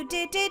do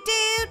do do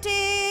do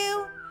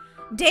do.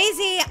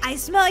 Daisy, I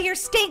smell your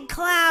stink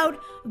cloud.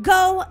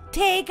 Go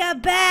take a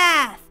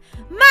bath.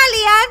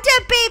 Molly, I'm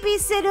the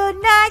babysitter,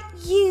 not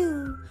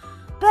you.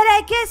 But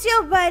I guess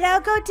you're right.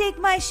 I'll go take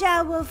my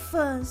shower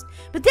first.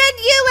 But then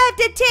you have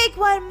to take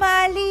one,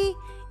 Molly.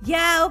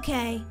 Yeah,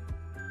 okay.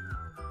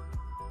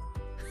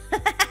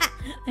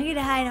 I'm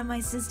gonna hide on my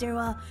sister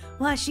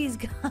while she's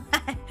gone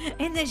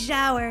in the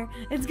shower.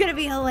 It's gonna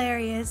be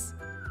hilarious.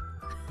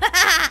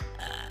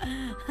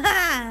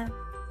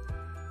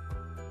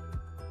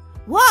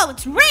 Whoa,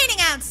 it's raining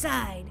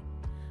outside.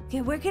 Okay,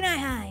 where can I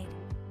hide?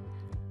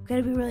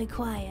 Gotta be really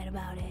quiet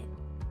about it.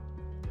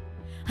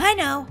 I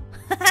know.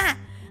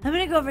 I'm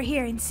gonna go over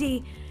here and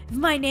see if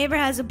my neighbor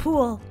has a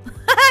pool.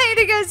 I'm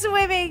gonna go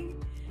swimming.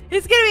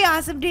 It's gonna be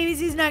awesome.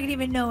 Daisy's not gonna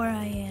even know where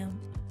I am.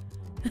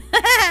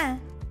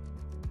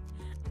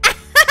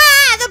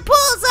 The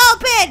pool's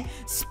open!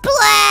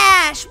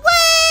 Splash!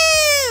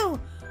 Woo!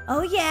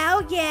 Oh yeah,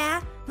 oh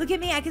yeah. Look at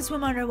me, I can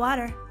swim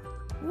underwater.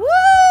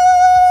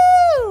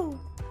 Woo!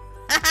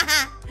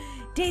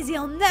 Daisy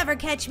will never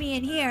catch me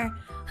in here.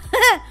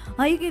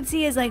 All you can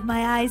see is like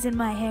my eyes and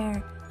my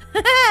hair.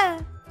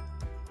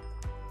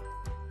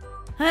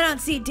 I don't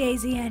see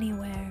Daisy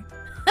anywhere.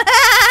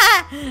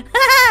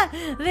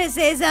 This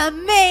is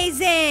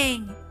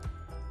amazing.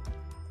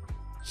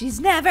 She's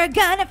never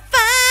gonna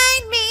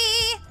find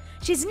me.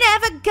 She's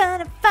never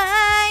gonna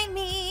find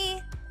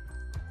me.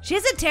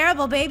 She's a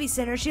terrible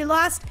babysitter. She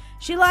lost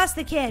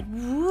the kid.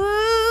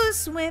 Woo,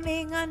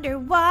 swimming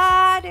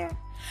underwater.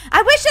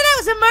 I wish that I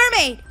was a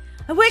mermaid.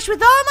 I wish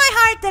with all my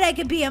heart that I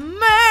could be a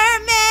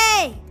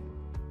mermaid.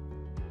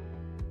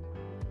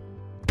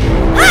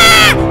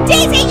 Ah!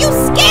 Daisy, you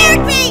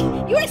scared me!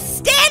 You were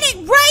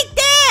standing right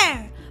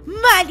there!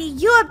 Molly,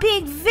 you're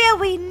being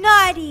very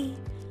naughty.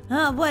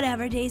 Oh,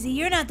 whatever, Daisy.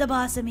 You're not the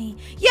boss of me.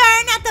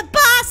 You're not the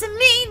boss of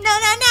me. No,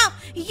 no, no.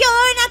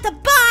 You're not the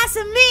boss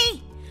of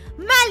me.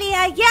 Molly,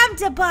 I am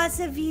the boss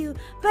of you,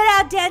 but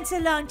I'll dance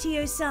along to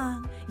your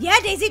song. Yeah,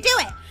 Daisy, do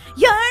it.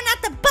 You're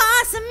not the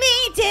boss of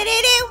me.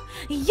 Did-it-do.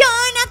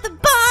 You're not the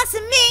boss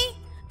of me.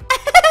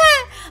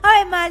 All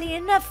right, Molly,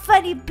 enough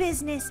funny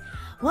business.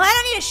 Well, I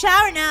don't need a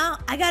shower now.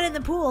 I got in the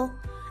pool.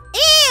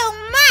 Ew, Ew,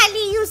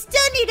 Molly, you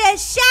still need a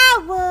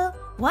shower.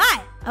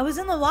 What? I was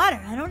in the water.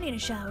 I don't need a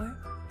shower.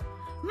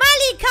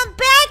 Molly, come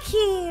back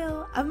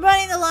here. I'm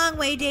running the long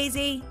way,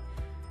 Daisy.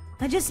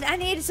 I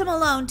need some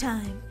alone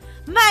time.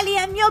 Molly,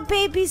 I'm your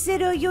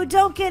babysitter. You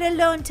don't get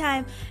alone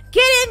time.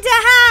 Get in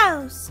the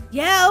house.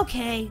 Yeah,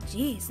 okay.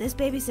 Jeez, this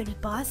babysitter's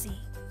bossy.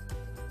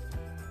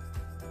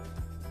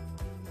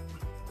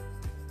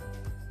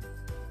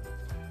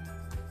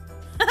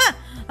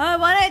 I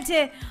wanted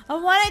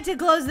to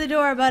close the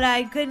door, but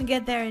I couldn't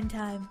get there in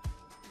time.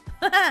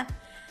 You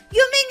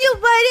mean you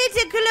wanted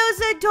to close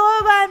the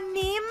door on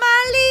me,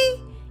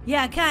 Molly?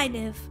 Yeah, kind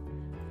of.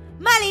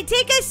 Molly,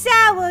 take a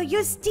shower.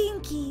 You're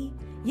stinky.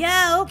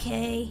 Yeah,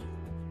 okay.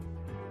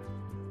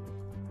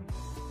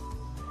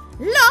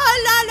 La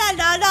la la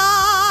la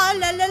la la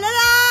la la la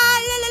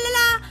la la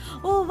la.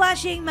 Oh,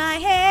 washing my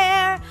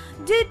hair.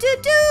 Do do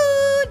do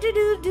do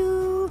do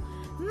do.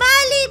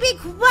 Molly, be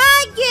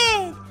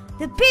quiet.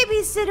 The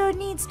babysitter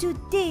needs to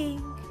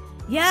think.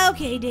 Yeah,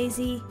 okay,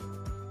 Daisy.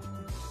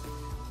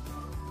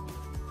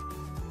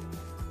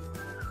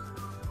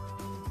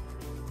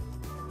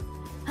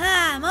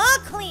 I'm all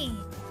clean.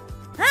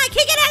 I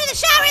can't get out of the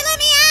shower. Let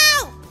me out.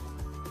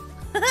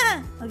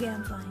 Okay,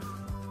 I'm fine.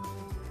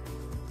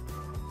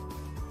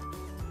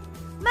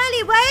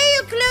 Molly, why are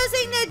you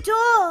closing the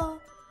door?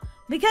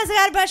 Because I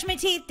gotta brush my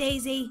teeth,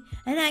 Daisy.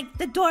 And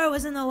the door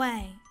was in the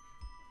way.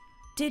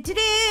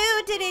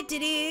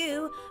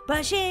 Do-do-do.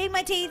 Brushing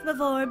my teeth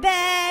before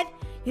bed.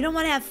 You don't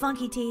want to have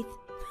funky teeth.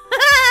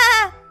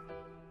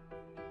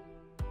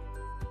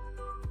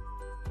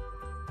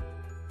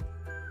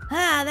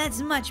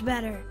 That's much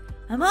better.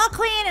 I'm all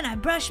clean and I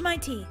brush my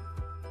teeth.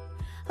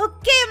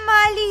 Okay,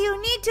 Molly,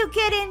 you need to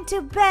get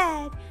into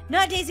bed.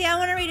 No, Daisy, I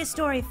want to read a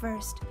story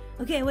first.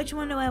 Okay, which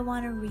one do I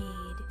want to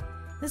read?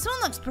 This one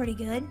looks pretty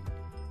good.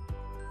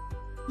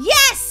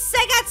 Yes!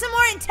 I got some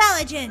more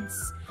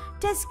intelligence!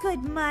 That's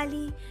good,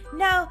 Molly.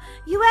 Now,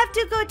 you have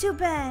to go to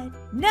bed.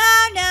 No,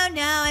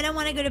 I don't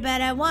want to go to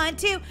bed. I want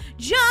to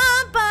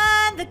jump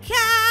on the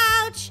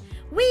couch.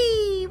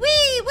 Wee!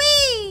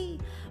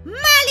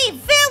 Molly,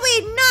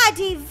 very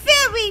naughty,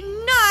 very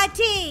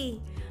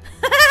naughty.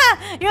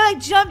 You're like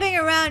jumping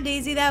around,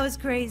 Daisy. That was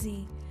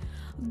crazy.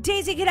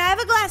 Daisy, could I have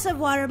a glass of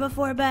water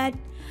before bed?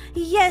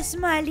 Yes,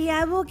 Molly,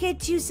 I will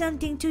get you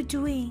something to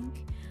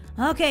drink.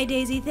 Okay,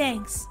 Daisy,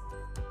 thanks.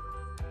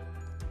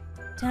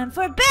 Time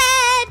for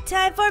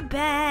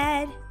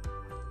bed.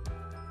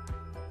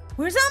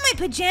 Where's all my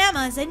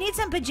pajamas? I need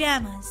some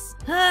pajamas.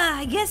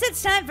 I guess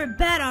it's time for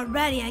bed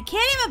already. I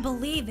can't even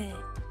believe it.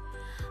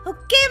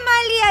 Okay,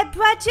 Molly, I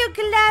brought you a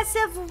glass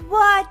of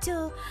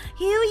water.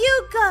 Here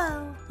you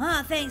go.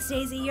 Oh, thanks,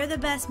 Daisy. You're the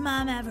best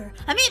mom ever.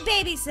 I mean,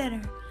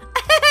 babysitter.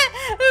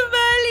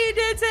 Molly,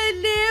 that's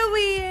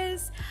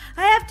hilarious.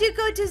 I have to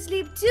go to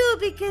sleep too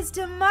because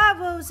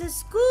tomorrow's a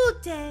school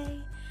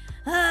day.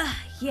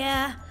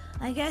 Yeah,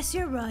 I guess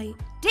you're right.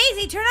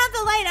 Daisy, turn off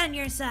the light on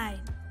your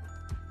side.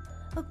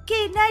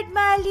 Okay, night,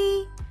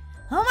 Molly.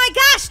 Oh my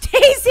gosh,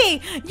 Daisy!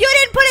 You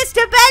didn't put us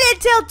to bed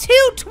until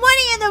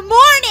 2:20 in the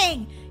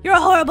morning! You're a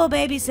horrible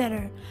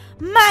babysitter.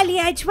 Molly,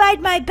 I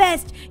tried my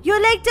best. You're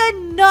like the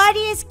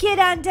naughtiest kid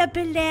on the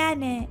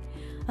planet.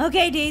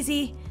 Okay,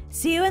 Daisy.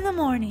 See you in the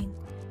morning.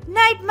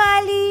 Night,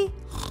 Molly.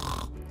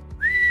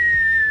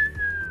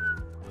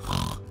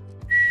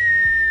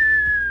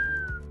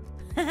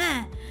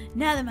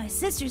 Now that my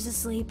sister's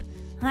asleep,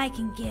 I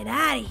can get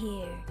out of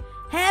here.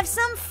 Have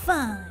some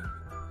fun.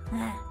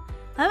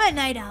 I'm a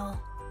night owl.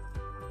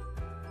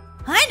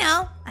 I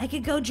know. I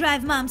could go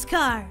drive Mom's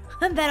car.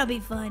 That'll be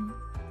fun.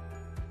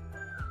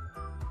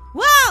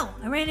 Whoa!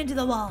 I ran into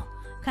the wall.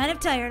 Kind of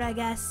tired, I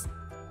guess.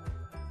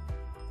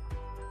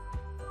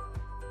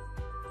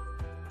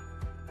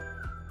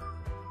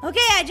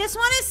 Okay, I just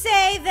want to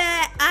say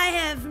that I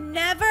have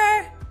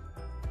never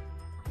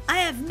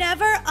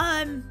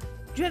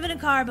driven a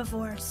car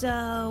before,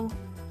 so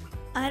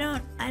I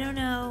don't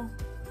know.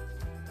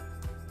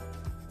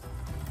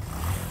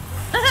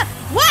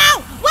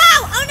 Wow!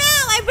 Oh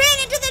no! I ran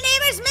into the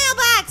neighbor's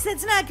mailbox!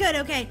 That's not good.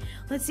 Okay,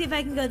 let's see if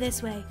I can go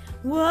this way.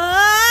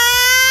 Whoa!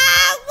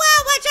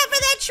 Watch out for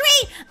that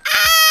tree!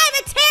 I'm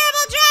a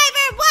terrible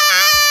driver!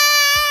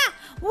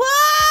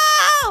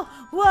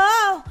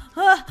 Whoa!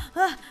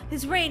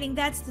 It's raining.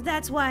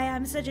 That's why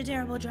I'm such a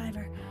terrible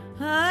driver.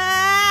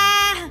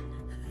 I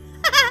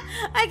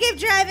keep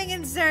driving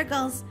in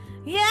circles.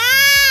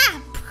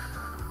 Yeah!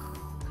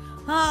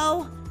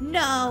 Oh,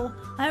 no.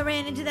 I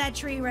ran into that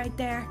tree right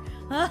there.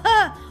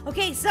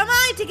 Okay, somehow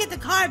I need to get the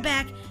car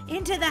back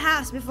into the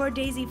house before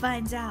Daisy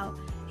finds out.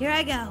 Here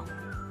I go.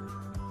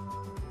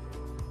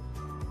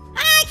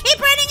 I keep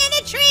running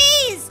into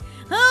trees!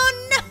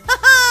 Oh, no!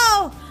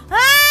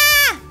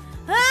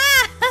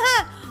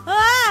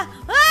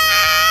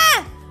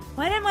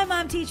 Why didn't my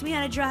mom teach me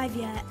how to drive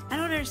yet? I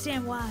don't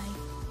understand why.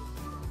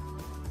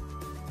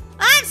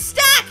 I'm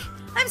stuck!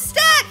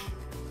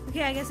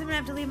 Okay, I guess I'm gonna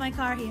have to leave my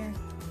car here.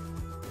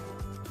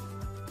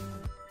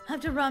 I have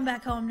to run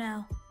back home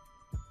now.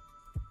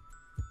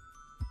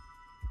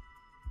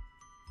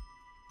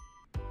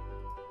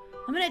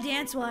 I'm gonna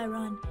dance while I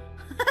run.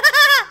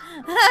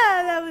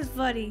 That was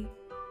funny.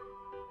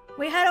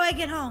 Wait, how do I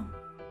get home?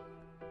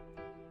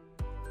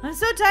 I'm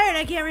so tired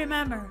I can't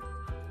remember.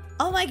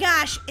 Oh my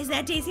gosh, is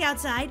that Daisy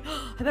outside?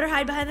 I better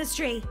hide behind this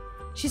tree.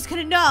 She's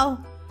gonna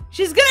know.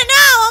 She's gonna know!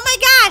 Oh my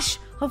gosh!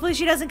 Hopefully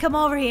she doesn't come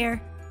over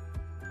here.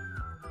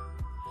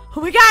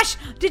 Oh my gosh!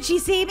 Did she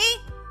see me?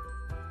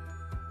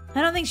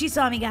 I don't think she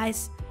saw me,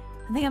 guys.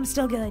 I think I'm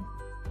still good.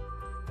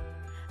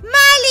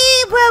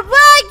 Molly, where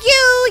were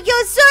you?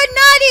 You're so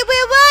naughty.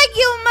 Where were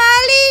you,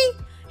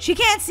 Molly? She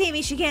can't see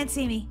me. She can't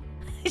see me.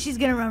 She's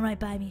gonna run right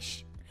by me.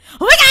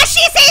 Oh my gosh,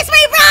 she sees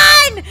me!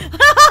 Run!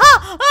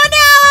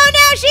 Oh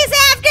no, she's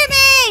after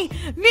me!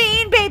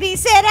 Mean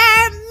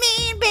babysitter,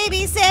 mean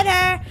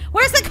babysitter.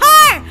 Where's the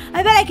car?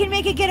 I bet I can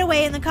make a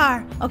getaway in the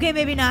car. Okay,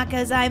 maybe not,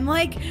 because I'm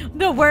like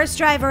the worst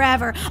driver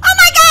ever. Oh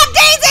my god,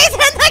 Daisy's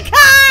in the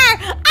car!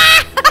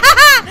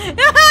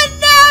 Oh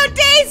no,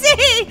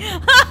 Daisy!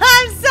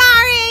 I'm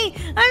sorry!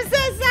 I'm so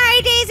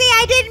sorry, Daisy,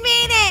 I didn't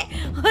mean it!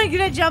 I'm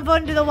gonna jump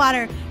into the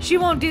water. She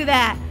won't do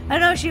that. I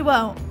know she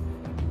won't.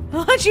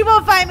 She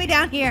won't find me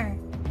down here.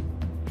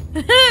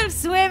 I'm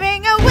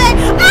swimming away.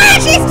 Ah,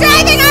 she's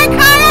driving our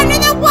car under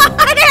the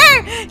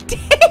water!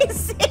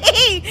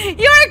 Daisy,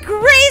 you're a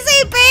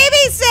crazy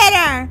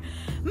babysitter!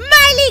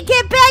 Miley,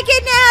 get back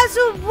in the house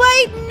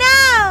right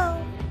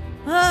now!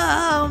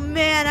 Oh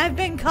man, I've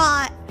been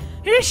caught.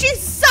 She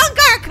sunk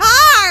our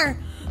car!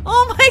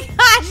 Oh my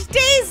gosh,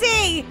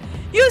 Daisy!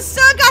 You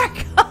sunk our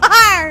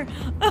car!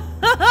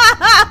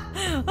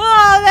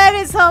 Oh, that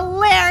is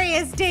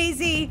hilarious,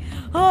 Daisy!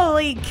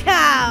 Holy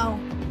cow!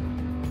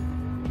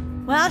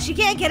 Well, she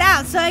can't get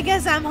out, so I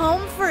guess I'm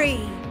home free.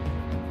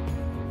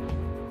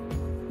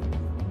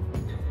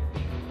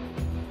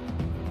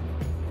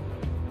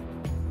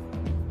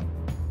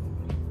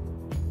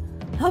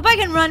 Hope I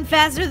can run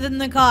faster than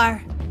the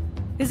car.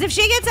 Because if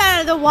she gets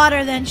out of the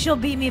water, then she'll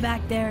beat me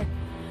back there.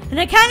 And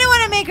I kind of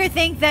want to make her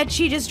think that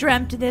she just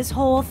dreamt this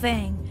whole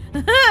thing.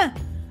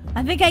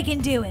 I think I can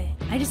do it.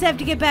 I just have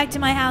to get back to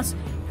my house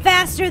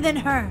faster than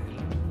her.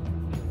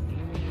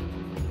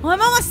 Oh, I'm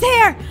almost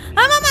there!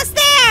 I'm almost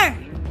there!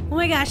 Oh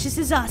my gosh, this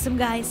is awesome,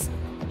 guys.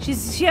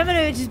 I'm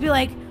gonna just be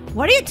like,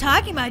 what are you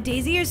talking about,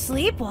 Daisy? You're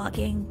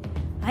sleepwalking.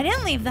 I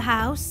didn't leave the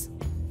house.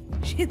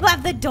 She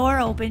left the door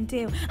open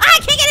too. I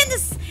can't get in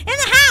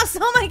the house!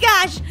 Oh my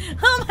gosh!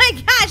 Oh my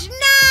gosh,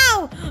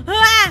 no!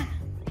 Ah!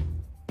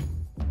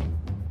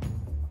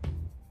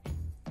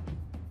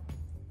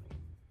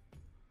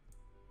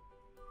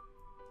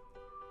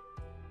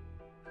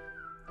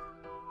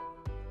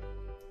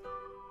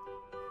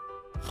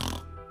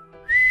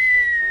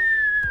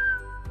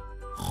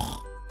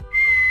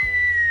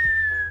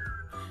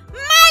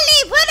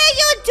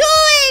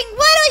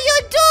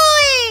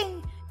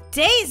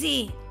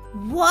 Daisy,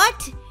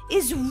 what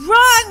is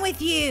wrong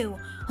with you?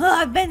 Oh,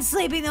 I've been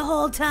sleeping the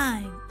whole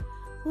time.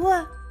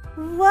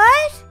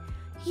 What?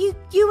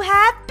 You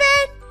have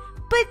been?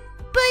 But...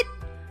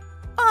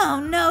 Oh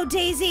no,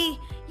 Daisy.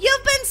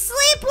 You've been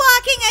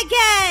sleepwalking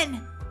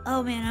again.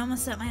 Oh man, I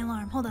almost set my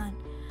alarm. Hold on.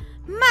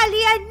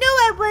 Molly, I knew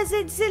I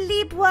wasn't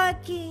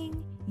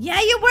sleepwalking.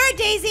 Yeah, you were,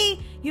 Daisy.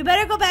 You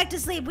better go back to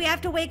sleep. We have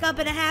to wake up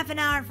in a half an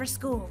hour for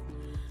school.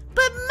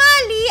 But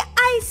Molly,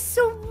 I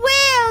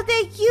swear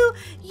that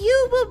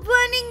you were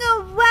running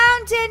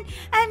around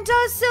and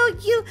also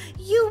you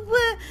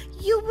were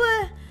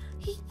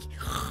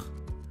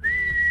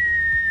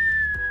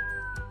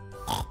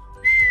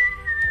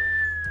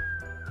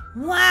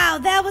Wow,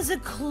 that was a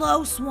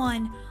close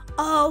one.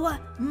 Oh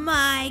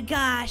my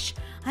gosh.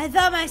 I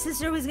thought my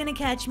sister was gonna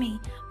catch me,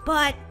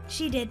 but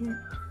she didn't.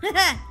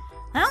 I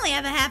only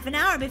have a half an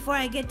hour before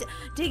I get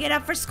to get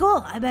up for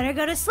school. I better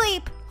go to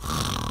sleep.